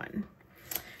to do one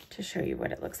to show you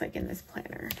what it looks like in this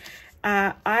planner.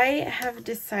 I have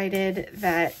decided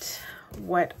that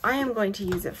what I am going to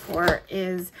use it for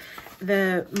is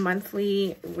the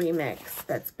monthly remix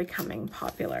that's becoming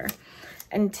popular.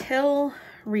 Until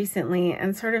recently,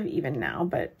 and sort of even now,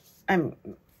 but I'm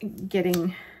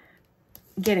getting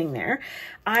there,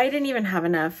 I didn't even have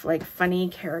enough like funny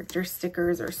character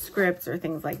stickers or scripts or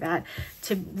things like that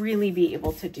to really be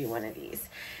able to do one of these.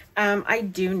 I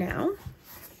do now.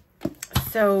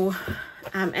 So,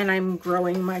 and I'm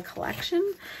growing my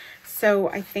collection, so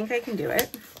I think I can do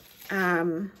it.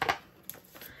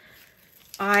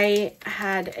 I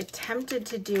had attempted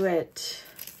to do it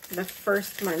the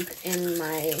first month in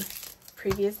my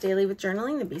previous daily with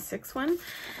journaling, the B6 one,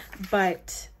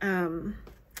 but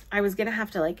I was gonna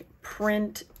have to like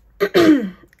print,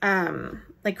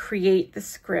 like create the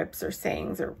scripts or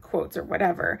sayings or quotes or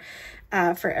whatever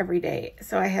for every day.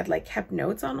 So I had like kept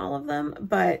notes on all of them,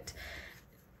 but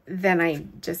then I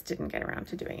just didn't get around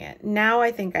to doing it. Now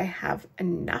I think I have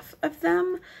enough of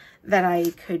them that I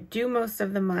could do most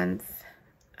of the month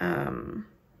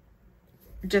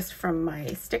just from my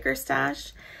sticker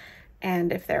stash.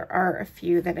 And if there are a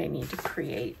few that I need to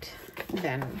create,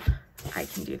 then I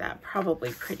can do that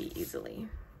probably pretty easily.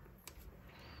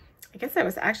 I guess that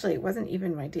was actually, it wasn't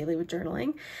even my daily with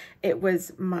journaling. It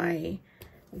was my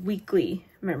weekly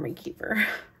memory keeper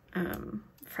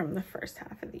from the first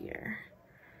half of the year.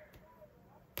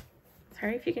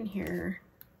 Sorry if you can hear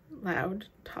loud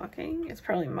talking. It's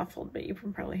probably muffled, but you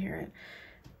can probably hear it.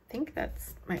 I think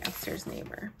that's my upstairs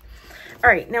neighbor. All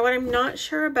right, now what I'm not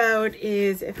sure about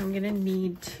is if I'm gonna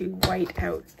need to white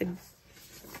out the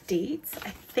dates.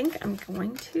 I think I'm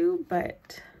going to,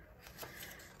 but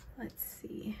let's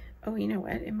see. Oh, you know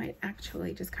what? It might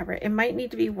actually just cover it. It might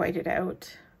need to be whited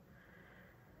out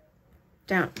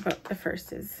down, but the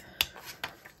first is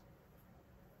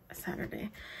a Saturday.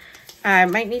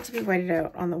 Might need to be whited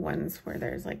out on the ones where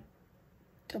there's like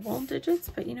double digits,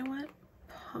 but you know what?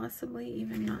 Possibly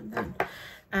even not then.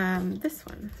 This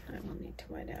one I will need to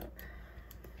white out.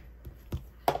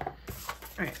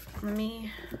 All right, let me,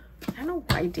 I don't know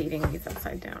why dating these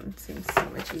upside down seems so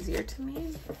much easier to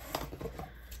me.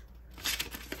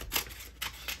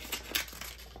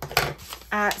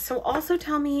 So also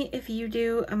tell me if you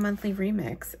do a monthly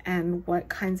remix and what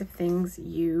kinds of things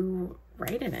you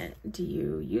write in it. Do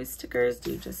you use stickers?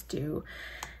 Do you just do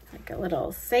like a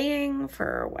little saying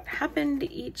for what happened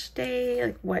each day?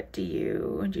 Like, what do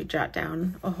you jot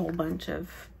down a whole bunch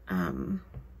of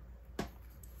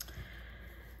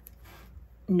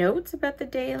notes about the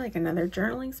day, like another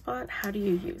journaling spot, how do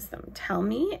you use them? Tell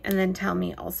me, and then tell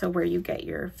me also where you get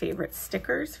your favorite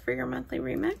stickers for your monthly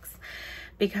remix,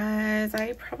 because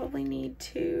I probably need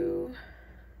to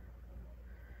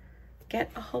get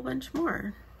a whole bunch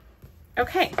more.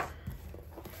 Okay,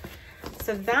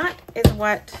 so that is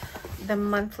what the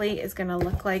monthly is going to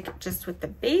look like just with the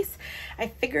base. I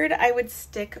figured I would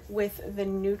stick with the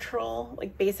neutral,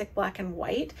 like basic black and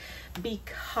white,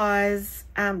 because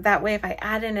that way if I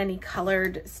add in any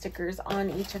colored stickers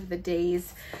on each of the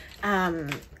days,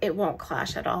 it won't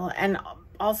clash at all. And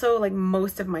also, like,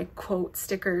 most of my quote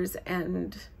stickers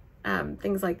and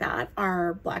things like that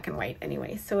are black and white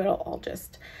anyway, so it'll all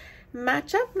just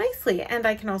match up nicely. And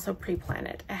I can also pre-plan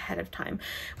it ahead of time,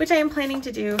 which I am planning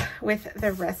to do with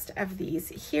the rest of these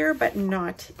here, but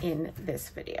not in this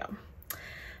video.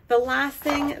 The last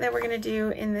thing that we're going to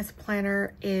do in this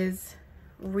planner is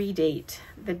redate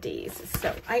the days.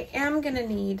 So I am going to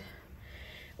need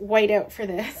whiteout for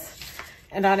this,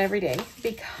 and not every day,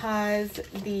 because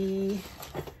the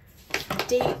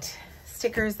date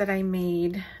stickers that I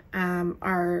made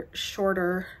are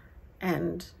shorter,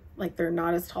 and like they're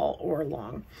not as tall or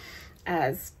long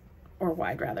as, or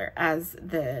wide rather, as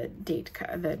the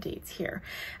dates here.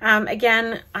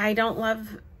 Again, I don't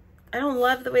love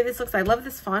the way this looks. I love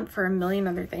this font for a million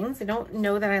other things. I don't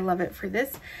know that I love it for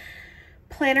this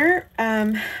planner,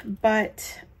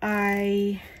 but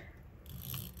I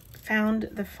found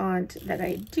the font that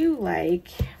I do like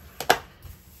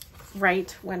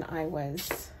right when I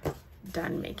was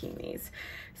done making these.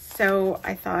 So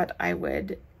I thought I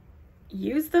would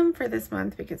use them for this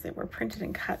month because they were printed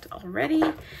and cut already,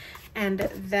 and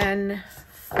then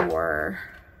for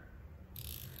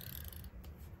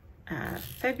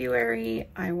February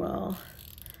I will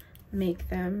make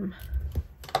them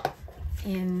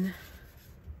in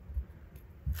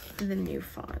the new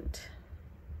font.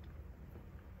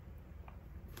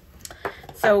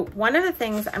 So one of the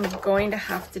things I'm going to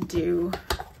have to do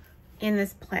in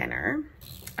this planner,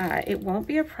 it won't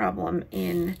be a problem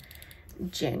in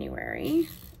January,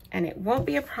 and it won't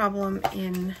be a problem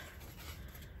in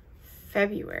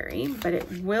February, but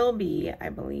it will be, I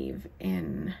believe,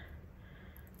 in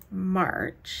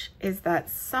March, is that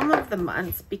some of the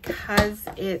months, because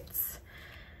it's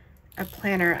a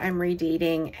planner I'm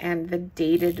redating and the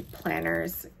dated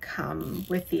planners come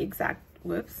with the exact,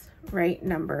 right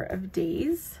number of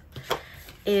days,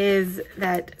 is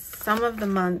that some of the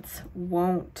months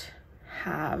won't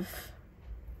have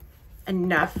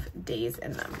enough days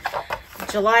in them.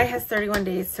 July has 31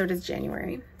 days, so does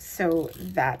January, so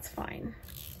that's fine.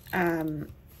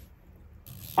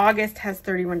 August has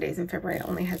 31 days and February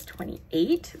only has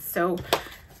 28, so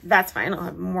that's fine. I'll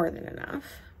have more than enough.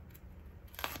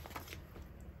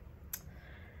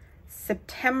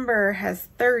 September has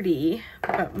 30,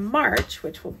 but March,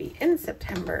 which will be in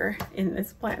September in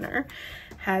this planner,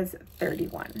 has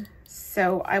 31.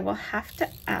 So I will have to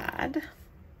add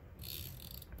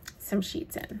some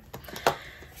sheets in.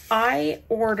 I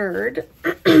ordered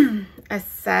a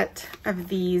set of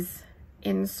these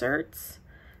inserts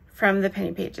from the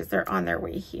Penny Pages. They're on their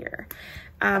way here.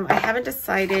 I haven't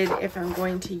decided if I'm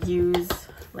going to use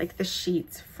like the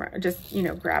sheets from, just, you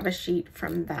know, grab a sheet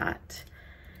from that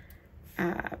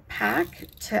pack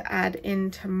to add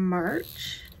into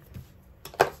March,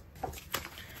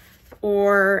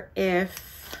 or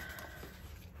if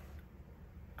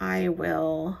I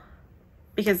will,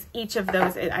 because each of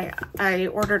those, I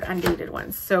ordered undated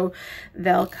ones, so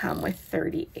they'll come with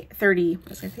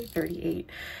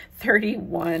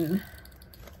 31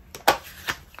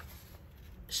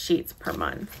 sheets per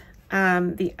month.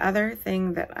 The other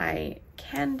thing that I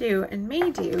can do and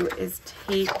may do is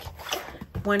take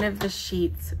one of the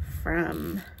sheets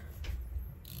from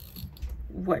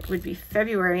what would be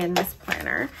February in this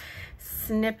planner,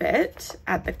 snip it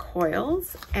at the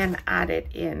coils, and add it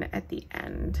in at the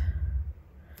end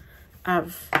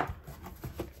of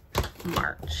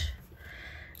March.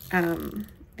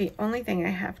 The only thing I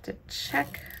have to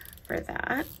check for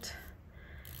that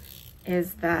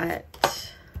is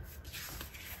that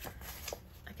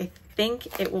I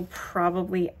think it will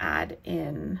probably add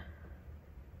in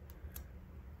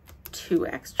 2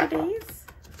 extra days,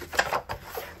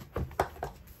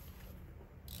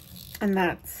 and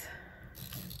that's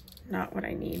not what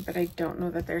I need, but I don't know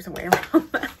that there's a way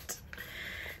around that,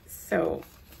 so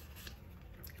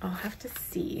I'll have to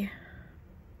see.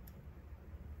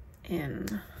 I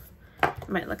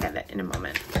might look at it in a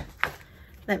moment.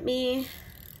 Let me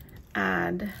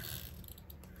add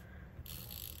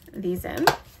these in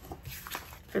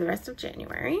for the rest of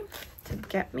January to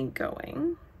get me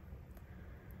going.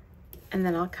 and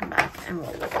then I'll come back and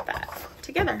we'll look at that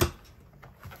together.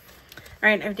 All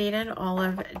right, I've dated all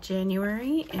of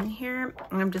January in here.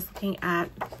 I'm just looking at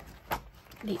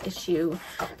the issue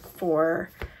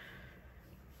for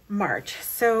March.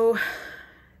 So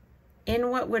in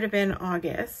what would have been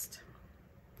August,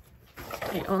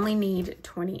 I only need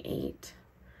 28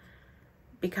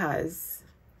 because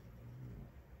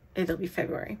it'll be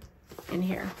February in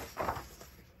here.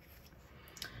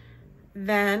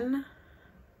 Then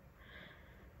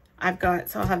I've got,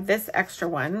 so I'll have this extra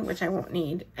one, which I won't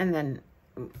need, and then,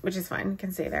 which is fine,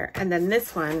 can stay there. And then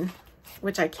this one,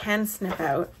 which I can snip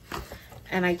out,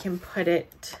 and I can put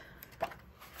it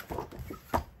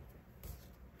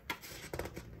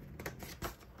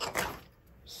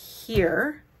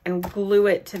here and glue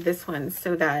it to this one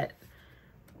so that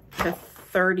the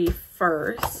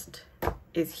 31st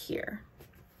is here.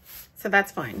 So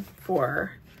that's fine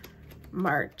for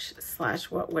March /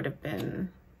 what would have been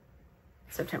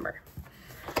September.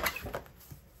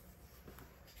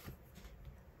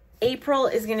 April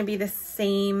is going to be the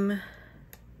same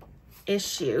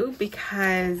issue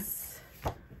because,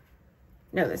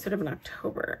 no, this would have been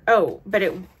October. Oh, but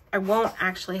I won't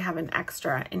actually have an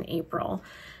extra in April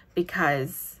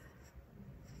because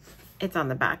it's on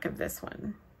the back of this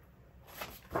one.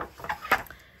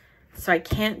 So I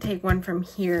can't take one from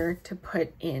here to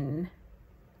put in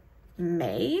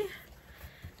May.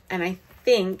 And I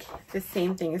think the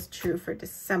same thing is true for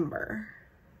December,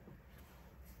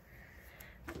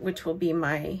 which will be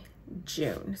my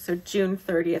June. So June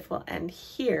 30th will end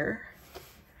here.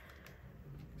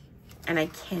 And I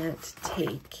can't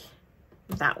take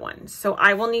that one. So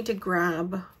I will need to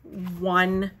grab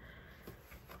one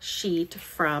sheet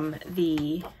from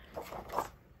the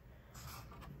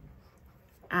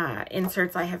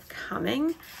inserts I have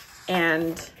coming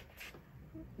and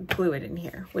glue it in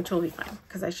here, which will be fine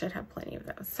because I should have plenty of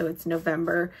those. So it's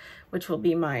November, which will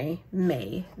be my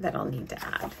May, that I'll need to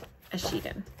add a sheet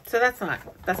in. So that's not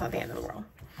the end of the world.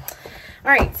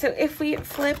 All right, so if we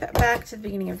flip back to the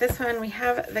beginning of this one, we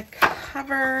have the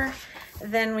cover,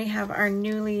 then we have our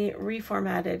newly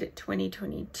reformatted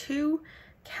 2022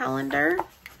 calendar.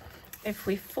 If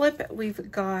we flip,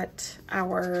 we've got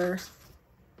our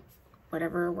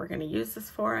whatever we're going to use this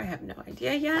for. I have no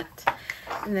idea yet.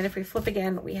 And then if we flip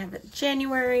again, we have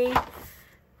January,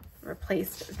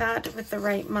 replaced that with the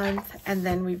right month. And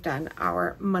then we've done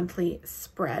our monthly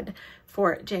spread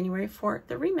for January for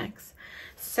the remix.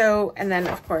 So, and then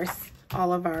of course,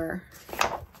 all of our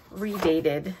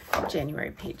redated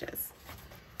January pages.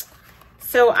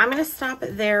 So I'm going to stop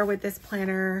there with this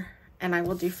planner, and I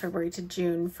will do February to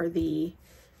June for the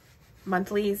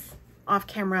monthlies off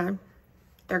camera.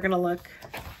 They're going to look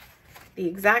the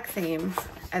exact same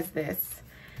as this,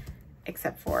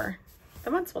 except for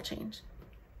the months will change.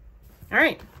 All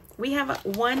right, we have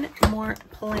one more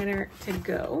planner to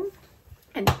go,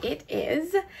 and it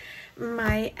is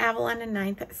my Avalon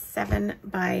 9th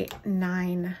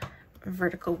 7x9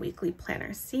 vertical weekly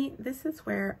planner. See, this is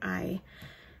where I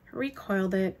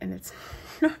recoiled it and it's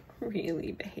not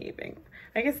really behaving.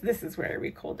 I guess this is where I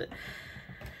recoiled it.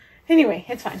 Anyway,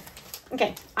 it's fine.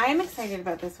 Okay, I am excited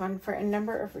about this one for a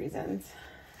number of reasons.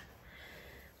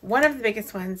 One of the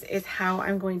biggest ones is how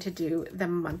I'm going to do the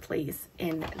monthlies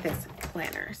in this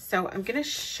planner. So I'm going to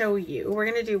show you, we're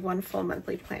going to do one full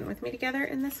monthly plan with me together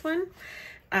in this one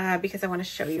because I want to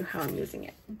show you how I'm using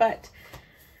it. But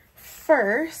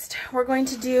first, we're going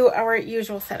to do our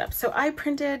usual setup. So I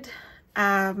printed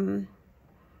month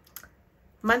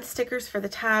stickers for the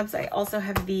tabs. I also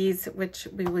have these, which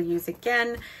we will use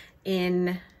again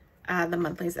in the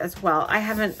monthlies as well. I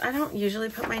don't usually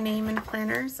put my name in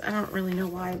planners. I don't really know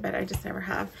why, but I just never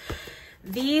have.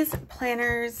 These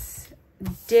planners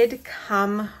did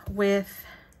come with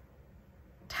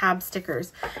tab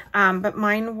stickers, but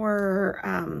mine were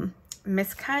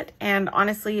miscut, and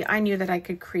honestly, I knew that I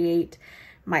could create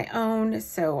my own,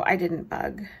 so I didn't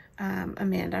bug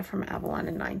Amanda from Avalon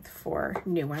and 9th for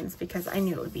new ones because I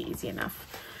knew it would be easy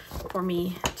enough for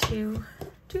me to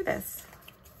do this.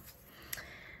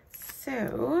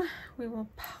 So we will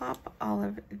pop all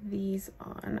of these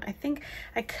on. I think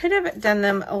I could have done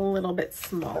them a little bit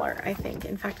smaller, I think.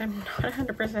 In fact, I'm not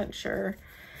 100% sure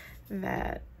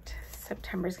that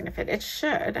September is going to fit. It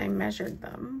should. I measured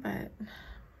them, but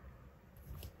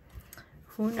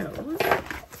who knows?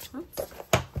 Oops.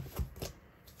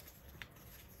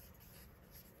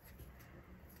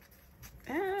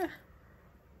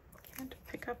 Can't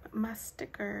pick up my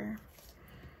sticker.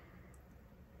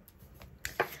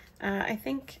 I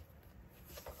think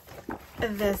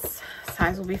this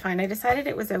size will be fine. I decided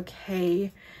it was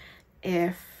okay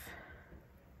if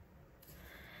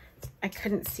I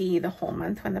couldn't see the whole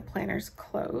month when the planner's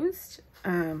closed,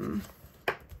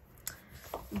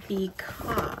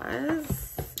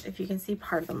 because if you can see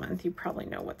part of the month, you probably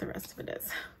know what the rest of it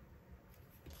is.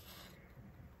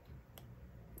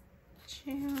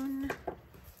 June.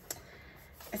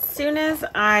 As soon as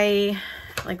I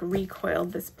like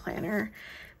recoiled this planner,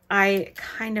 I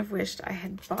kind of wished I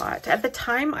had bought, at the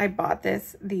time I bought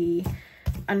this, the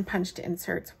unpunched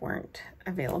inserts weren't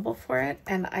available for it.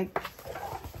 And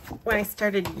when I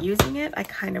started using it, I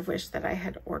kind of wish that I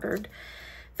had ordered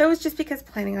those, just because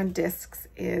planning on discs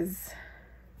is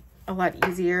a lot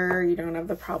easier. You don't have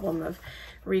the problem of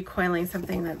recoiling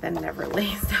something that then never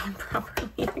lays down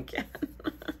properly again.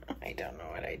 I don't know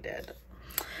what I did.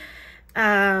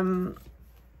 Oh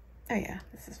yeah,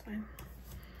 this is fine.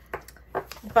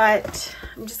 But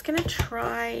I'm just gonna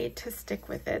try to stick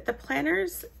with it. The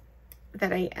planners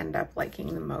that I end up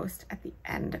liking the most at the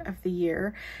end of the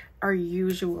year are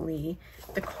usually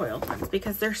the coiled ones,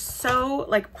 because they're so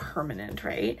like permanent,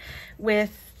 right?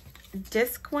 With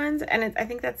disc ones, and I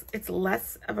think it's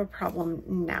less of a problem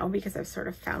now because I've sort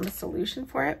of found a solution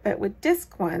for it. But with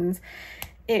disc ones,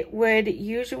 it would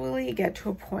usually get to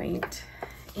a point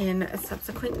in a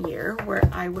subsequent year where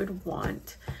I would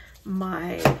want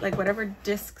my, like whatever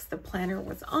discs the planner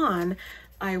was on,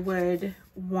 I would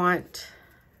want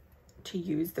to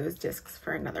use those discs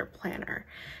for another planner.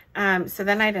 So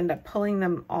then I'd end up pulling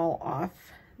them all off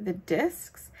the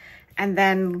discs and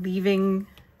then leaving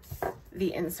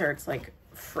the inserts like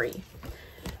free.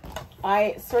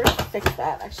 I sort of fixed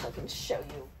that. Actually, I can show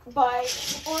you by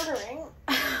ordering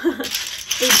a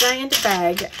giant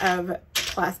bag of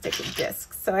plastic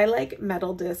discs. So I like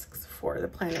metal discs for the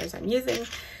planners I'm using,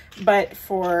 but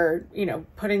for, you know,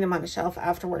 putting them on a shelf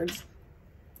afterwards,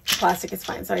 plastic is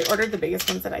fine. So I ordered the biggest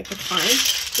ones that I could find,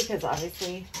 because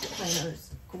obviously the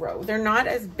planners grow. They're not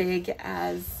as big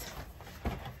as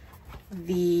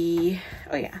the,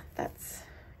 oh yeah, that's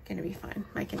gonna be fine.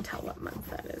 I can tell what month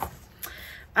that is.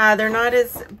 They're not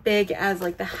as big as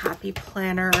like the Happy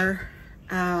Planner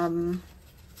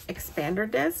expander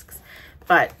discs,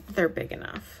 but they're big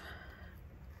enough.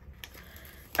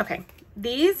 Okay,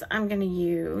 these I'm gonna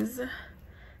use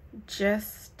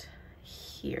just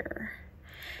here.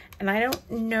 And I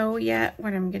don't know yet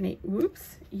what I'm gonna,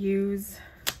 use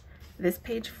this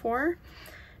page for,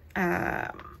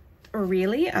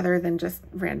 really, other than just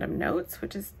random notes,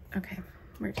 which is, okay,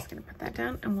 we're just gonna put that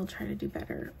down and we'll try to do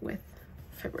better with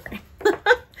February.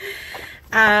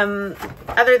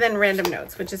 Other than random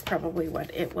notes, which is probably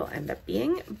what it will end up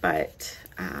being, but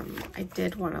I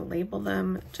did want to label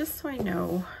them just so I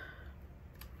know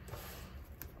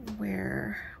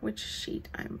which sheet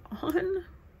I'm on.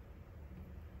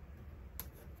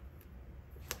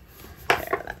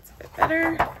 There, that's a bit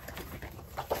better.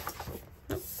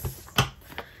 Oops. So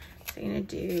I'm gonna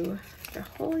do the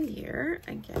whole year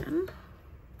again.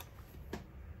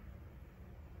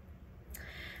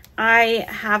 I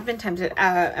have been tempted,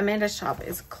 Amanda's shop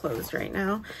is closed right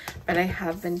now, but I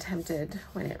have been tempted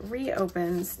when it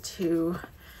reopens to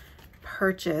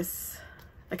purchase,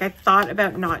 like I thought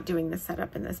about not doing the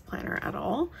setup in this planner at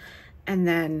all, and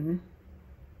then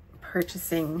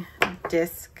purchasing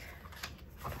disc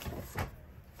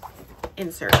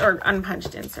insert or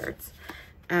unpunched inserts,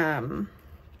 and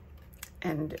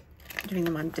doing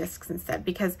them on discs instead,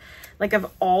 because like of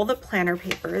all the planner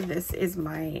paper, this is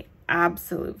my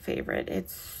absolute favorite.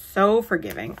 It's so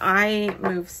forgiving. I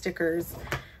move stickers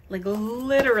like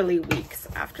literally weeks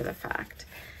after the fact,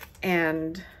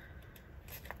 and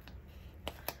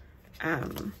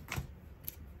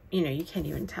you know, you can't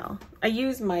even tell. I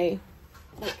use my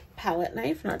like palette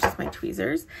knife, not just my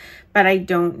tweezers, but I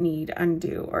don't need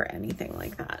undo or anything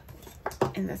like that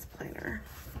in this planner.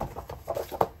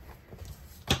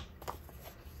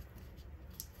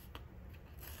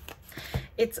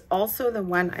 It's also the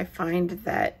one I find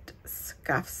that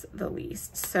scuffs the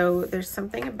least. So there's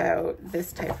something about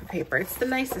this type of paper. It's the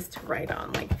nicest to write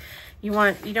on. Like you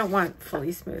don't want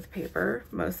fully smooth paper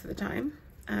most of the time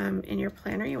in your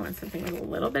planner. You want something with a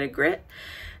little bit of grit.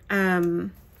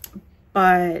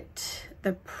 But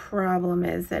the problem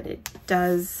is that it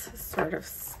does sort of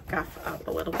scuff up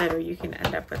a little bit, or you can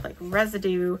end up with like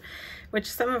residue, which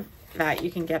some of that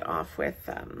you can get off with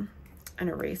an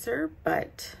eraser,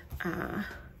 but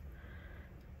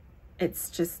it's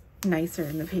just nicer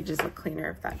and the pages look cleaner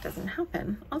if that doesn't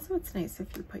happen. Also, it's nice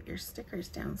if you put your stickers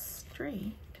down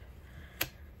straight.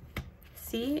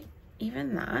 See,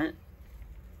 even that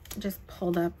just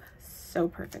pulled up so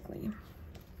perfectly.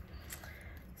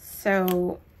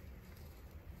 So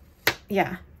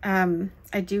yeah,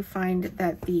 I do find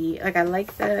that I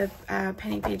like the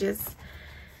penny pages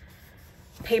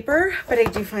paper, but I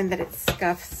do find that it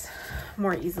scuffs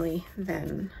more easily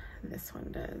than this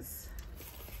one does.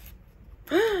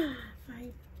 I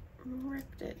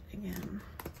ripped it again.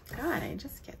 God, I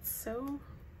just get so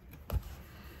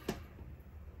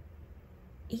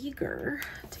eager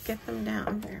to get them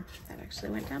down. There, that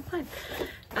actually went down fine.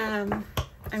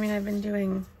 I mean, I've been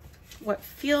doing what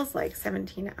feels like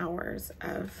 17 hours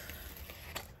of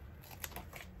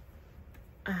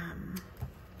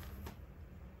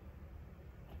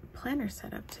planner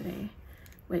setup today,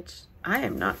 which I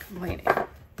am not complaining.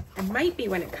 It might be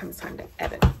when it comes time to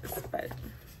edit this, but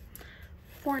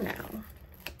for now,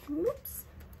 whoops,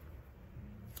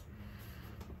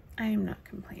 I am not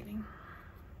complaining.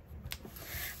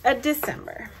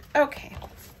 December. Okay.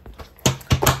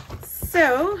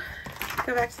 So,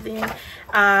 go back to the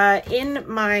in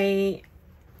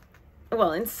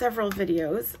several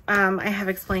videos, I have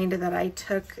explained that I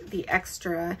took the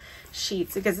extra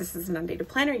sheets, because this is an undated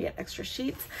planner, you get extra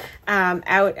sheets,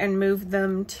 out and moved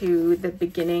them to the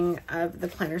beginning of the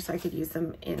planner so I could use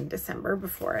them in December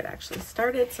before it actually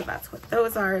started. So that's what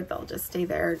those are. They'll just stay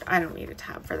there. I don't need a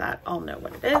tab for that. I'll know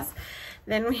what it is.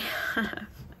 Then we have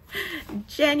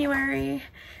January.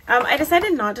 I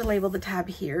decided not to label the tab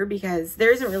here because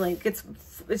there isn't really, it's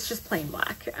just plain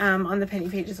black. On the Penny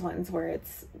Pages ones where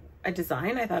it's a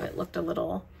design, I thought it looked a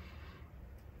little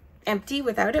empty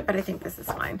without it, but I think this is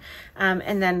fine.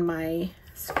 And then my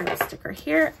script sticker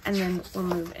here, and then we'll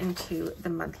move into the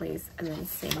monthlies, and then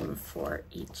same for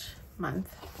each month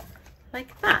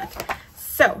like that.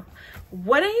 So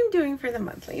what I am doing for the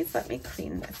monthlies, let me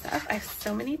clean this up. I have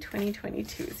so many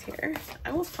 2022s here.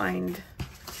 I will find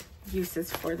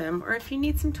uses for them, or if you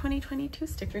need some 2022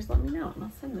 stickers, let me know and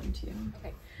I'll send them to you.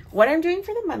 Okay. What I'm doing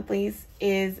for the monthlies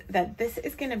is that this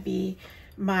is going to be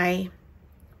my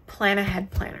plan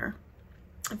ahead planner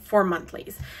for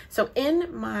monthlies. So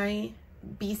in my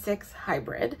B6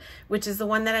 hybrid, which is the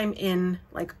one that I'm in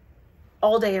like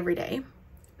all day, every day,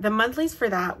 the monthlies for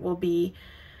that will be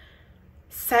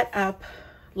set up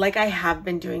like I have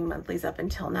been doing monthlies up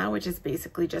until now, which is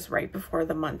basically just right before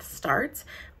the month starts.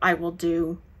 I will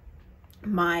do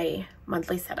my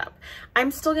monthly setup. I'm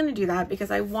still going to do that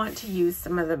because I want to use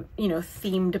some of the,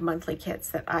 themed monthly kits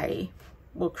that I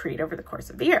will create over the course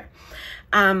of the year.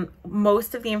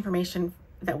 Most of the information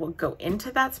that will go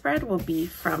into that spread will be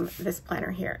from this planner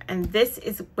here. And this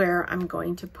is where I'm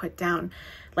going to put down,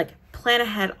 like, plan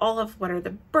ahead all of what are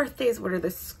the birthdays, what are the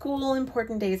school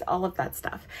important days, all of that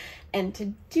stuff. And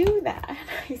to do that,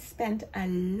 I spent a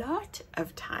lot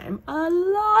of time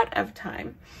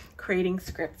creating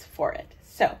scripts for it.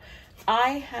 So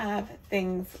I have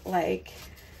things like,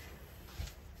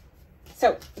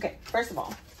 okay, first of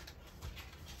all,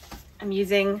 I'm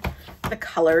using the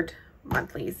colored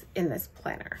monthlies in this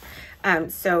planner.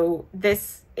 So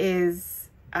this is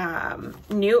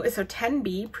new. So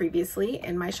 10B previously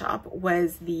in my shop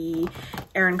was the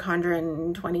Erin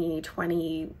Condren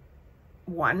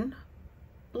 2021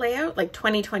 layout, like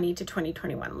 2020 to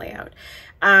 2021 layout.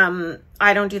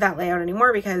 I don't do that layout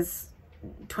anymore because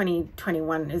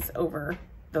 2021 is over.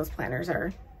 Those planners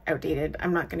are outdated.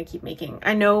 I'm not going to keep making,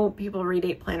 I know people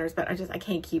redate planners, but I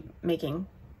can't keep making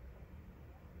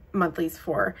monthlies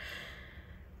for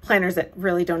planners that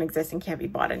really don't exist and can't be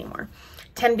bought anymore.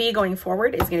 10B going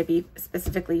forward is going to be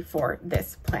specifically for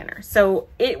this planner. So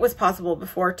it was possible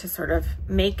before to sort of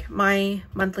make my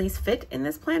monthlies fit in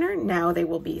this planner. Now they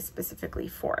will be specifically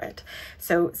for it.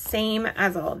 So same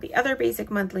as all of the other basic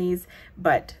monthlies,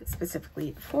 but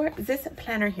specifically for this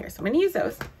planner here. So I'm going to use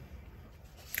those.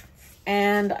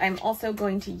 And I'm also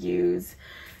going to use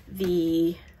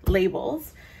the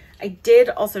labels. I did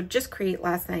also just create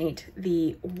last night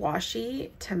the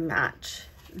washi to match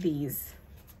these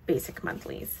basic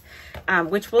monthlies,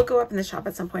 which will go up in the shop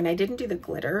at some point. I didn't do the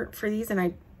glitter for these, and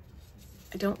I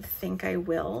don't think I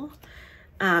will,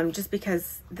 just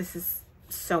because this is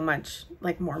so much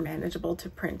like more manageable to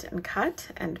print and cut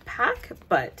and pack.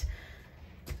 But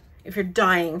if you're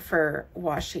dying for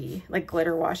washi, like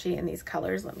glitter washi in these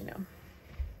colors, let me know.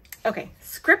 Okay,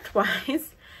 script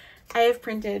wise, I have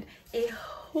printed a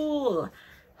whole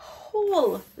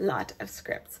lot of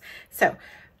scripts. So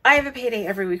I have a payday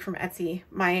every week from Etsy.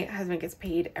 My husband gets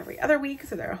paid every other week,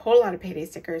 so there are a whole lot of payday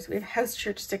stickers. We have house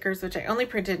church stickers, which I only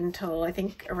printed until I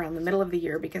think around the middle of the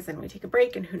year, because then we take a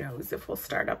break, and who knows if we'll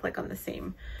start up like on the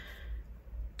same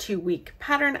 2-week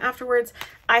pattern afterwards.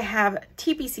 I have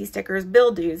TPC stickers,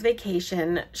 bill dues,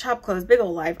 vacation, shop clothes, big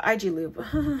ol' live, IG loop.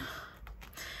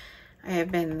 I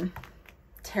have been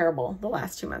terrible the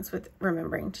last 2 months with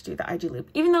remembering to do the IG loop,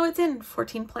 even though it's in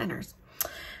 14 planners.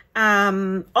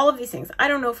 All of these things. I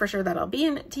don't know for sure that I'll be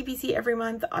in TPC every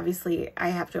month. Obviously, I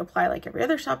have to apply like every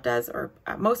other shop does, or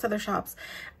most other shops.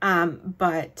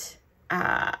 But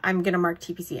I'm going to mark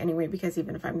TPC anyway, because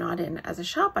even if I'm not in as a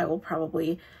shop, I will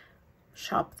probably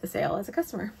shop the sale as a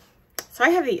customer. So I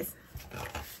have these.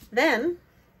 Then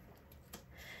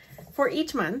for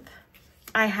each month,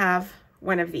 I have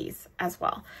one of these as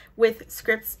well, with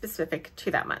scripts specific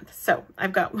to that month. So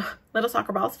I've got little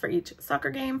soccer balls for each soccer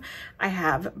game. I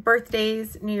have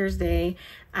birthdays, New Year's Day,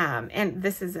 and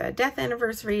this is a death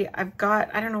anniversary. I've got,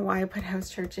 I don't know why I put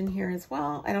house church in here as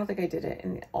well. I don't think I did it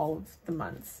in all of the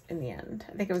months in the end.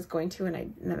 I think I was going to,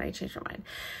 and then I changed my mind.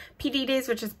 PD days,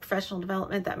 which is professional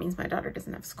development. That means my daughter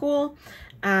doesn't have school,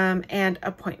 and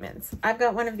appointments. I've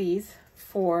got one of these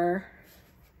for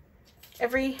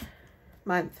every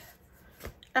month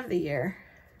of the year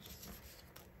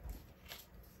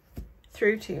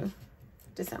through to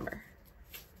December.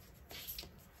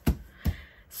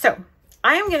 So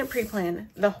I am going to pre-plan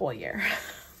the whole year.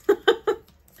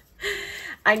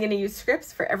 I'm going to use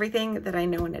scripts for everything that I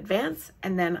know in advance,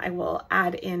 and then I will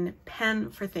add in pen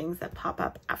for things that pop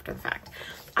up after the fact.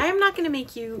 I am not going to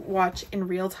make you watch in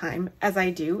real time as I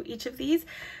do each of these,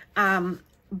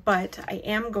 but I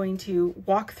am going to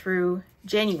walk through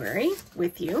January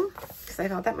with you because I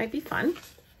thought that might be fun.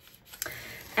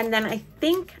 And then I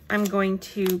think I'm going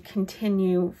to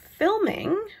continue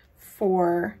filming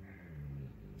for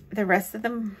the rest of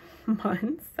the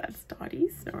months. That's Dottie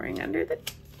snoring under the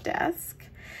desk.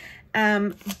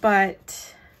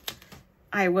 But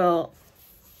I will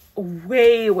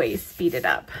way speed it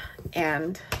up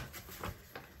and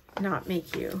not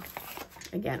make you,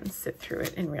 again, sit through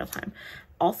it in real time.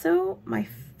 Also, my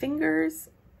fingers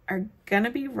are gonna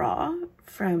be raw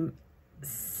from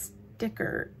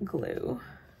sticker glue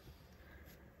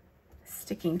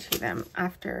sticking to them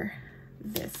after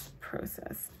this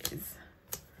process is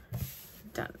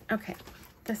done. Okay,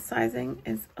 the sizing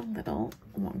is a little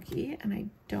wonky, and I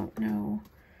don't know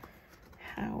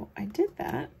how I did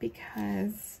that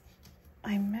because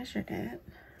I measured it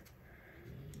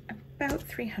about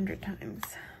 300 times.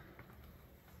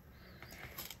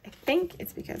 I think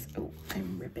it's because, oh,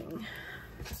 I'm ripping.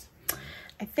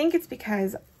 I think it's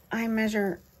because I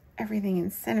measure everything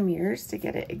in centimeters to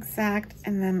get it exact,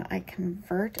 and then I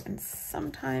convert, and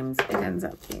sometimes it ends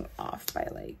up being off by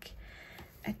like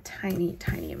a tiny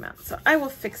amount. So I will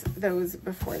fix those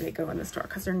before they go in the store,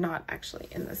 because they're not actually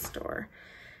in the store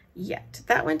yet.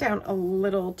 That went down a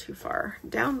little too far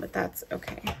down, but that's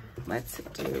okay. Let's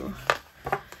do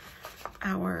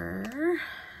our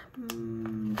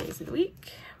days of the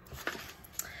week.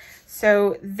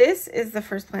 So this is the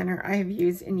first planner I have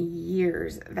used in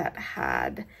years that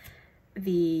had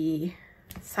the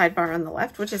sidebar on the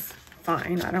left, which is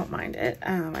fine. I don't mind it.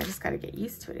 I just got to get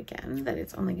used to it again, that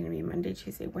it's only going to be Monday,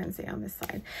 Tuesday, Wednesday on this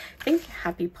side. I think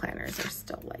happy planners are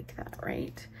still like that,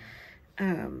 right?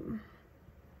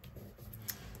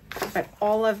 But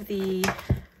all of the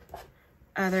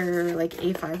other like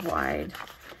A5 wide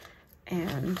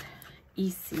and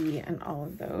EC and all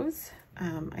of those,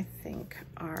 I think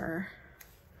are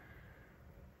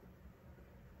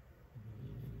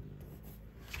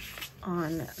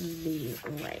on the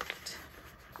right.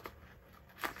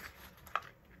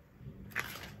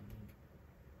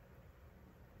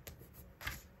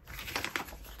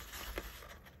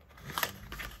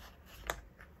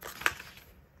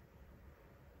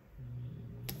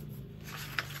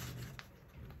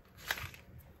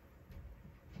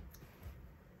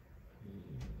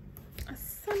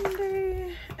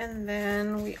 And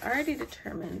then we already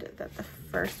determined that the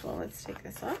first one, let's take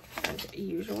this off as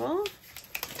usual.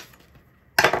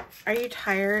 Are you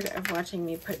tired of watching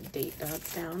me put date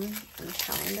dots down in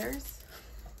calendars?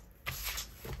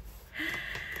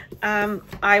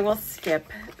 I will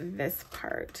skip this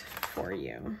part for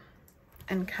you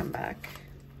and come back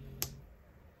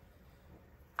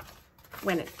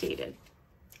when it's dated.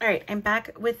 All right, I'm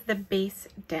back with the base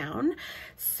down.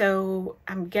 So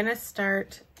I'm gonna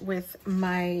start with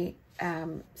my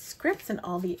scripts and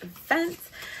all the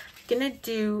events. I'm gonna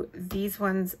do these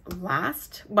ones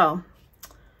last. Well,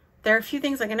 there are a few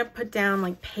things I'm gonna put down,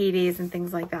 like paydays and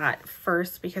things like that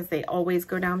first, because they always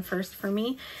go down first for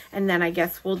me. And then I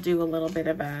guess we'll do a little bit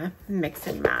of a mix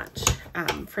and match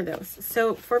for those.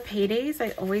 So for paydays,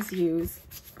 I always use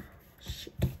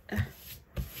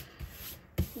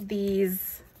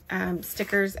these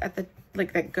stickers at the,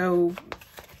 like, that go,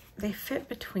 they fit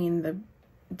between the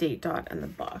date dot and the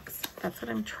box. That's what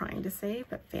I'm trying to say,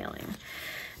 but failing.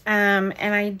 And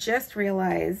I just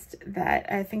realized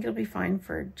that I think it'll be fine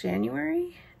for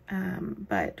January,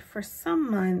 but for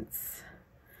some months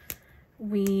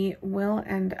we will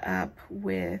end up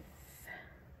with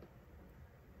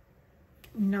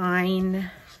 9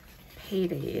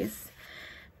 paydays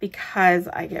because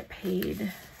I get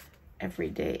paid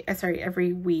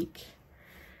every week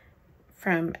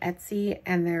from Etsy,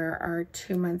 and there are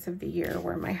 2 months of the year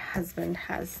where my husband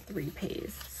has 3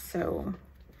 pays. So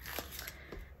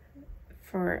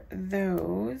for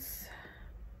those,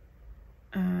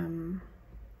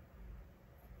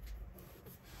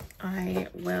 I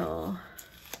will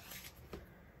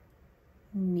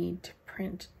need to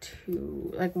print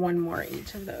 2, like 1 more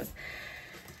each of those.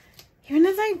 Even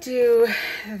as I do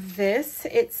this,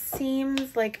 it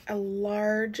seems like a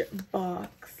large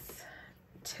box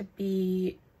to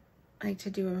be, like to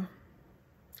do I'm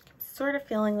sort of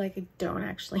feeling like I don't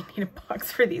actually need a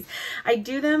box for these. I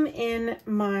do them in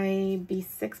my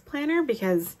B6 planner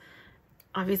because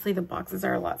obviously the boxes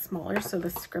are a lot smaller, so the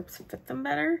scripts fit them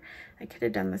better. I could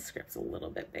have done the scripts a little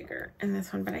bit bigger in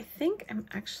this one, but I think I'm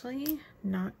actually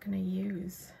not going to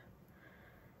use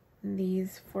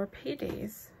these for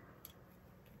paydays.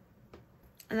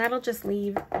 And that'll just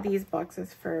leave these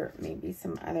boxes for maybe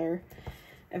some other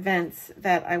events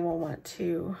that I will want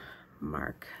to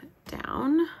mark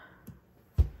down.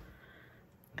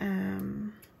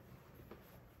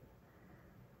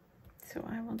 So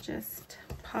I will just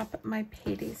pop my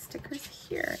payday stickers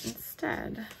here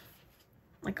instead.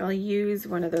 Like I'll use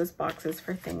one of those boxes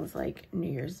for things like New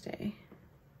Year's Day.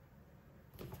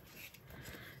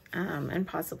 And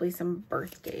possibly some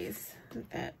birthdays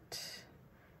that,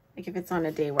 like if it's on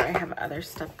a day where I have other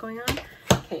stuff going on.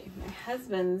 Okay, my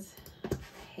husband's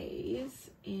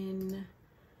pays in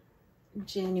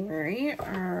January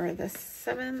are the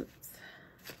 7th.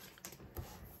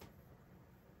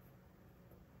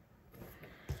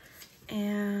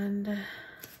 And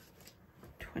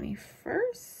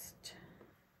 21st.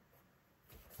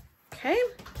 Okay,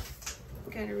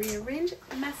 gotta rearrange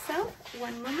myself.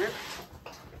 1 moment.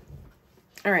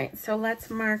 All right, so let's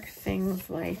mark things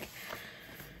like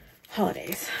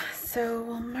holidays. So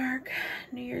we'll mark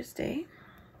New Year's Day.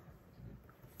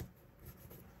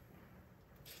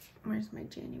 Where's my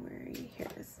January? Here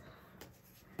it is.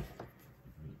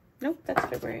 Nope, that's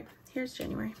February. Here's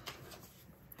January.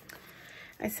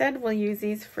 I said we'll use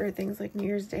these for things like New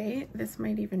Year's Day. This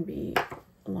might even be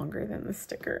longer than the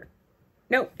sticker.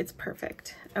 Nope, it's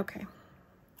perfect. Okay.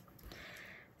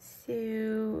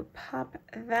 So pop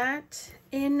that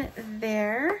in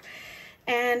there.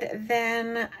 And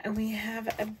then we have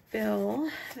a bill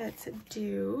that's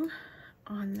due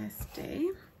on this day.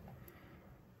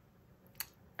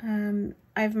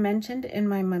 I've mentioned in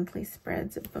my monthly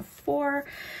spreads before,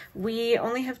 we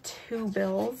only have 2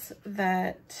 bills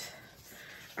that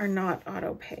are not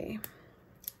auto pay.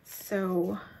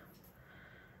 So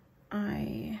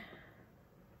I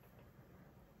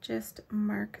just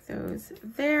mark those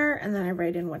there, and then I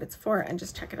write in what it's for and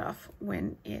just check it off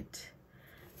when it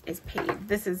is paid.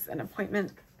 This is an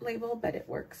appointment label, but it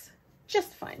works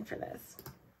just fine for this.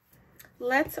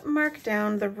 Let's mark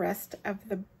down the rest of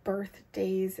the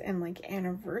birthdays and like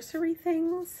anniversary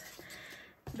things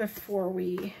before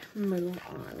we move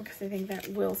on, because I think that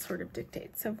will sort of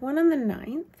dictate. So one on the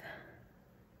 9th,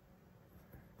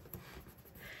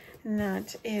 and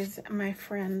that is my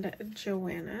friend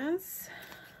Joanna's.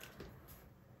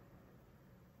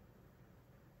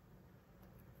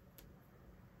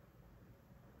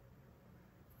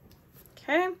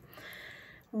 Okay,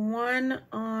 one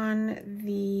on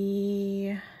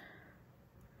the,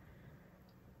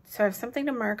 so I have something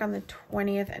to mark on the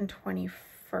 20th and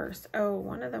 21st. Oh,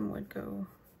 one of them would go,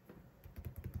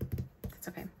 that's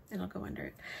okay, it'll go under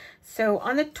it. So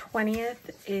on the 20th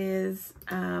is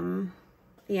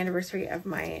the anniversary of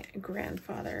my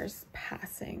grandfather's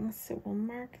passing, so we'll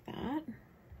mark that.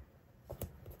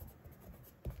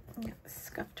 I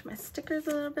scuffed my stickers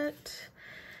a little bit.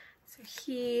 So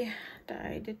he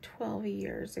died 12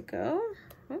 years ago.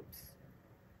 Oops,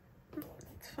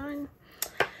 that's fine.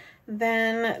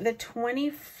 Then the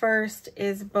 21st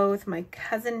is both my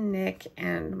cousin Nick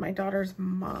and my daughter's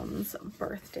mom's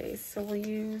birthdays. So we'll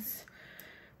use,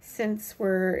 since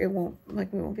we won't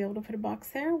be able to put a box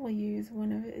there, we'll use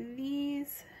one of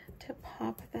these to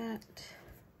pop that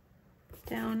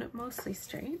down mostly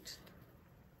straight.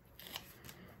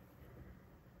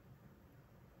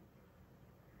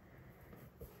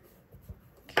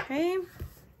 Okay,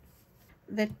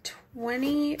 the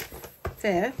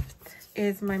 25th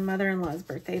is my mother-in-law's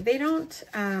birthday. They don't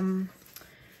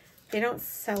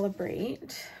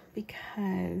celebrate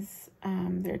because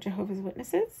they're Jehovah's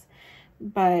Witnesses,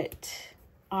 but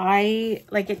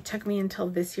it took me until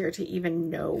this year to even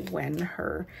know when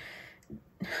her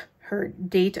her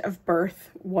date of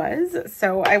birth was.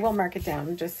 So I will mark it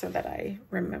down just so that I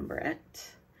remember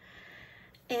it.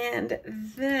 And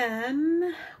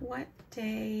then what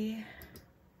day?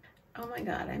 Oh my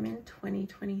God, I'm in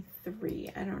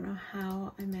 2023. I don't know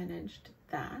how I managed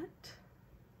that.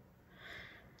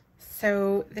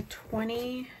 So the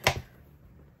 21st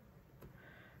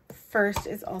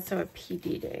is also a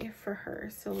PD day for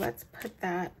her. So let's put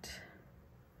that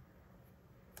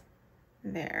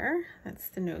there. That's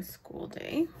the no school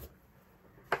day.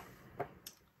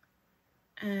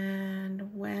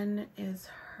 And when is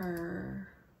her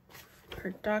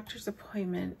doctor's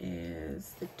appointment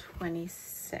is the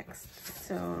 26th.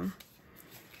 So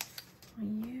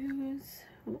we'll use,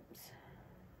 oops,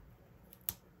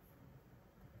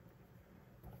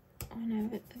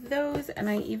 one of those, and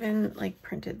I even like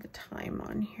printed the time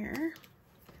on here.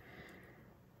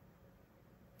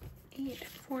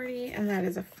 8:40, and that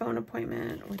is a phone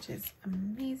appointment, which is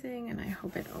amazing, and I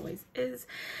hope it always is,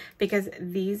 because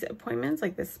these appointments,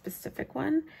 like this specific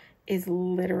one, is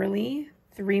literally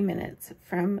 3 minutes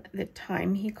from the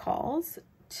time he calls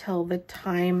till the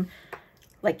time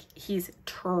like he's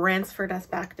transferred us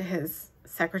back to his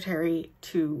secretary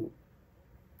to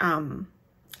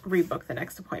rebook the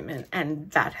next appointment, and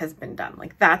that has been done.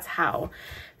 Like, that's how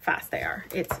fast they are.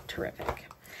 It's terrific.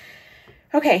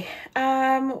 Okay,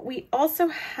 we also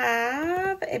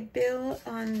have a bill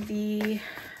on the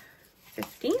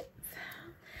 15th.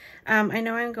 I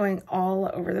know I'm going all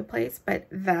over the place, but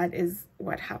that is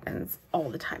what happens all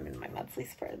the time in my monthly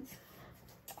spreads.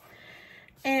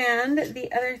 And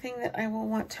the other thing that I will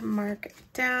want to mark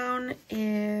down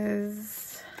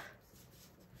is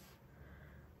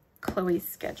Chloe's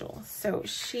schedule. So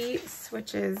she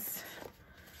switches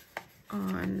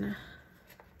on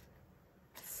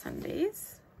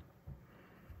Sundays,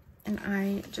 and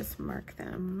I just mark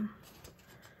them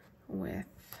with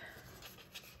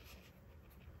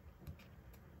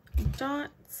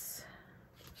dots,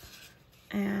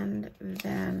 and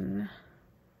then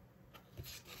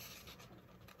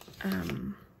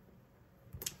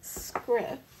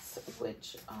scripts,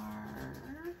 which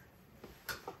are,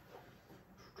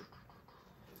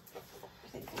 I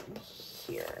think in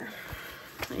here.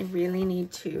 I really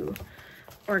need to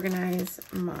organize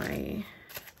my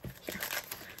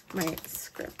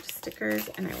script stickers,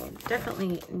 and I will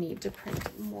definitely need to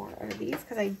print more of these,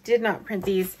 because I did not print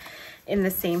these in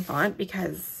the same font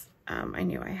because I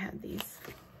knew I had these.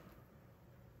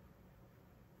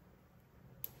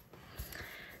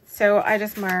 So I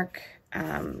just mark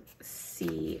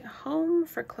C home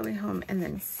for Chloe home, and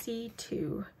then C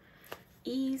to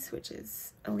E's, which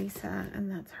is Elisa,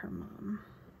 and that's her mom.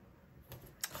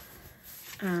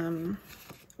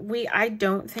 I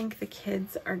don't think the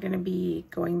kids are going to be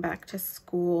going back to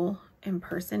school in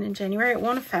person in January. It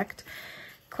won't affect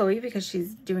Chloe because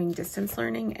she's doing distance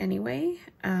learning anyway,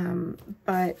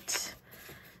 but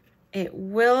it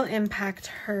will impact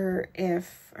her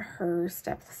if her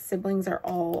step siblings are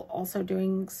all also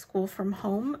doing school from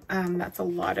home. That's a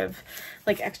lot of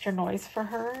like extra noise for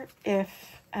her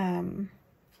if,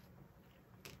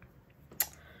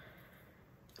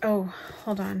 oh,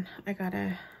 hold on.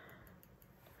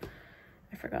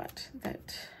 I forgot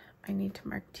that I need to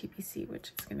mark TPC,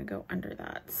 which is going to go under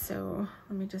that. So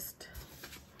let me just,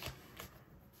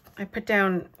 I put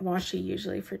down washi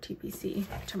usually for TPC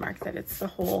to mark that it's the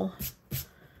whole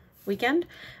weekend.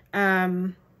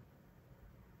 So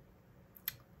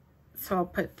I'll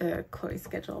put the Chloe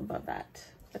schedule above that.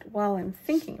 But while I'm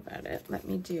thinking about it, let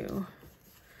me do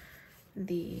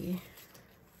the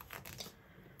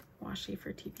washi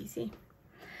for TPC.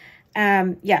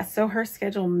 Yeah, so her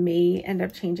schedule may end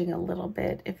up changing a little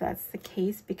bit if that's the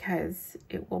case, because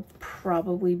it will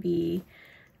probably be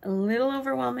a little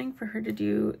overwhelming for her to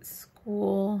do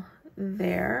school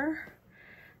there.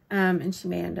 And she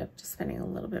may end up just spending a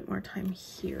little bit more time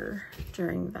here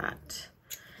during that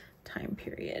time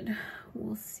period.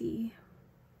 We'll see.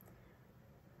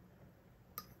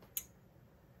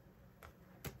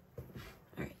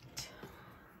 All right.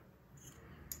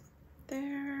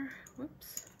 There,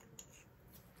 whoops.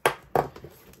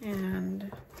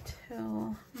 And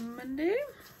till Monday.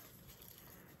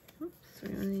 Oops, we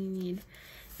only need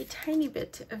a tiny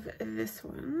bit of this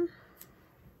one.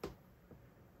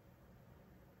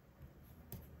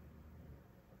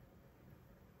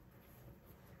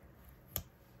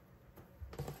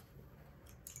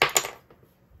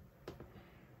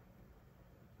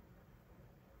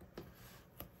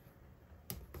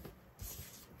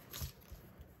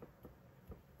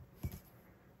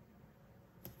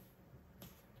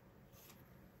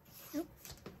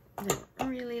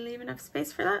 enough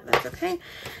space for that. That's okay.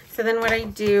 So then what I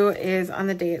do is on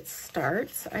the day it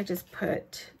starts, I just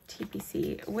put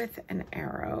TPC with an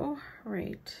arrow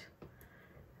right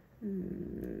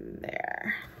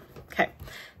there. Okay,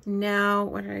 now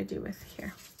what did I do with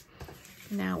here?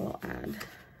 Now we'll add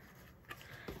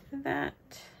that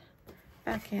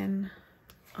back in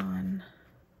on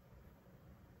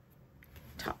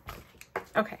top.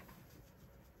 Okay.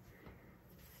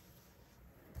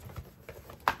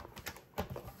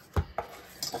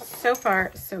 So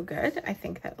far, so good. I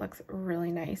think that looks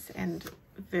really nice and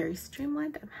very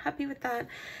streamlined. I'm happy with that.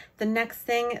 The next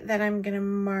thing that I'm gonna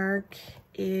mark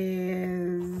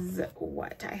is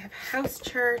what? I have House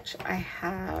Church, I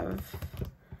have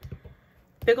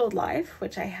Big Old Life,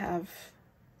 which I have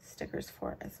stickers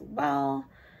for as well.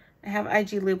 I have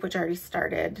IG Loop, which already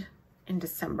started in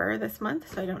December this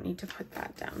month, so I don't need to put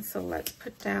that down. So let's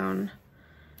put down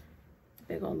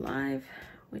Big Old Live,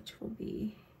 which will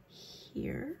be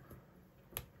here.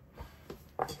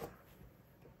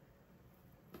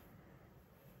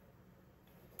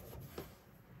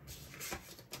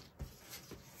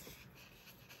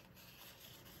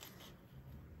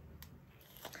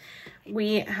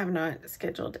 We have not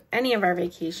scheduled any of our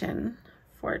vacation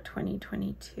for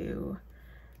 2022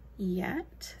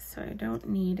 yet, so I don't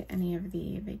need any of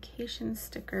the vacation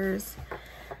stickers,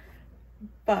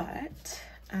 but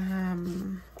I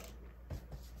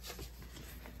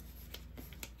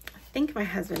think my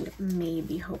husband may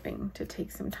be hoping to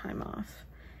take some time off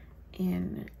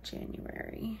in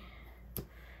January.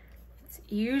 It's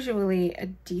usually a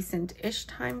decent-ish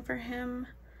time for him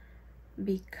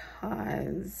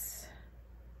because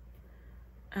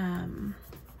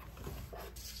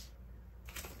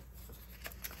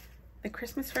the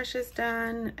Christmas rush is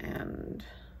done and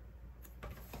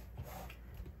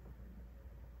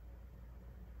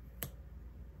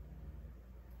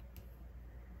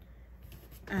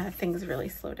things really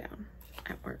slow down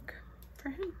at work for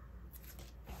him.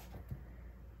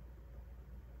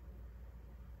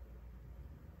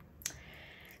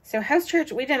 So House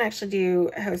Church, we didn't actually do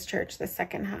House Church the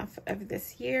second half of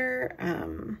this year,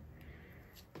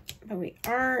 but we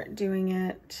are doing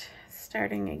it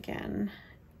starting again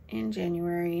in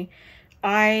January.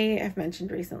 I have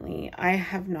mentioned recently, I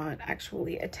have not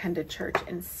actually attended church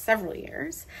in several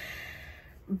years,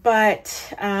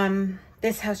 but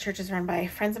this house church is run by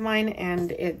friends of mine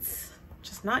and it's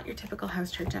just not your typical house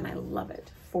church, and I love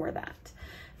it for that.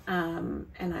 And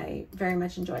I very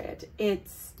much enjoy it.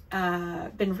 It's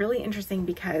been really interesting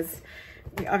because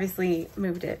we obviously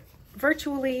moved it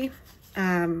virtually.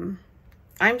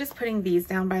 I'm just putting these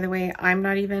down, by the way. I'm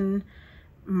not even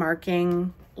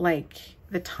marking like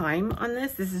the time on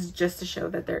this. This is just to show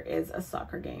that there is a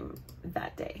soccer game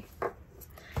that day.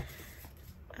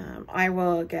 I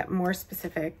will get more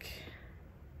specific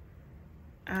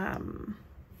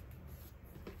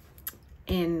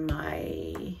in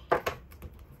my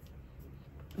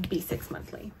B6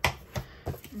 monthly.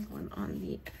 One on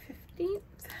the 15th.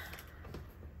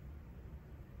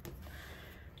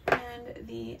 And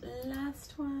the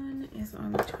last one is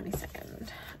on the 22nd.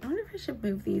 I wonder if I should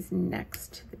move these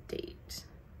next to the date.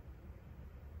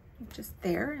 Just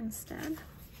there instead.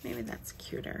 Maybe that's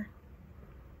cuter.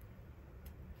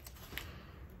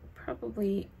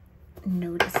 Probably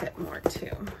notice it more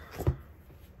too.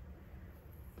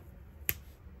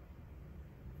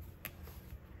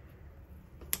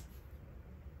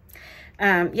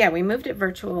 Yeah, we moved it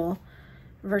virtual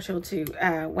to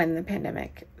when the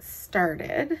pandemic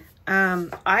started.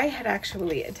 I had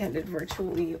actually attended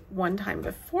virtually one time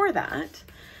before that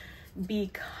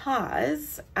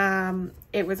because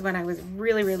it was when I was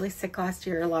really, really sick last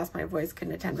year, lost my voice,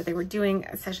 couldn't attend, but they were doing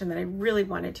a session that I really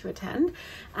wanted to attend.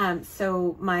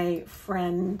 So my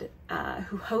friend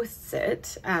who hosts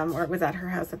it, or it was at her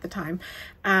house at the time,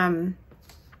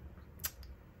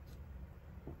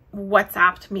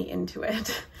 WhatsApped me into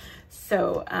it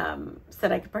so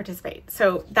that I could participate.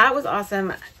 So that was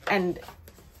awesome. And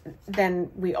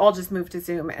then we all just moved to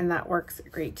Zoom, and that works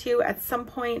great too. At some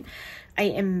point, I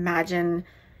imagine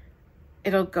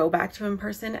it'll go back to in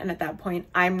person. And at that point,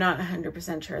 I'm not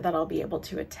 100% sure that I'll be able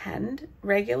to attend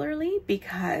regularly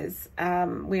because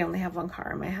we only have one car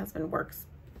and my husband works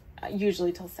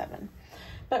usually till 7,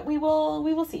 but we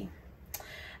will see.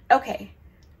 Okay.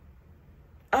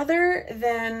 Other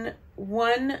than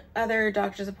one other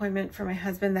doctor's appointment for my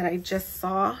husband that I just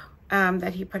saw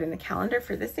that he put in the calendar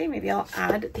for this day, maybe I'll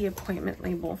add the appointment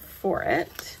label for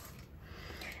it.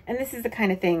 And this is the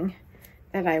kind of thing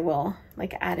that I will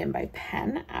like add in by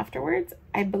pen afterwards.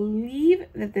 I believe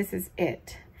that this is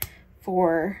it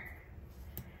for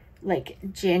like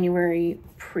January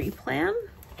pre-plan.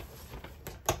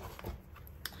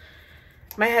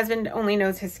 My husband only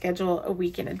knows his schedule a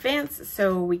week in advance,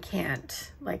 so we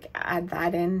can't like add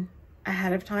that in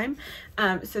ahead of time.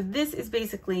 So this is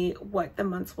basically what the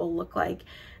months will look like,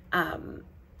 you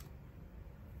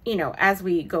know, as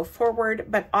we go forward.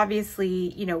 But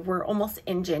obviously, you know, we're almost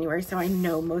in January, so I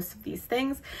know most of these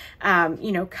things.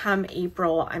 You know, come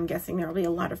April, I'm guessing there'll be a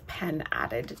lot of pen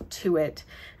added to it,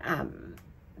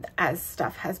 as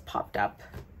stuff has popped up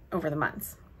over the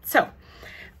months. So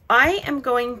I am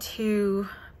going to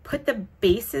put the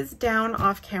bases down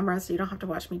off camera so you don't have to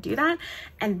watch me do that.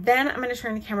 And then I'm going to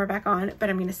turn the camera back on, but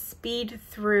I'm going to speed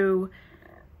through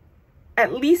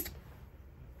at least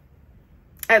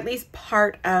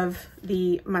part of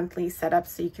the monthly setup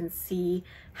so you can see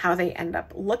how they end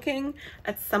up looking.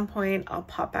 At some point, I'll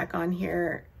pop back on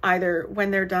here either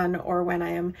when they're done or when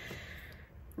I am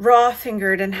raw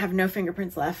fingered and have no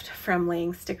fingerprints left from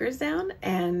laying stickers down,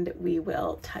 and we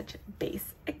will touch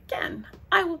base again.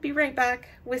 I will be right back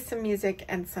with some music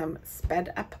and some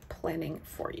sped up planning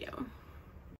for you.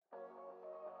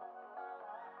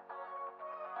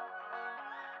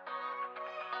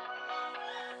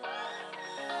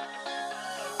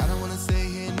 I don't wanna stay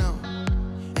here, no.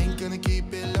 Ain't gonna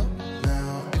keep it low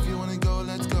now. If you wanna go,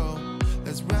 let's go.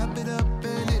 Let's wrap it up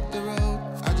and hit the road.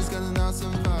 I just got an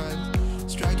awesome vibe,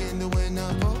 striking the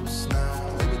winner post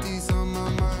now. Liberty's on my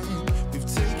mind. We've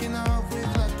taken off,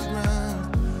 we've left the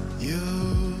ground. You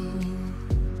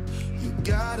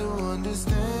gotta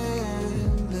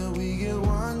understand that we get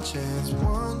one chance,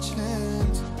 one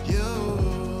chance.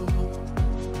 You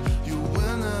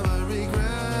will never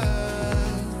regret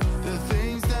the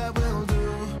things that we'll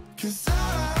do. 'Cause I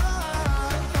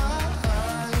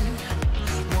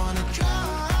wanna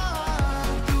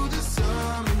drive through the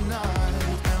summer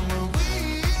night. And when we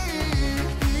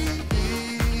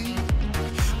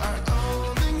are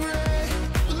old and gray,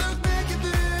 we'll look back at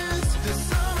this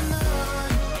summer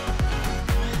night.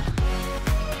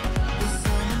 The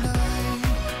summer night,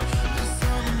 the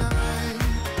summer night.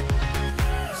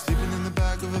 Sleeping in the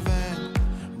back of a van,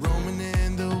 roaming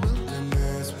in the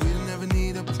wilderness. We don't ever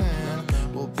need a plan.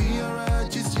 We'll be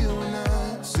alright, just you and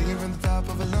I. Singing from the top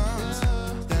of our lungs,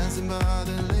 dancing by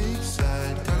the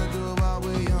lakeside. Gonna do it while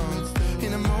we're young.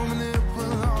 In a moment it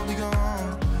will all be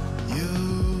gone. You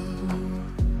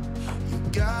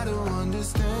gotta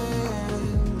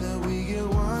understand that we get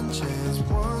one chance,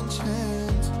 one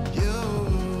chance. You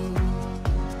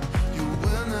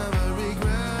will never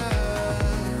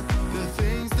regret the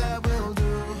things that we'll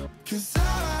do. 'Cause I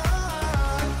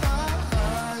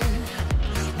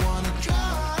wanna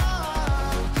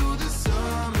drive through the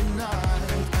summer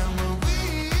night. And when we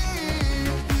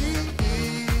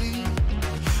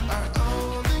are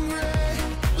old and gray,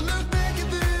 we'll look back at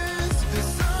this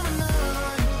summer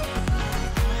night.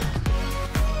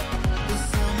 The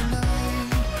summer night,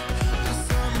 the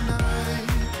summer night.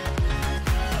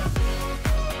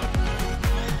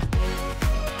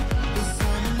 The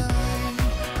summer night,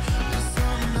 the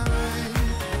summer night.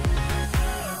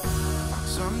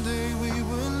 Someday we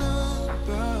will look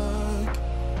back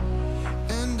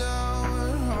and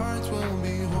our hearts will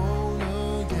be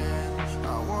whole again. I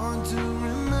want to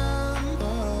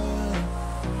remember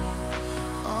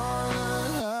all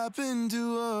that happened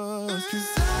to us. 'Cause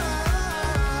I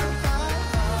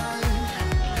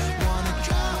wanna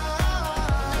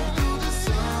drive through the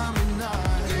summer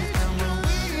night. And when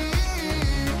we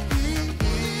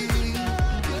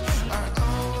are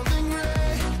old and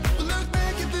gray, we'll look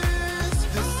back at this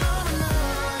summer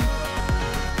night.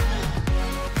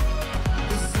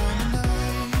 The summer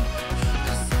night,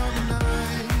 the summer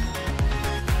night.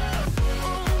 The summer night, the summer night. Oh,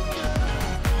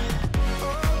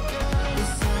 the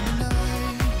summer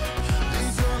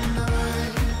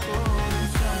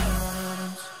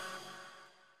nights.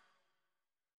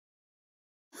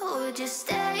 Would you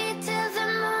stay till the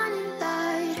morning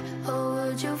light? Or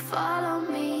would you follow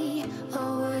me? Or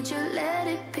would you let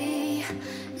it be?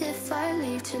 If I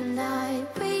leave tonight,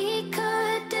 we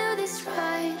could do this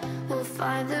right. We'll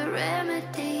find the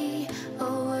remedy.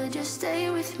 Or would you stay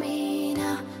with me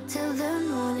now till the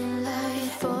morning light?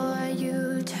 Before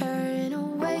you turn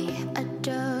away, I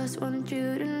just want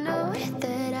you to know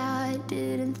that I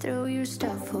didn't throw your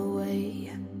stuff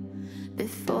away.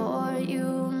 Before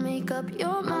you make up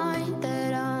your mind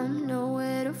that I'm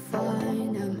nowhere to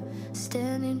find, I'm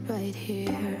standing right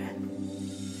here.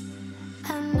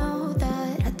 I know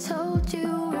that I told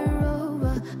you we're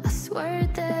over. I swear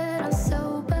that I'm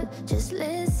sober. Just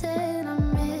listen, I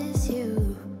miss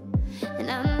you. And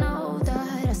I know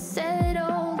that I said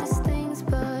all these things,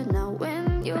 but now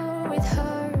when you're with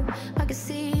her, I can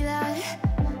see that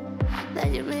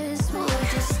you miss me.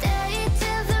 Would you stay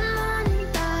till the morning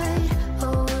light?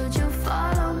 Or would you fall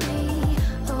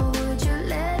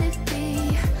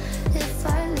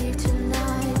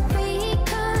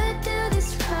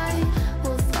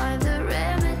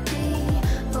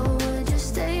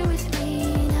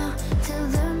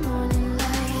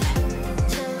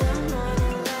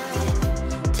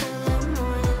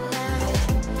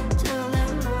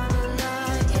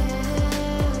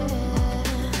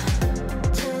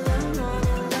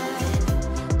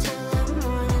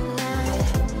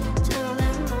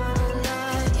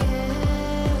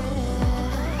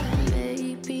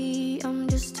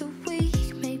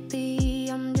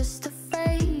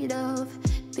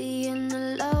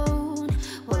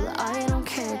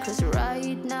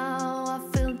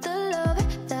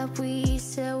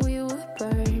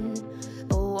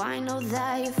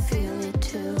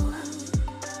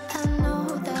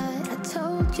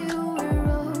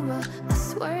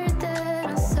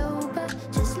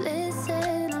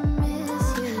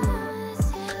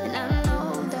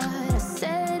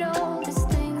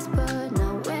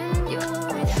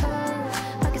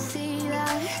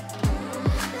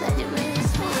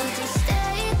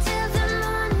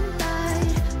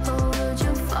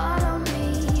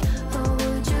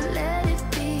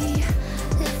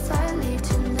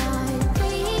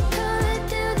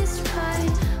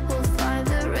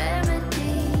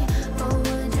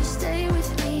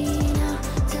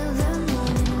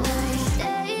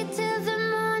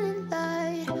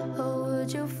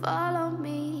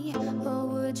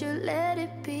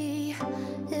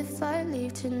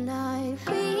tonight.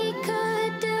 We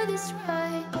could do this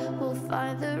right, we'll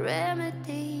find the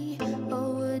remedy.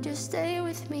 Or would you stay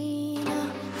with me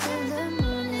now till the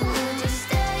morning? Would you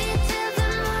stay till the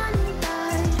morning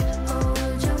light? Or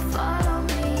would you follow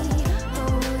me? Or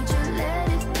would you let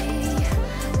it be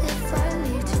if I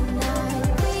leave tonight?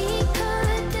 We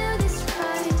could do this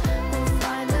right, we'll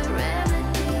find the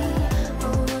remedy.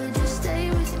 Or would you stay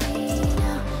with me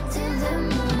now till the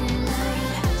morning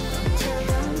light? Till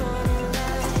the morning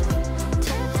light,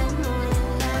 till the morning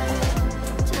light,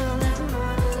 till the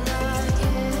morning light,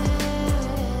 yeah.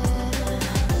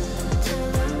 Till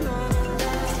the morning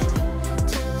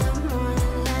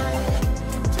light,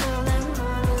 till the morning light, till the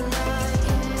morning light,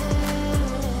 yeah.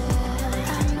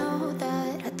 I know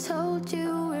that I told you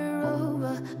we're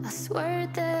over. I swear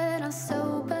that I'm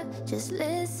sober. Just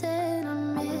listen,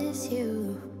 I miss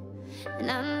you. And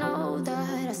I know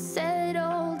that I said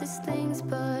all these things,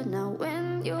 but now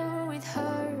when you're with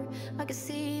her, I can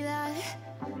see that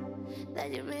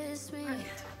you miss me.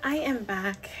 I am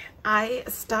back. I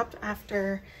stopped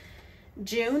after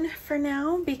June for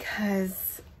now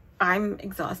because I'm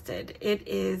exhausted.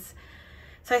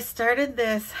 So I started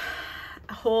this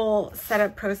whole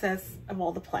setup process of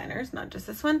all the planners, not just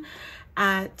this one,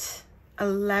 at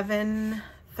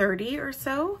 11:30 or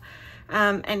so.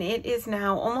 And it is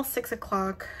now almost 6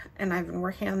 o'clock, and I've been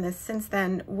working on this since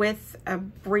then with a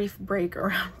brief break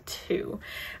around 2.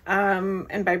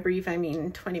 And by brief, I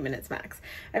mean 20 minutes max.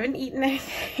 I haven't eaten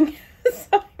anything,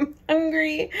 so I'm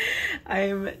hungry.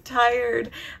 I'm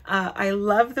tired. I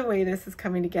love the way this is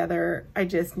coming together. I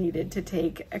just needed to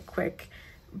take a quick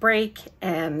break,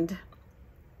 and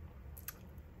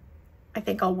I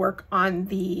think I'll work on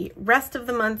the rest of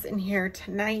the months in here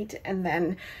tonight, and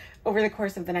then over the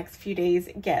course of the next few days,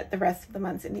 get the rest of the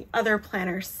months in the other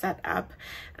planners set up,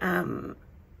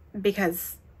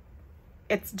 because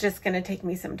it's just going to take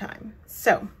me some time.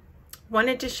 So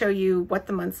wanted to show you what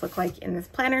the months look like in this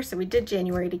planner. So we did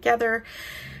January together.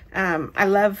 I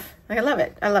love it. I love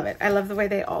it. I love the way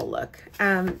they all look.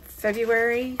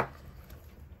 February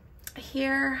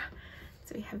here.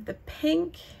 So we have the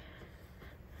pink.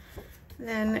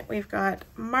 Then we've got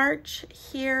March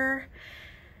here.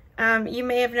 You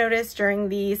may have noticed during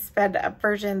the sped up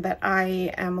version that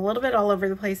I am a little bit all over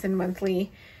the place in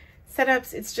monthly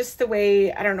setups. It's just the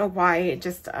way, I don't know why,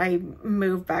 I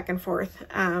move back and forth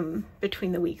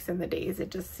between the weeks and the days. It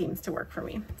just seems to work for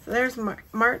me. So there's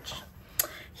March.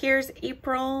 Here's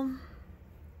April.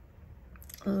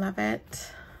 Love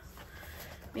it.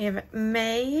 We have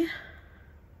May.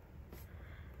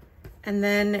 And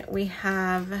then we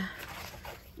have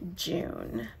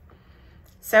June.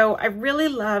 So I really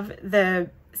love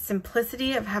the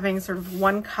simplicity of having sort of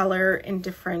one color in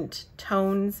different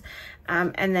tones,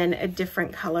 and then a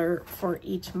different color for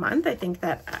each month. I think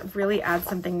that really adds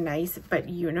something nice but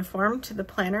uniform to the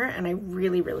planner, and I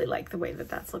really, really like the way that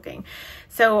that's looking.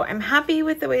 So I'm happy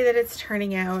with the way that it's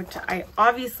turning out. I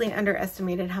obviously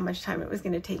underestimated how much time it was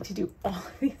going to take to do all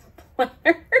of these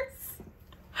planners.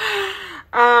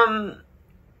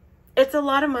 It's a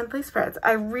lot of monthly spreads.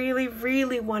 I really,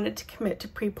 really wanted to commit to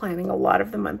pre-planning a lot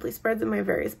of the monthly spreads in my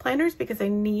various planners because I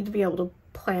need to be able to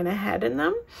plan ahead in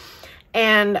them.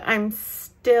 And I'm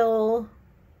still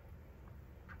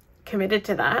committed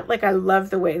to that. Like, I love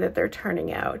the way that they're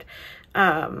turning out.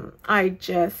 I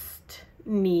just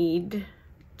need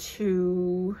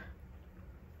to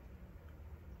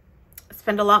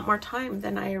spend a lot more time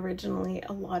than I originally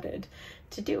allotted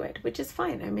to do it, which is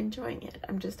fine. I'm enjoying it.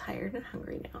 I'm just tired and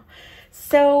hungry now.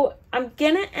 So I'm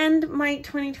gonna end my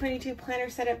 2022 planner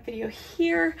setup video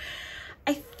here.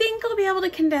 I think I'll be able to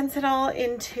condense it all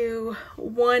into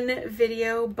one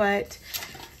video, but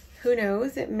who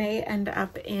knows? It may end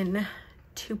up in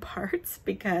 2 parts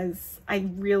because I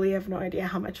really have no idea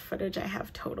how much footage I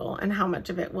have total and how much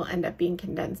of it will end up being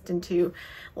condensed into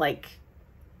like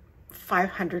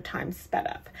 500 times sped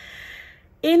up.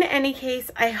 In any case,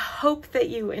 I hope that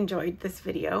you enjoyed this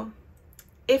video.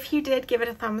 If you did, give it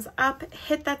a thumbs up,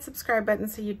 hit that subscribe button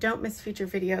so you don't miss future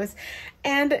videos,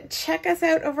 and check us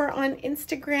out over on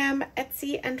Instagram,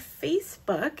 Etsy, and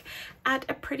Facebook at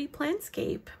A Pretty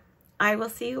Planscape. I will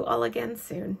see you all again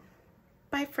soon.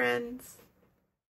 Bye, friends.